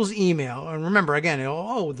official's email, and remember, again,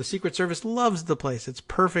 the Secret Service loves the place. It's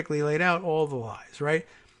perfectly laid out, all the lies, right?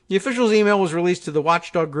 The official's email was released to the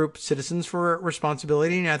watchdog group Citizens for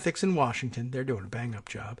Responsibility and Ethics in Washington. They're doing a bang-up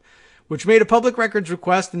job, which made a public records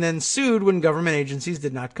request and then sued when government agencies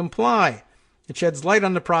did not comply. It sheds light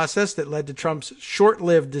on the process that led to Trump's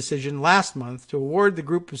short-lived decision last month to award the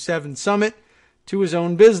Group of 7 summit to his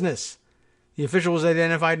own business. The official was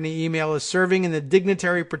identified in the email as serving in the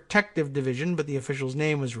Dignitary Protective Division, but the official's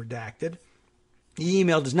name was redacted. The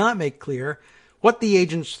email does not make clear what the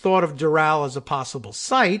agents thought of Doral as a possible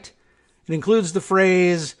site. It includes the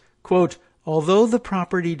phrase, quote, although the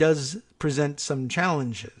property does present some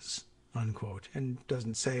challenges, unquote, and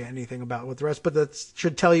doesn't say anything about what the rest, but that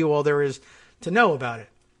should tell you all there is to know about it.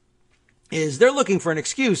 Is they're looking for an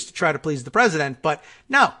excuse to try to please the president, but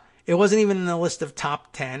no. It wasn't even in the list of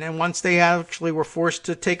top 10. And once they actually were forced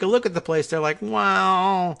to take a look at the place, they're like,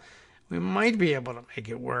 well, we might be able to make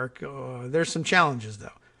it work. There's some challenges,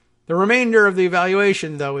 though. The remainder of the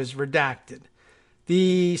evaluation, though, is redacted.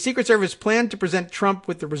 The Secret Service planned to present Trump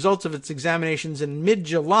with the results of its examinations in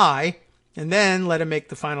mid-July and then let him make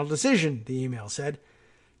the final decision, the email said.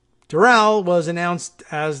 Doral was announced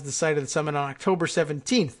as the site of the summit on October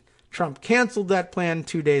 17th. Trump canceled that plan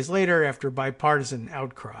 2 days later after bipartisan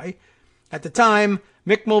outcry. At the time,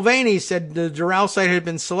 Mick Mulvaney said the Doral site had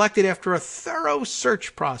been selected after a thorough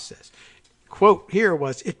search process. Quote here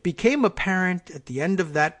was, it became apparent at the end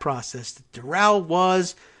of that process that Doral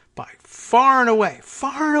was, by far and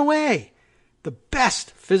away, the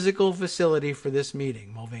best physical facility for this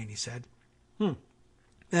meeting, Mulvaney said.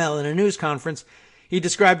 Now, in a news conference, he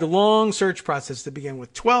described a long search process that began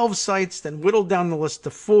with 12 sites, then whittled down the list to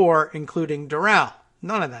 4, including Doral.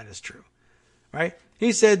 None of that is true, right?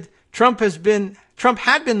 He said Trump had been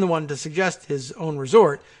the one to suggest his own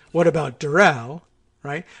resort. What about Doral,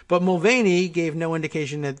 right? But Mulvaney gave no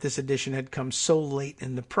indication that this addition had come so late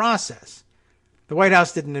in the process. The White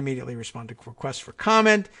House didn't immediately respond to requests for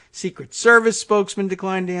comment. Secret Service spokesman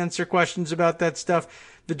declined to answer questions about that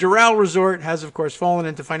stuff. The Doral Resort has, of course, fallen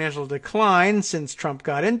into financial decline since Trump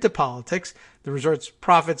got into politics. The resort's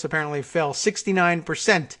profits apparently fell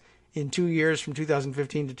 69% in 2 years from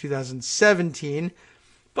 2015 to 2017.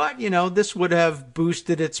 But, this would have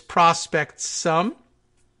boosted its prospects some.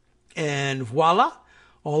 And voila,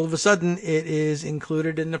 all of a sudden it is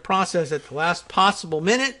included in the process at the last possible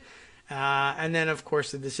minute. And then, of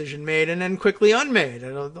course, the decision made and then quickly unmade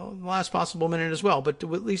at the last possible minute as well. But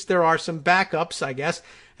at least there are some backups, I guess.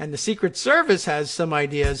 And the Secret Service has some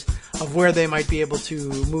ideas of where they might be able to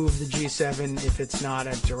move the G7 if it's not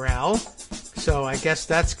at Doral. So I guess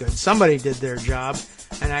that's good. Somebody did their job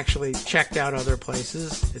and actually checked out other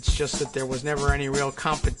places. It's just that there was never any real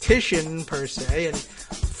competition per se. And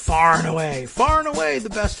far and away, the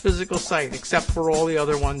best physical site, except for all the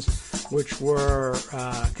other ones which were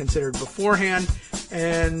considered beforehand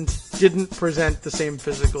and didn't present the same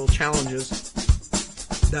physical challenges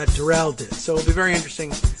that Doral did. So it'll be very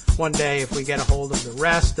interesting one day if we get a hold of the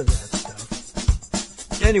rest of that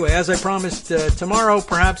stuff. Anyway, as I promised, tomorrow,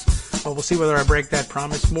 perhaps, we'll see whether I break that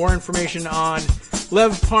promise. More information on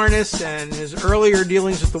Lev Parnas and his earlier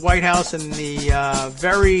dealings with the White House and the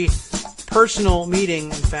very personal meeting,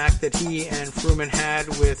 in fact, that he and Fruman had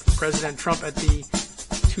with President Trump at the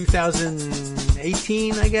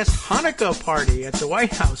 2018, I guess, Hanukkah party at the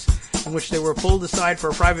White House, in which they were pulled aside for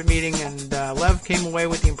a private meeting, and Lev came away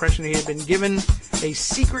with the impression that he had been given a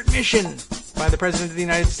secret mission by the President of the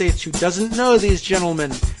United States, who doesn't know these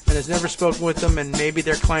gentlemen and has never spoken with them, and maybe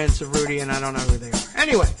they're clients of Rudy, and I don't know who they are.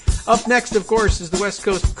 Anyway, up next, of course, is the West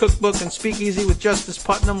Coast Cookbook and Speakeasy with Justice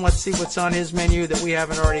Putnam. Let's see what's on his menu that we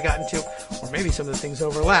haven't already gotten to, or maybe some of the things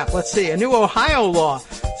overlap. Let's see. A new Ohio law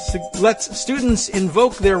lets students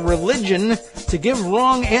invoke their religion to give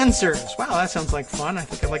wrong answers. Wow, that sounds like fun. I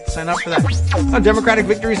think I'd like to sign up for that. Democratic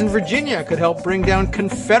victories in Virginia could help bring down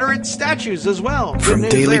Confederate statues as well. From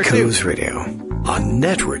Daily Kos Radio on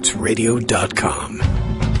netrootsradio.com.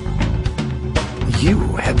 You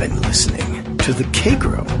have been listening to the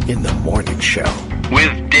Kagro in the Morning Show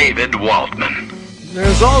with David Waldman.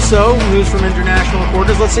 There's also news from international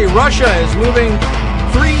quarters. Let's see, Russia is moving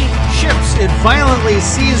 3 ships it violently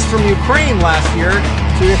seized from Ukraine last year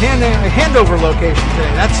to a handover location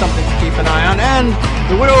today. That's something to keep an eye on. And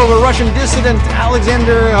the widow of a Russian dissident,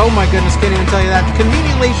 Alexander, oh my goodness, can't even tell you that,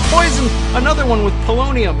 conveniently poisoned another one with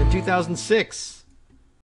polonium in 2006.